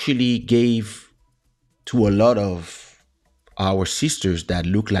actually gave to a lot of our sisters that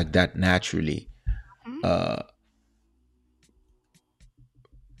look like that naturally,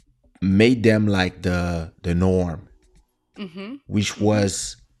 made them like the norm, which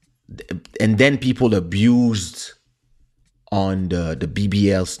was, and then people abused on the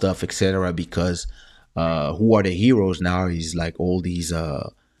BBL stuff, etc. Because who are the heroes now is like all these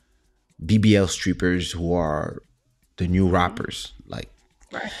BBL strippers who are the new rappers. Like,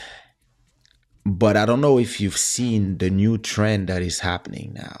 Right. but I don't know if you've seen the new trend that is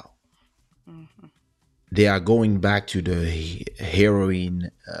happening now. They are going back to the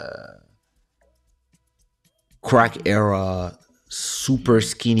heroin, crack era, super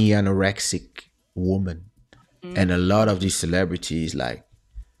skinny anorexic woman, and a lot of these celebrities, like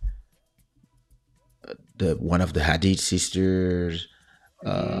the one of the Hadid sisters,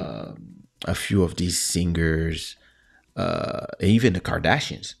 a few of these singers, even the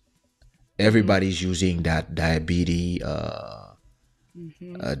Kardashians. Everybody's using that diabetes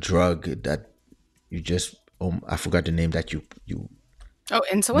drug that you just, I forgot the name that you Oh,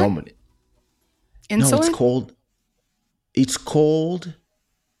 insulin? normally. No, Insulin? it's called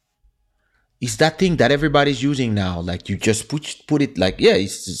it's that thing that everybody's using now. Like you just put it, like, yeah,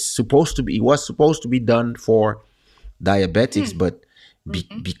 it's supposed to be, it was supposed to be done for diabetics, but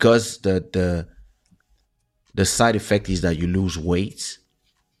because the side effect is that you lose weight,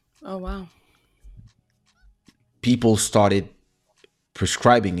 Oh, wow. people started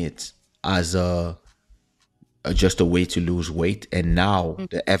prescribing it as a just a way to lose weight, and now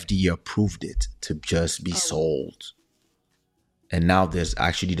the FDA approved it to just be sold. And now there's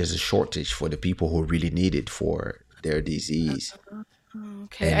a shortage for the people who really need it for their disease.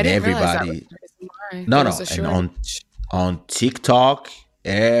 Okay. I And didn't realize that was everybody, the reason why no, there no, was a and shortage. on TikTok,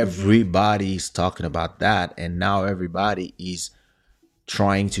 everybody's talking about that, and now everybody is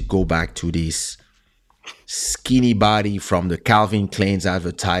trying to go back to this skinny body from the Calvin Klein's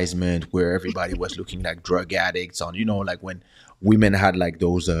advertisement, where everybody was looking like drug addicts on, like when women had like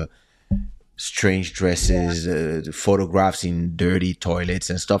those strange dresses, photographs in dirty toilets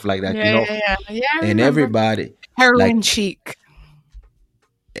and stuff like that, Yeah, yeah, yeah. Yeah, I and remember. everybody, Heroin like, chic.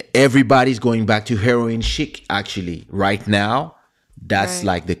 everybody's going back to heroin chic actually right now. That's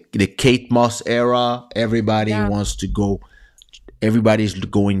Right. like the Kate Moss era. Yeah. Everybody's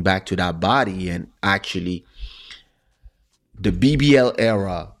going back to that body. And actually the BBL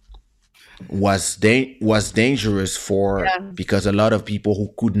era was dangerous for, Yeah. because a lot of people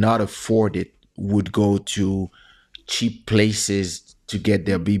who could not afford it would go to cheap places to get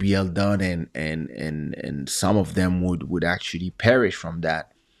their BBL done, and some of them would actually perish from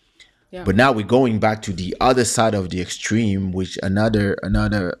that. Yeah. But now we're going back to the other side of the extreme, which another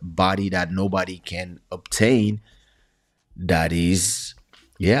body that nobody can obtain. That is,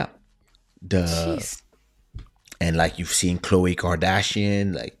 yeah, the Jeez. and like you've seen Khloe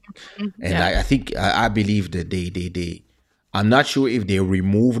Kardashian, like, and Yeah. I think I believe that they I'm not sure if they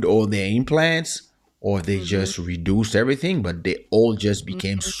removed all their implants or they just reduced everything, but they all just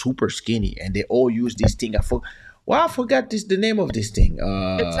became super skinny, and they all use this thing. I forgot the name of this thing.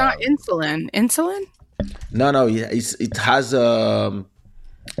 It's not insulin. Insulin? No, it has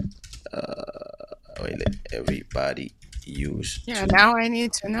wait, let everybody use Yeah, to. now I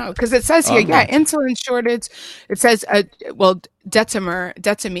need to know because it says here, I'm yeah, going to. insulin shortage. It says, well,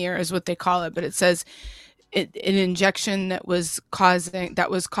 detamir is what they call it, but it says an injection that was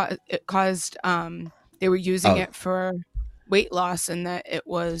it caused. They were using Oh, it for weight loss, and that it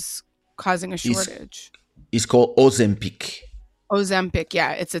was causing a it's shortage. it's called Ozempic. Ozempic,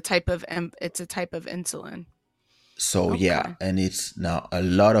 yeah, it's a type of insulin. So yeah, Okay. and it's now a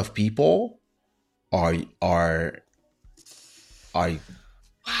lot of people are are are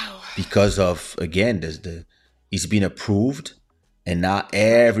Wow. because of, again, there's it's been approved, and now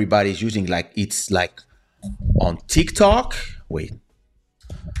everybody's using, like, it's like on TikTok. Wait,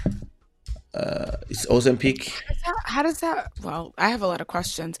 it's Ozempic. How does that? Well, I have a lot of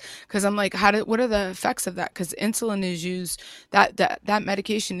questions because I'm like, what are the effects of that? Because insulin is used that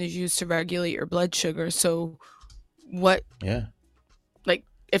medication is used to regulate your blood sugar. So, what, Yeah. like,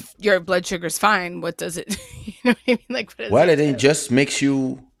 if your blood sugar's fine, what does it? You know what I mean? Like, what does Well, it it do? just makes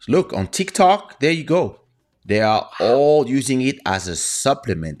you look on TikTok. There you go. They are all using it as a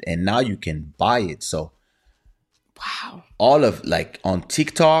supplement, and now you can buy it. So Wow. all of, like, on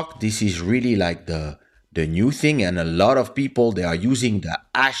TikTok, this is really like the new thing, and a lot of people, they are using the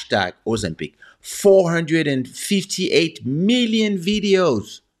hashtag Ozempic. 458 million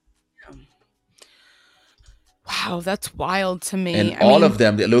videos, Wow, that's wild to and me. I all mean, of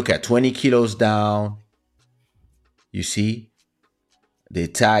them, they look at 20 kilos down. You see, They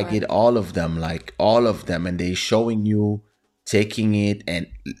tag it, Right. all of them, like all of them, and they showing you taking it, and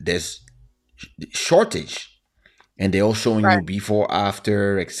there's shortage, and they all showing you Right. before,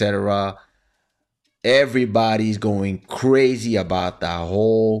 after, etc. Everybody's going crazy about that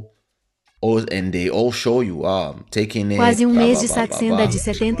whole. Oh, and they all show you taking Quase it, um blah mês blah de blah blah 700 blah. de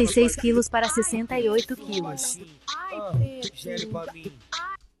 76 quilos para 68 quilos.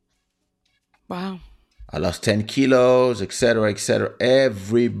 Wow. I lost 10 kilos, etc., etc.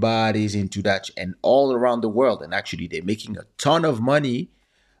 Everybody's into that, and all around the world. And actually, they're making a ton of money.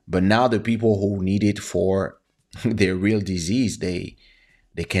 But now the people who need it for their real disease, they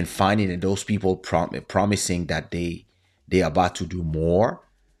can find it, and those people promising that they are about to do more,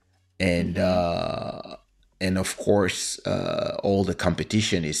 and Mm-hmm. and of course, all the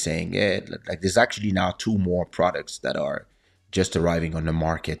competition is saying, yeah, like there's actually now two more products that are just arriving on the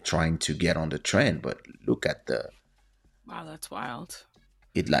market, trying to get on the trend. But look at Wow, that's wild.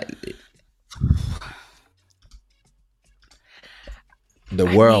 it, like the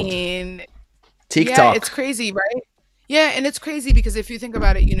I world, mean, yeah, it's TikTok. crazy, right? Yeah, and it's crazy because if you think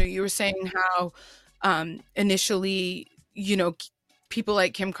about it, you were saying how initially, people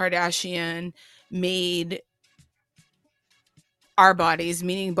like Kim Kardashian made our bodies,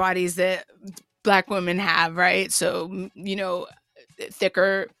 meaning bodies that black women have, right? So,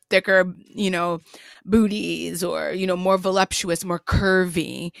 thicker, booties, or, more voluptuous, more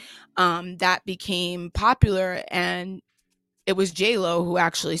curvy, that became popular. And it was J Lo who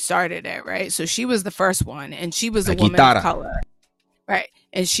actually started it, right? So she was the first one, and she was La a woman of guitarra. color. Right.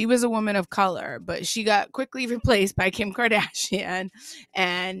 And she was a woman of color, but she got quickly replaced by Kim Kardashian.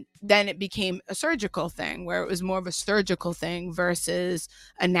 And then it became a surgical thing, where it was more of a surgical thing versus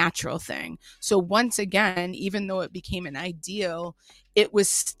a natural thing. So once again, even though it became an ideal, it was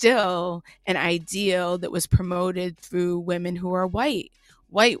still an ideal that was promoted through women who are white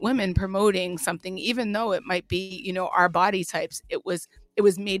women promoting something, even though it might be, our body types. It was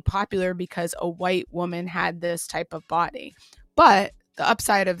made popular because a white woman had this type of body. But the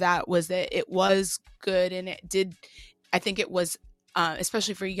upside of that was that it was good, and it did. I think it was,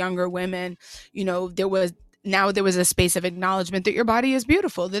 especially for younger women, there was a space of acknowledgement that your body is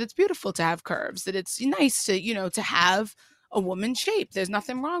beautiful, that it's beautiful to have curves, that it's nice to, to have a woman's shape. There's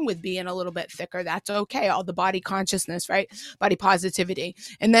nothing wrong with being a little bit thicker. That's okay. All the body consciousness, right? Body positivity.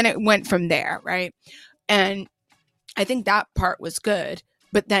 And then it went from there, right? And I think that part was good.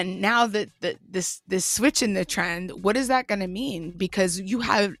 But then now that this switch in the trend, what is that going to mean? Because you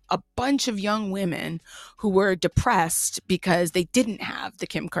have a bunch of young women who were depressed because they didn't have the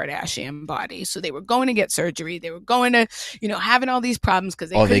Kim Kardashian body, so they were going to get surgery. They were going to, having all these problems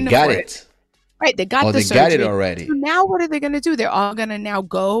because they Oh, they couldn't got afford it. it. Right? They got Oh, the they got it surgery. already. So now what are they going to do? They're all going to now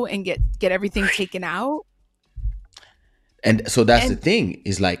go and get everything taken out. And so that's the And thing.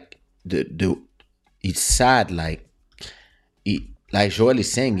 Is like the it's sad. Like Joel is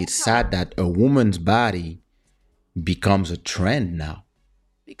saying, it's sad that a woman's body becomes a trend now.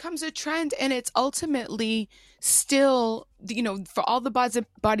 becomes a trend, and it's ultimately still, for all the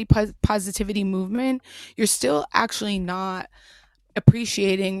body positivity movement, you're still actually not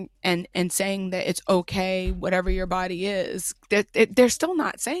appreciating and saying that it's okay whatever your body is. They're still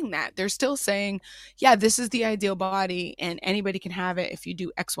not saying that. They're still saying, yeah, this is the ideal body and anybody can have it if you do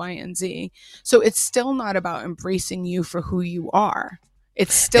X, Y, and Z. So it's still not about embracing you for who you are.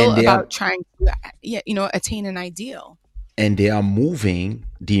 It's still And they are about trying to, yeah, attain an ideal and they are moving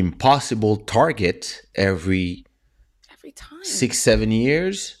the impossible target every every time. 6 7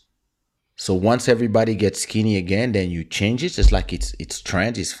 years. So once everybody gets skinny again, then you change it. It's like it's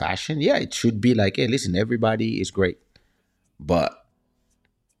trend, it's fashion. Yeah, it should be like, hey, listen, everybody is great. But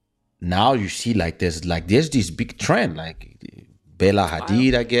now you see, like there's this big trend, like Bella It's wild.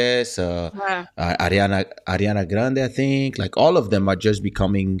 Hadid, I guess, Yeah. Ariana Grande, I think. Like all of them are just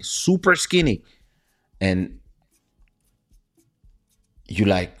becoming super skinny, and you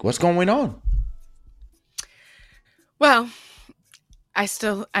like, what's going on? Well,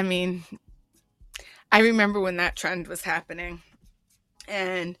 I mean, I remember when that trend was happening,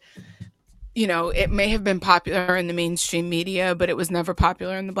 and it may have been popular in the mainstream media, but it was never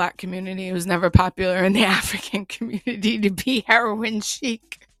popular in the black community. It was never popular in the African community to be heroin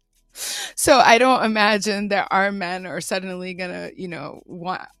chic. So I don't imagine that our men are suddenly gonna,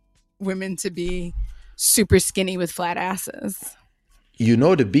 want women to be super skinny with flat asses.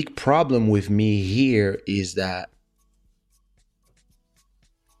 The big problem with me here is that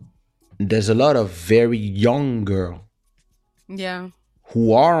there's a lot of very young girl Yeah.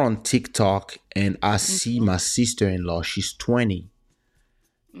 who are on TikTok, and I see Mhm. my sister-in-law, she's 20.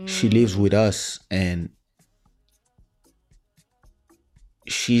 She lives Mm. with us, and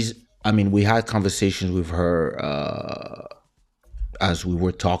she's, I mean, we had conversations with her as we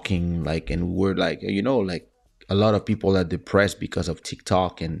were talking, like, and we were like, like a lot of people are depressed because of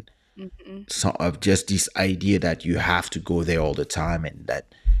TikTok and Mhm. some of just this idea that you have to go there all the time and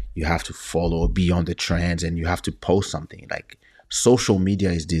that you have to follow, be on the trends, and you have to post something. Like social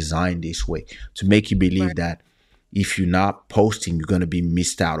media is designed this way to make you Right. believe that if you're not posting, you're gonna be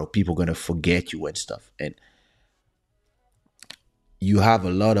missed out or people gonna forget you and stuff. And you have a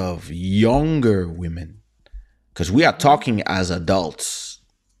lot of younger women because we are Mhm. talking as adults,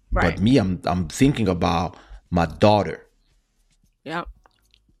 but Right. me, I'm thinking about my daughter. Yep.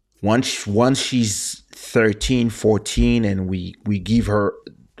 Once she's 13, 14, and we give her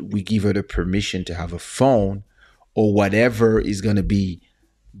the permission to have a phone or whatever is going to be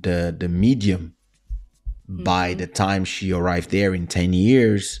the medium by Mhm. the time she arrived there in 10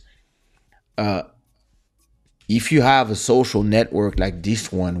 years. If you have a social network like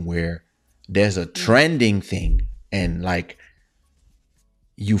this one where there's a Mhm. trending thing and like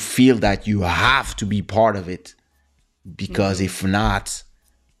you feel that you have to be part of it because Mhm. if not,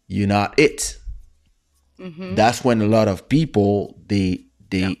 you're not it. Mhm. That's when a lot of people Yep.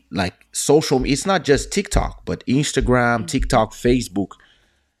 they like social. It's not just TikTok, but Instagram, Mhm. TikTok, Facebook.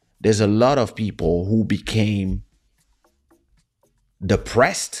 There's a lot of people who became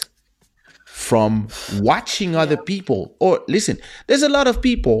depressed from watching other Yeah. people. Or listen, there's a lot of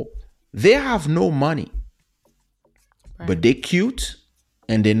people, they have no money, but Right. they cute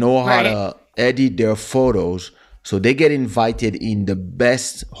and they know how Right. to edit their photos. So they get invited in the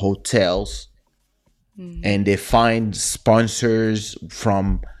best hotels and Mhm. they find sponsors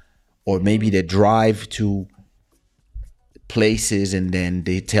from, or maybe Mhm. they drive to places and then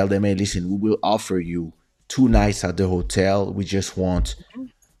they tell them, hey, listen, we will offer you 2 nights at the hotel. We just want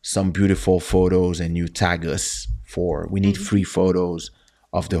some beautiful photos and you tag us for, we need Mhm. free photos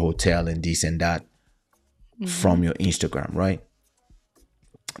of the hotel and this and that Mhm. from your Instagram, right?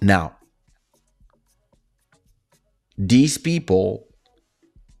 Now, these people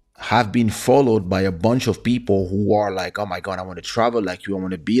have been followed by a bunch of people who are like, oh my God, I want to travel like you, I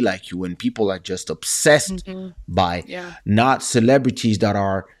want to be like you. And people are just obsessed Mhm. by Yeah. not celebrities that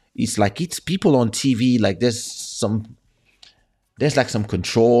are, it's like it's people on TV, like there's like some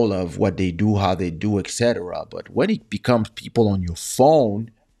control of what they do, how they do, etc. But when it becomes people on your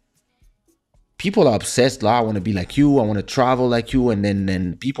phone, people are obsessed. Like, I want to be like you. I want to travel like you. And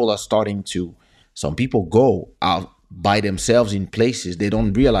then people are starting to. Some people go out by themselves in places. They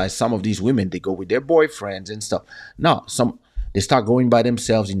don't realize some of these women they go with their boyfriends and stuff. No, some they start going by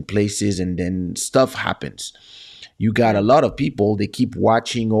themselves in places, and then stuff happens. You got a Yeah. lot of people. They keep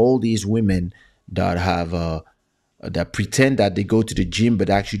watching all these women that have that pretend that they go to the gym, but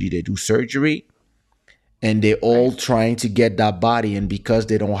actually they do surgery and they're all Right. trying to get that body, and because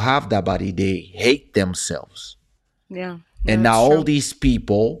they don't have that body they hate themselves. Yeah. And No, now it's all true. these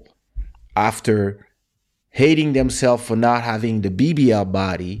people, after hating themselves for not having the BBL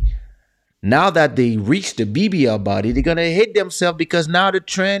body, now that they reach the BBL body they're gonna hate themselves because now the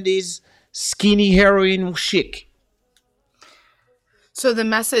trend is skinny heroin chic. So the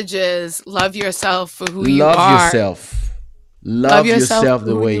message is love yourself for who you Love are. yourself, Love love yourself yourself for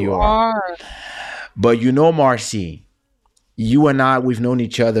the who way you you are. are. But Marcy, you and I, we've known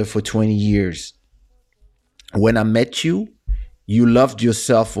each other for 20 years. When I met you, you loved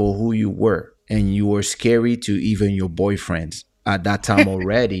yourself for who you were, and you were scary to even your boyfriends at that time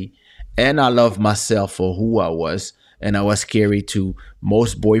already. And I loved myself for who I was, and I was scary to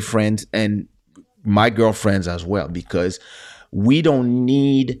most boyfriends and my girlfriends as well, because we don't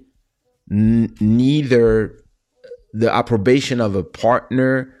need neither the approbation of a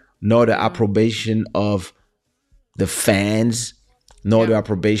partner nor the Yeah. approbation of the fans, nor the Yep.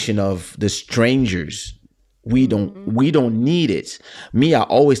 approbation of the strangers. We don't Mhm. we don't need it. Me, I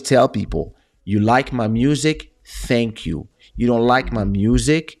always tell people, you like my music, thank you. You don't like my Mhm.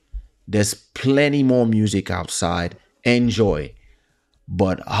 music, there's plenty more music outside. Enjoy.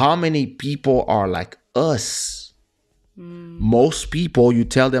 But how many people are like us? Mm. Most people, you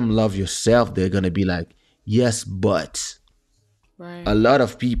tell them love yourself, they're gonna be like, yes, but Right. a lot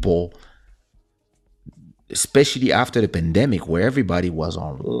of people, especially after the pandemic where everybody was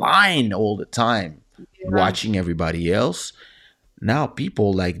online all the time Yeah. watching everybody else, now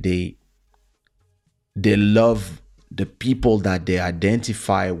people like they love the people that they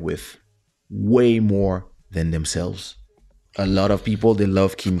identify with way more than themselves. A lot of people, they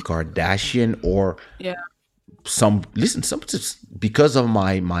love Kim Kardashian or Yeah. some, listen, some just because of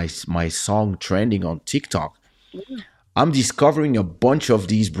my song trending on TikTok, I'm discovering a bunch of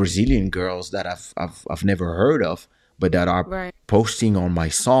these Brazilian girls that I've never heard of, but that are Right. posting on my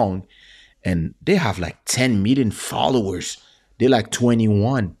song, and they have like 10 million followers. They're like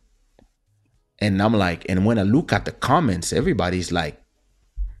 21. And I'm like, and when I look at the comments, everybody's like,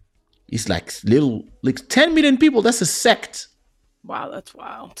 it's like little, like 10 million people. That's a sect. Wow, that's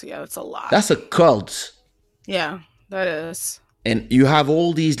wild. Yeah, that's a lot. That's a cult. Yeah, that is. And you have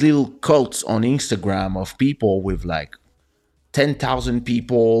all these little cults on Instagram of people with like 10,000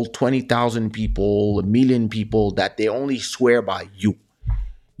 people, 20,000 people, a million people that they only swear by you.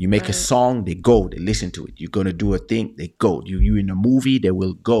 You make a song, they go, they listen to it. You're gonna do a thing, they go. You in a movie, they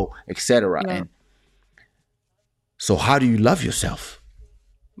will go, etc. Yeah. And so how do you love yourself?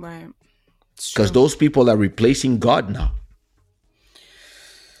 Right. Because those people are replacing God now.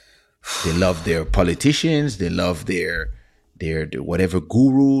 They love their politicians, they love their whatever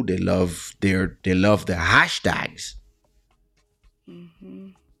guru, they love their hashtags.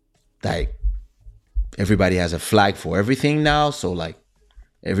 Like everybody has a flag for everything now, so like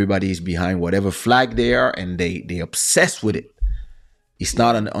everybody is behind whatever flag they are, and they obsessed with it. It's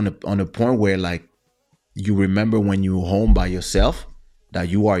not on a point where like you remember when you were home by yourself that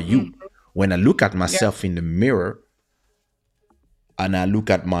you are you. When I look at myself in the mirror and I look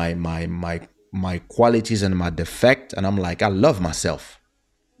at my qualities and my defect, and I'm like, I love myself.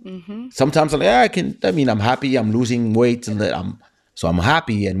 Sometimes I'm like, I'm happy, I'm losing weight, and I'm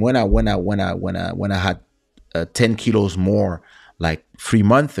happy. And when I had 10 kilos more like 3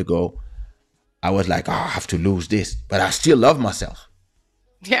 months ago, I was like, I have to lose this, but I still love myself.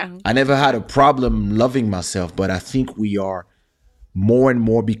 Yeah. I never had a problem loving myself, but I think we are more and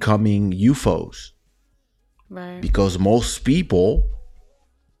more becoming UFOs. Right. Because most people,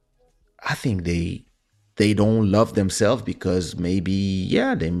 I think they don't love themselves because maybe,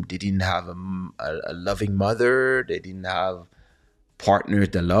 they didn't have a loving mother. They didn't have partners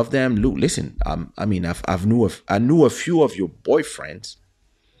that love them. Look, listen, I knew a few of your boyfriends.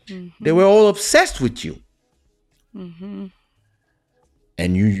 They were all obsessed with you.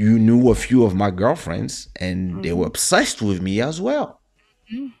 And you knew a few of my girlfriends, and they were obsessed with me as well.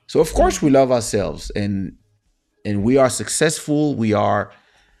 So of course we love ourselves, and we are successful.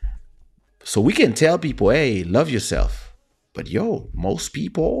 So we can tell people, hey, love yourself. But most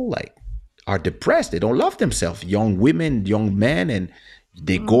people like are depressed. They don't love themselves. Young women, young men, and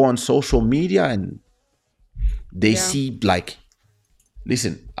they go on social media and they see like,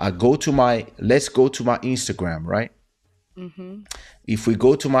 listen, let's go to my Instagram, right? If we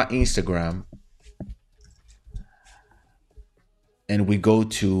go to my Instagram and we go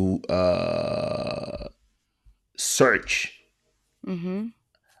to search.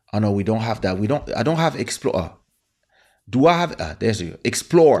 Oh no, we don't have that. I don't have explore. Do I have there's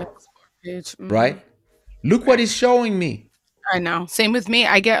explore. Page. Right? Look what it's showing me. I know. Same with me.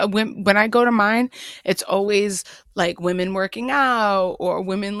 I get when I go to mine, it's always like women working out or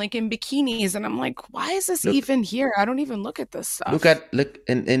women like in bikinis, and I'm like, why is this even here? I don't even look at this stuff. Look,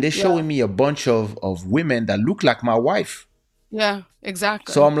 and they're showing me a bunch of women that look like my wife. Yeah,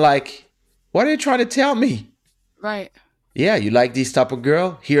 exactly. So I'm like, what are you trying to tell me? Right. Yeah, you like this type of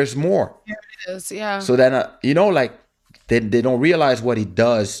girl? Here's more. Here it is. Yeah. So then, like, they don't realize what it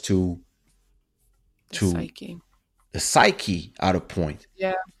does to the psyche at a point.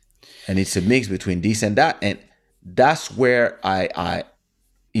 Yeah. And it's a mix between this and that. And that's where I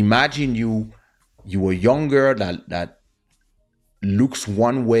imagine you were younger, that looks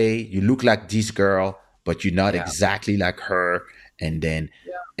one way, you look like this girl, but you're not exactly like her. And then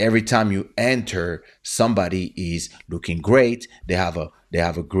every time you enter, somebody is looking great. They have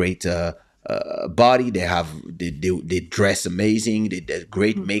a great body. They dress amazing. They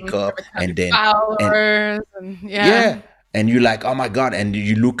great makeup, and then and you're like, oh my god! And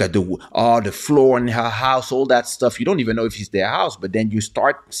you look at the floor in her house, all that stuff. You don't even know if it's their house, but then you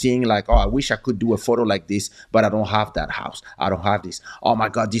start seeing like, oh, I wish I could do a photo like this, but I don't have that house. I don't have this. Oh my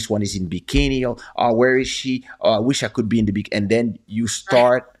god, this one is in bikini. Oh, where is she? Oh, I wish I could be in the bikini. And then you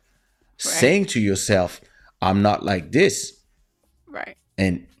start saying to yourself, I'm not like this. Right.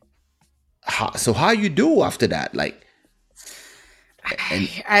 And how you do after that? Like,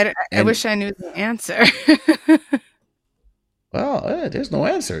 I wish I knew the answer. Well, there's no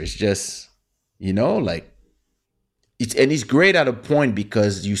answer. It's just, like, it's great at a point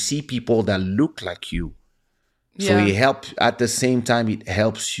because you see people that look like you. So it helps, at the same time, it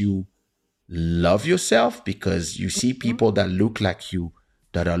helps you love yourself because you see people that look like you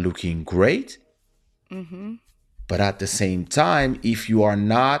that are looking great. But at the same time, if you are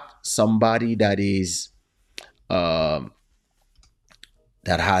not somebody that is, that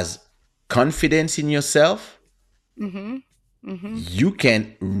has confidence in yourself, you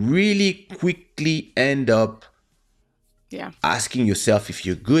can really quickly end up Yeah. asking yourself if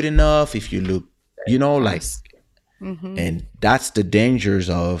you're good enough, if you look, like, Yes. Mm-hmm. and that's the dangers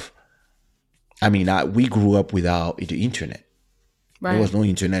of. I mean, we grew up without the internet. There Right. was no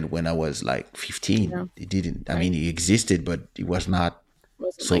internet when I was like 15. Yeah. It didn't. I Right. mean, it existed, but it was not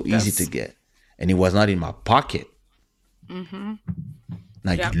Wasn't so like easy to this. get, and it was not in my pocket. Mm-hmm.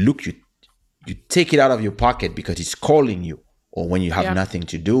 Now Yeah. you take it out of your pocket because it's calling you, or when you have Yeah. nothing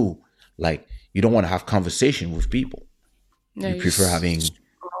to do, like you don't want to have conversation with people. Yeah, You you prefer having,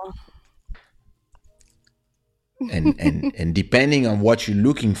 scroll. and depending on what you're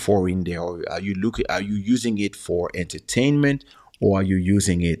looking for in there, are you using it for entertainment, or are you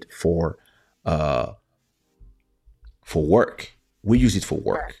using it for work? We use it for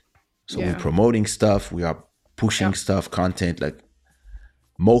work. So we're Yeah. promoting stuff, we are pushing Yeah. stuff, content. Like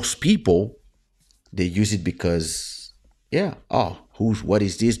most people, they use it because, yeah, what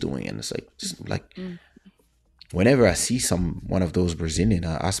is this doing? And it's like, just like, whenever I see one of those Brazilian,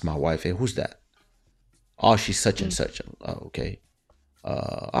 I ask my wife, hey, who's that? Oh, she's such and such. Oh, okay.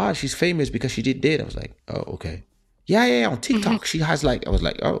 She's famous because she did that. I was like, oh, okay. Yeah, on TikTok. She has like, I was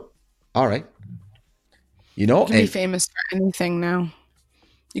like, oh, all right. You can be And famous for anything now.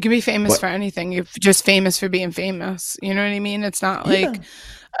 You can be famous for but anything. You're just famous for being famous. You know what I mean? It's not yeah,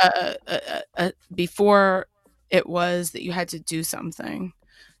 like before it was that you had to do something.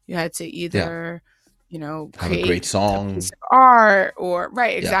 You had to yeah, either, have a create great a piece song. of art or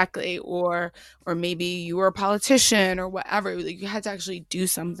right, Yeah, exactly, or maybe you were a politician or whatever. Like you had to actually do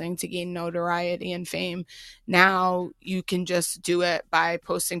something to gain notoriety and fame. Now you can just do it by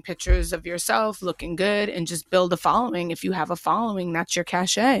posting pictures of yourself looking good and just build a following. If you have a following, that's your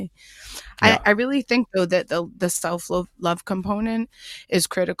cachet. yeah, I really think though that the self love component is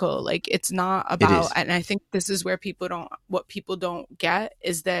critical. Like it's not it about, is. and I think this is where people don't get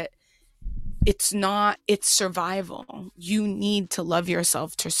is that it's survival. You need to love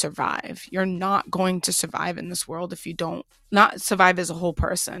yourself to survive. You're not going to survive in this world if you don't, not survive as a whole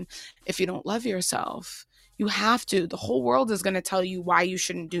person, if you don't love yourself. You have to. The whole world is going to tell you why you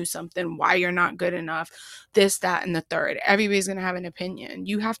shouldn't do something, why you're not good enough, this, that, and the third. Everybody's going to have an opinion.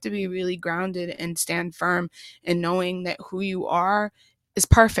 You have to be really grounded and stand firm in knowing that who you are is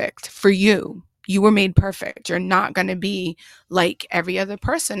perfect for you. You were made perfect. You're not going to be like every other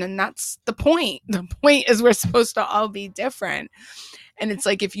person. And that's the point. The point is we're supposed to all be different. And it's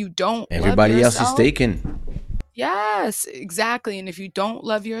like if you don't love Everybody else is yourself, taken. yes, exactly. And if you don't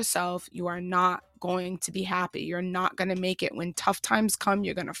love yourself, you are not going to be happy. You're not going to make it. When tough times come,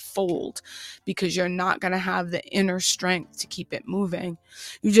 you're going to fold because you're not going to have the inner strength to keep it moving.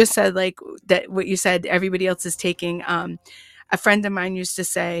 You just said like that, what you said, everybody else is taking. A friend of mine used to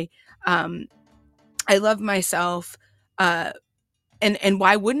say, I love myself. And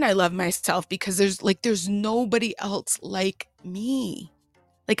why wouldn't I love myself? Because there's nobody else like me.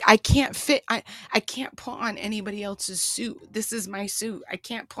 Like I can't I can't put on anybody else's suit. This is my suit. I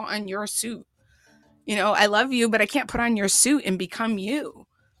can't put on your suit. I love you, but I can't put on your suit and become you.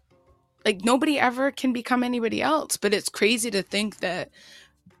 Like nobody ever can become anybody else. But it's crazy to think that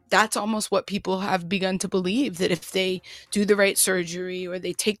that's almost what people have begun to believe, that if they do the right surgery or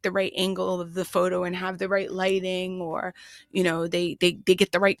they take the right angle of the photo and have the right lighting, or they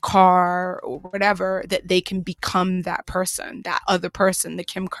get the right car or whatever, that they can become that person, that other person, the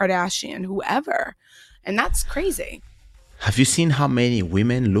Kim Kardashian, whoever. And that's crazy. Have you seen how many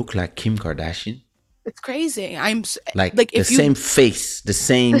women look like Kim Kardashian? It's crazy. Like like the if you same face, the the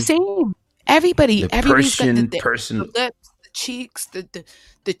same, same everybody's got Persian the person. lips, the cheeks,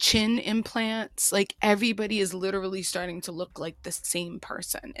 the chin implants. Like everybody is literally starting to look like the same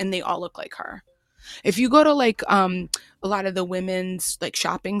person, and they all look like her. If you go to like a lot of the women's like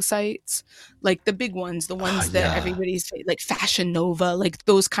shopping sites, like the big ones, the Oh, ones that yeah. everybody's like Fashion Nova, like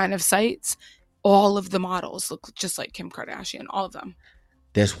those kind of sites, all of the models look just like Kim Kardashian, all of them.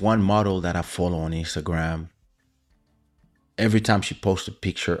 There's one model that I follow on Instagram. Every time she posts a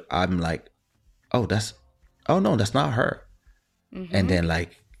picture, I'm like, oh, no, that's not her. Mm-hmm. And then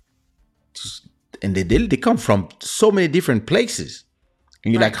like, and they come from so many different places.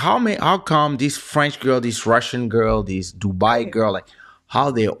 And you're Right. like, how come this French girl, this Russian girl, this Dubai girl, like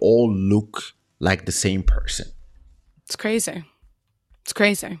how they all look like the same person? It's crazy. It's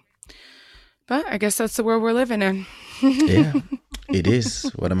crazy. But I guess that's the world we're living in. Yeah, it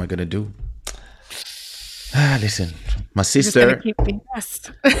is. What am I gonna do? Listen, my Just gonna sister. keep being us.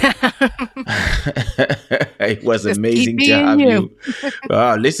 It was Just amazing keep to being have you.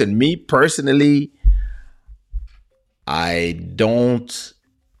 you. Listen, me personally, I don't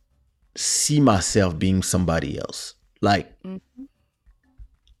see myself being somebody else. Like, Mhm.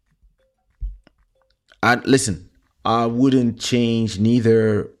 listen, I wouldn't change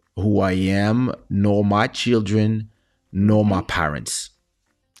neither who I am, nor my children, nor my parents.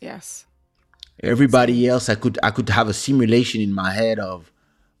 Yes. Everybody else, I could have a simulation in my head of,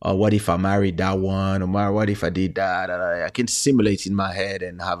 what if I married that one, or what if I did that? I can simulate in my head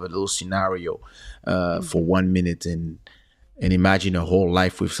and have a little scenario for 1 minute and imagine a whole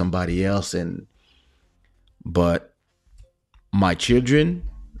life with somebody else. But my children,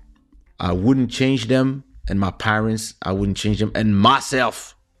 I wouldn't change them, and my parents, I wouldn't change them, and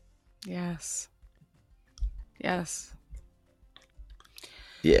myself. Yes. Yes.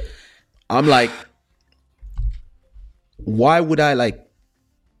 Yeah, I'm like, why would I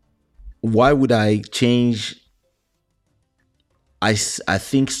change? I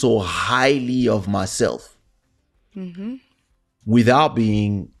think so highly of myself without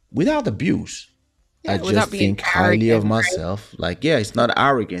abuse. Yeah, I without just being think highly of arrogant, right? myself. Like, yeah, it's not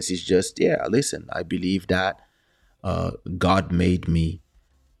arrogance. It's just, yeah, listen, I believe that God made me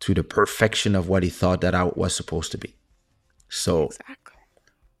to the perfection of what he thought that I was supposed to be. So Exactly.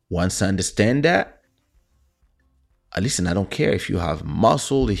 once I understand that, listen, I don't care if you have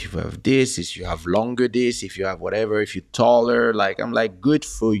muscle, if you have this, if you have longer this, if you have whatever, if you're taller. Like, I'm like, good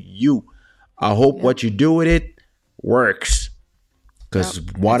for you. I hope Yep. what you do with it works. Because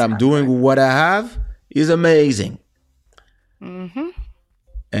Yep. what I'm doing with what I have is amazing.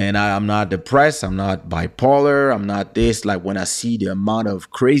 And I'm not depressed. I'm not bipolar. I'm not this. Like, when I see the amount of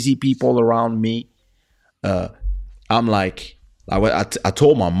crazy people around me, I'm like, I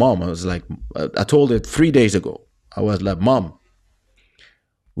told my mom, I was like, I told her 3 days ago. I was like, Mom,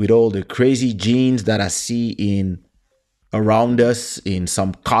 with all the crazy genes that I see in around us, in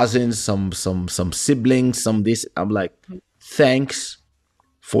some cousins, some siblings, some this, I'm like, thanks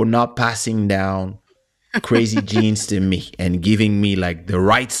for not passing down crazy genes to me and giving me like the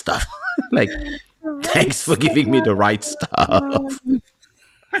right stuff. Like, thanks for giving me the right stuff.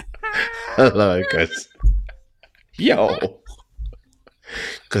 Because, yo,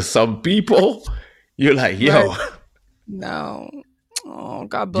 because some people, you're like, yo, Right. No. Oh,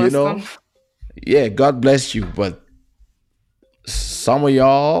 God you bless them. know, yeah, God bless you, but some of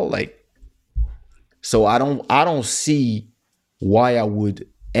y'all, like, so I don't see why I would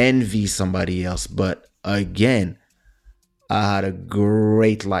envy somebody else. But again, I had a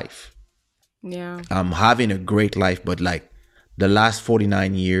great life. Yeah. I'm having a great life, but like, the last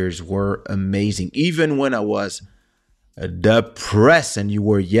 49 years were amazing. Even when I was depressed and you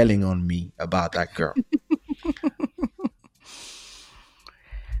were yelling on me about that girl.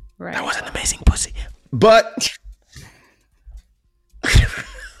 Right. That was an amazing pussy. But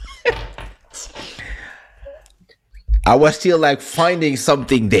I was still like finding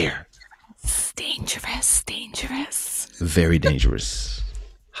something there. It's dangerous. Dangerous. Very dangerous.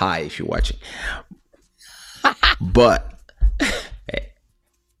 Hi, if you're watching.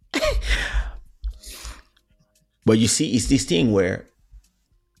 But you see, it's this thing where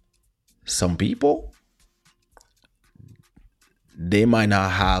some people, they might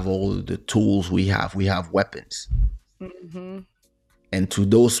not have all the tools we have. We have weapons. And to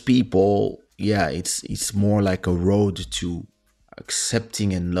those people, yeah, it's more like a road to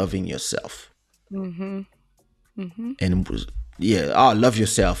accepting and loving yourself. And yeah, love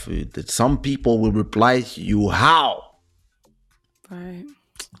yourself. Some people will reply to you, how? Right.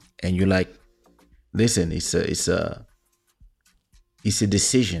 And you're like, listen, it's a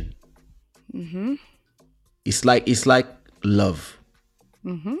decision. It's like love.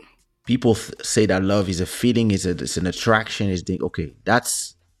 People say that love is a feeling, it's an attraction. Is okay?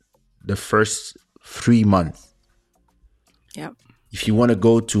 That's the first 3 months. Yep. If you want to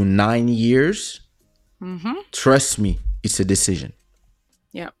go to 9 years, trust me, it's a decision.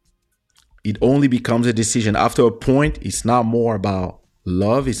 Yep. It only becomes a decision after a point. It's not more about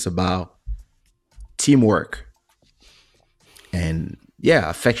love. It's about teamwork. And yeah,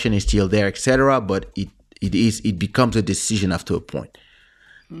 affection is still there, etc. But it becomes a decision after a point.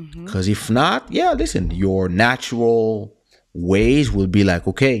 Because if not, yeah, listen, your natural ways will be like,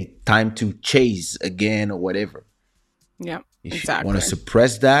 okay, time to chase again or whatever. Yep. If Exactly. you want to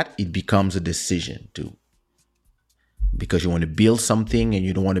suppress that, it becomes a decision too. Because you want to build something and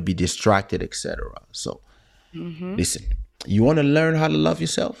you don't want to be distracted, etc. So, listen, you want to learn how to love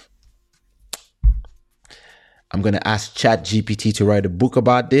yourself? I'm going to ask ChatGPT to write a book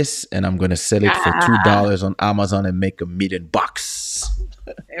about this, and I'm going to sell it for $2 on Amazon and make $1 million.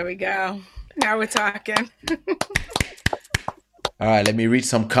 There we go. Now we're talking. All right, let me read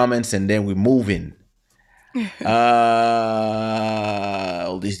some comments and then we're moving. These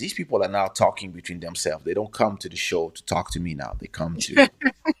people are now talking between themselves. They don't come to the show to talk to me now. They come to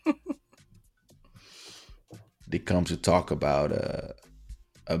they come to talk about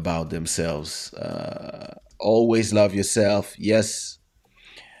themselves. Always love yourself. Yes,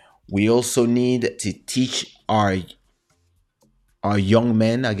 we also need to teach our young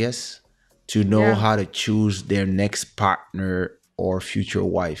men, I guess, to know Yeah. how to choose their next partner or future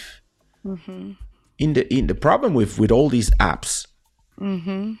wife. In the problem with all these apps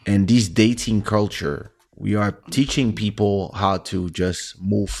and this dating culture, we are teaching people how to just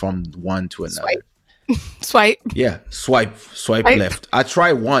move from one to another. Swipe. Yeah, swipe Swipe. left. I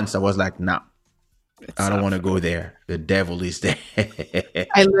tried once. I was like, nah, It's I don't not want to for go there. The devil is there.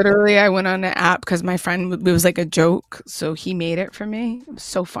 I went on an app because my friend, it was like a joke. So he made it for me. It was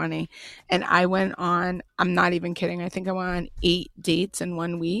so funny. And I went on, I'm not even kidding. I think I went on 8 dates in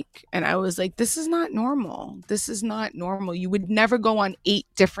 1 week. And I was like, this is not normal. This is not normal. You would never go on 8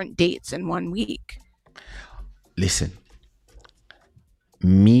 different dates in 1 week. Listen,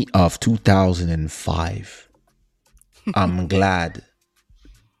 me of 2005, I'm glad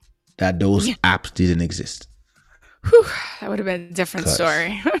that those apps didn't exist. Whew, that would have been a different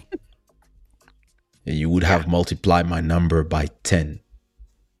story. You would have multiplied my number by 10.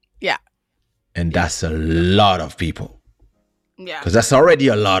 Yeah. And that's a lot of people. Yeah. Because that's already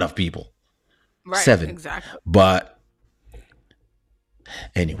a lot of people. Right. 7. Exactly. But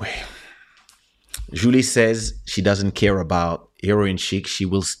anyway, Julie says she doesn't care about heroin chic. She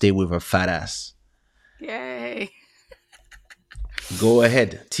will stay with her fat ass. Yay. Go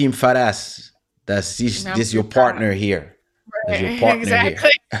ahead. Team fat ass. That's this your partner here. That's your partner here.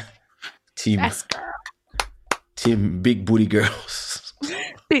 Team big booty girls.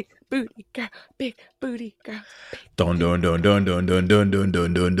 Big booty girl, big booty girl. Don. What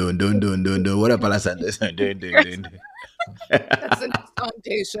up, Alessandra? That's the song,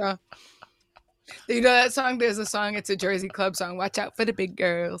 Daisha. You know that song? There's a song. It's a Jersey Club song. Watch out for the big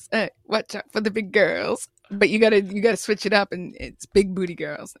girls. Hey, watch out for the big girls. But you gotta switch it up, and it's big booty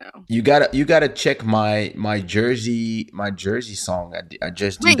girls now. You gotta check my Jersey song. I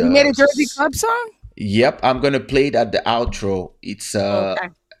just did. Wait, you made a Jersey Club song? Yep, I'm gonna play it at the outro. It's okay.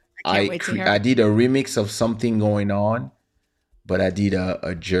 I can't wait to hear I did a remix of something going on, but I did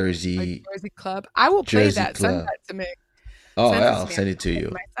a Jersey Club. I will play Jersey that. Club. Send that to me. Oh, I'll send it to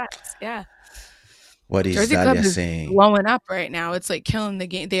you. Yeah. What is Jersey Dalia Club is saying? blowing up right now. It's like killing the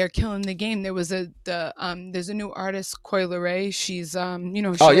game. They are killing the game. There was there's a new artist, Coileray. She's of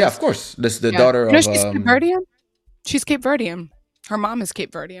course. That's the daughter of she's Cape Verdean. She's Cape Verdean. Her mom is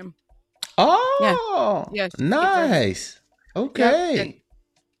Cape Verdean. Oh, yeah, nice. Okay. Yep.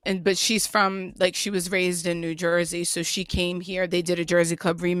 But she's from, like, she was raised in New Jersey, so she came here. They did a Jersey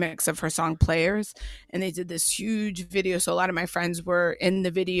Club remix of her song Players, and they did this huge video. So a lot of my friends were in the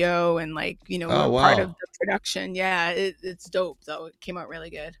video and, like, were part of the production. Yeah, it's dope though. It came out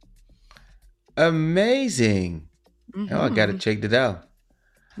really good. Amazing. Oh, I gotta check that out.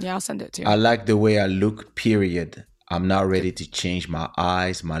 Yeah, I'll send it to you. I like the way I look, period. I'm not ready to change my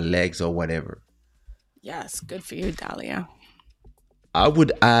eyes, my legs, or whatever. Yes, good for you, Dalia. I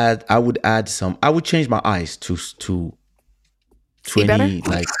would add some. I would change my eyes to 20,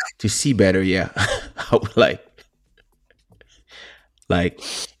 like to see better. Yeah, I would like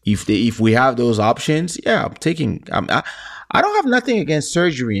if we have those options. Yeah, I'm taking. I don't have nothing against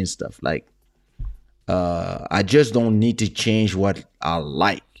surgery and stuff. Like, I just don't need to change what I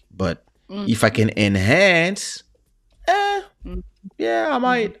like. But if I can enhance, yeah, I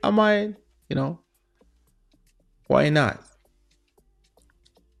might. Why not?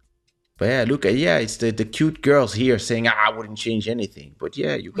 But yeah, look at it's the cute girls here saying I wouldn't change anything. But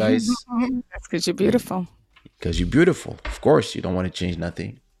yeah, you guys, that's because you're beautiful. Because you're beautiful. Of course, you don't want to change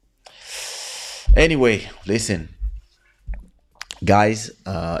nothing. Anyway, listen, guys,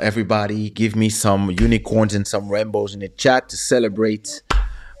 everybody, give me some unicorns and some rainbows in the chat to celebrate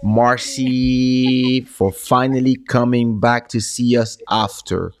Marcy for finally coming back to see us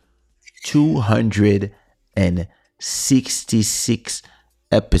after 266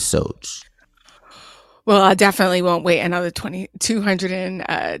 episodes. Well, I definitely won't wait another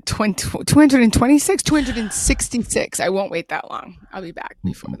 266. I won't wait that long. I'll be back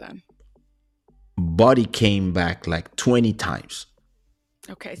before then. Body came back like 20 times.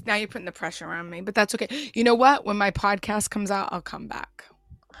 Okay, now you're putting the pressure on me, but that's okay. You know what? When my podcast comes out, I'll come back.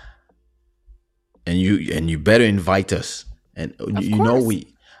 And you better invite us. And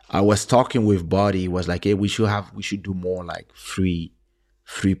I was talking with Body, was like, hey, we should do more like free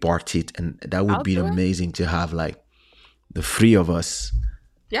parties, and that would be amazing to have like the 3 of us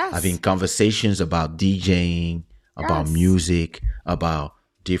having conversations about DJing, about music, about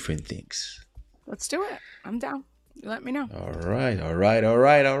different things. Let's do it. I'm down. You let me know. All right.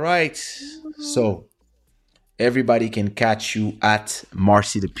 So everybody can catch you at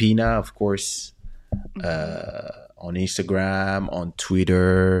Marcy DePina, of course, on Instagram, on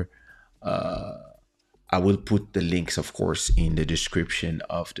Twitter. I will put the links, of course, in the description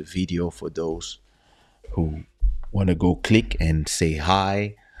of the video for those who want to go click and say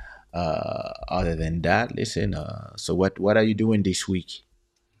hi. Other than that, listen. So what are you doing this week?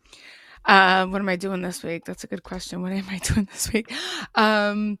 What am I doing this week? That's a good question. What am I doing this week?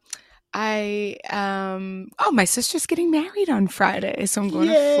 My sister's getting married on Friday, so I'm going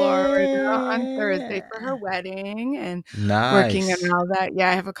to Florida on Thursday for her wedding and working on Nice. all that. Yeah,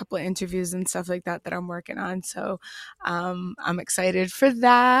 I have a couple of interviews and stuff like that I'm working on. So, I'm excited for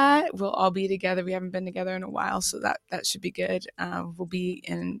that. We'll all be together. We haven't been together in a while, so that should be good. We'll be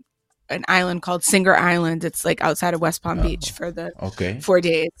in an island called Singer Island. It's like outside of West Palm Beach for the Okay. 4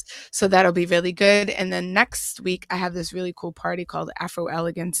 days. So that'll be really good. And then next week, I have this really cool party called Afro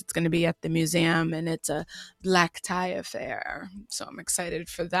Elegance. It's going to be at the museum and it's a black tie affair. So I'm excited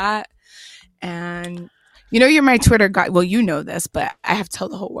for that. And you're my Twitter guy. Well, you know this, but I have to tell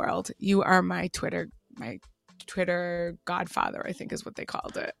the whole world. You are my Twitter godfather, I think is what they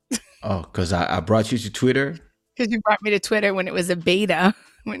called it. Oh, because I brought you to Twitter? Because you brought me to Twitter when it was a beta,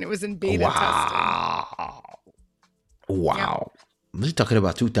 when it was in beta testing. Wow. We're talking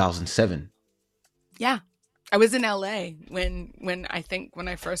about 2007. Yeah. I was in LA when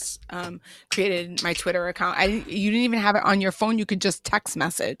I first created my Twitter account. You didn't even have it on your phone. You could just text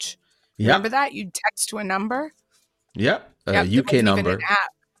message. Yeah. Remember that? You'd text to a number? Yeah. Yep, UK number. even an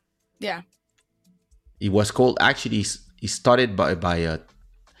app. Yeah. It was called, actually, it started by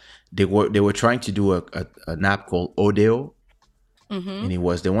they were trying to do an app called Audio. Mm-hmm. And they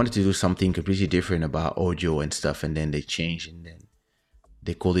wanted to do something completely different about audio and stuff, and then they changed, and then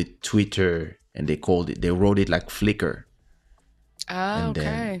they called it Twitter, and they wrote it like Flickr. Oh, and okay.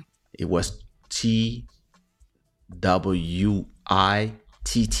 Then it was TWITTR.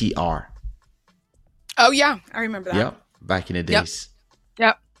 Oh yeah, I remember that. Yep, back in the days.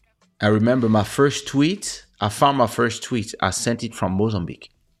 Yep. I remember my first tweet. I found my first tweet. I sent it from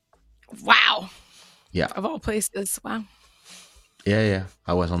Mozambique. Wow. Yeah. Of all places. Wow. Yeah.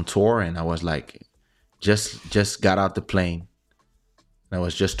 I was on tour and I was like, just got out the plane. And I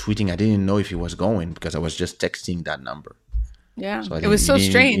was just tweeting. I didn't know if he was going because I was just texting that number. Yeah. So it was so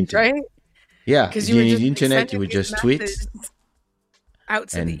strange, right? Yeah. Because you were didn't just need internet. sending You would these just tweet. messages out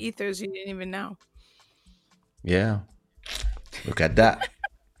to the ethers you didn't even know. Yeah. Look at that.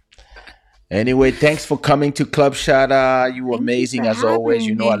 Anyway, thanks for coming to Club Shada. You were amazing as always.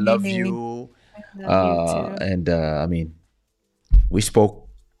 You know I love you. I love you too. And I mean, we speak all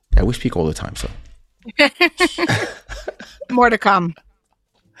the time. So more to come.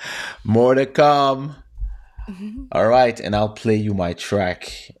 More to come. Mm-hmm. All right, and I'll play you my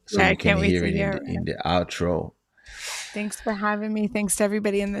track so you can hear it in the outro. Thanks for having me. Thanks to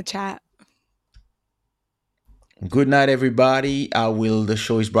everybody in the chat. Good night, everybody. The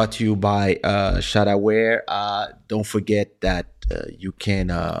show is brought to you by Shadaware. Don't forget that you can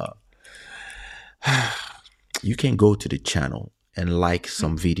go to the channel and like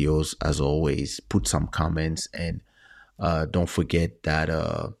some videos as always. Put some comments and don't forget that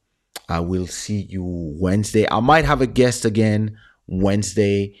I will see you Wednesday. I might have a guest again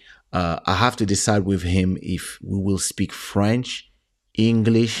Wednesday. I have to decide with him if we will speak French,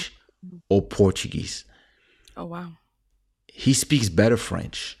 English, or Portuguese. Oh, wow. He speaks better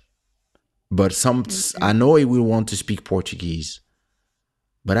French, but I know he will want to speak Portuguese,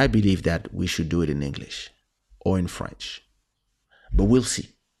 but I believe that we should do it in English or in French. But we'll see.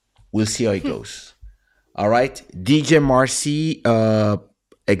 We'll see how it goes. All right. DJ Marcy,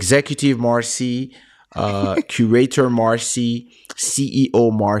 Executive Marcy, Curator Marcy,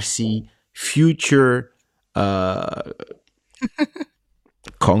 CEO Marcy, future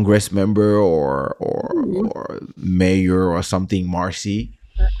Congress member or mayor or something, Marcy.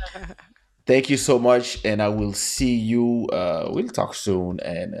 Thank you so much, and I will see you. We'll talk soon.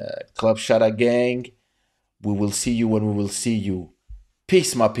 And Club Shada Gang, we will see you when we will see you.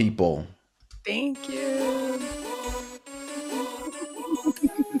 Peace, my people. Thank you.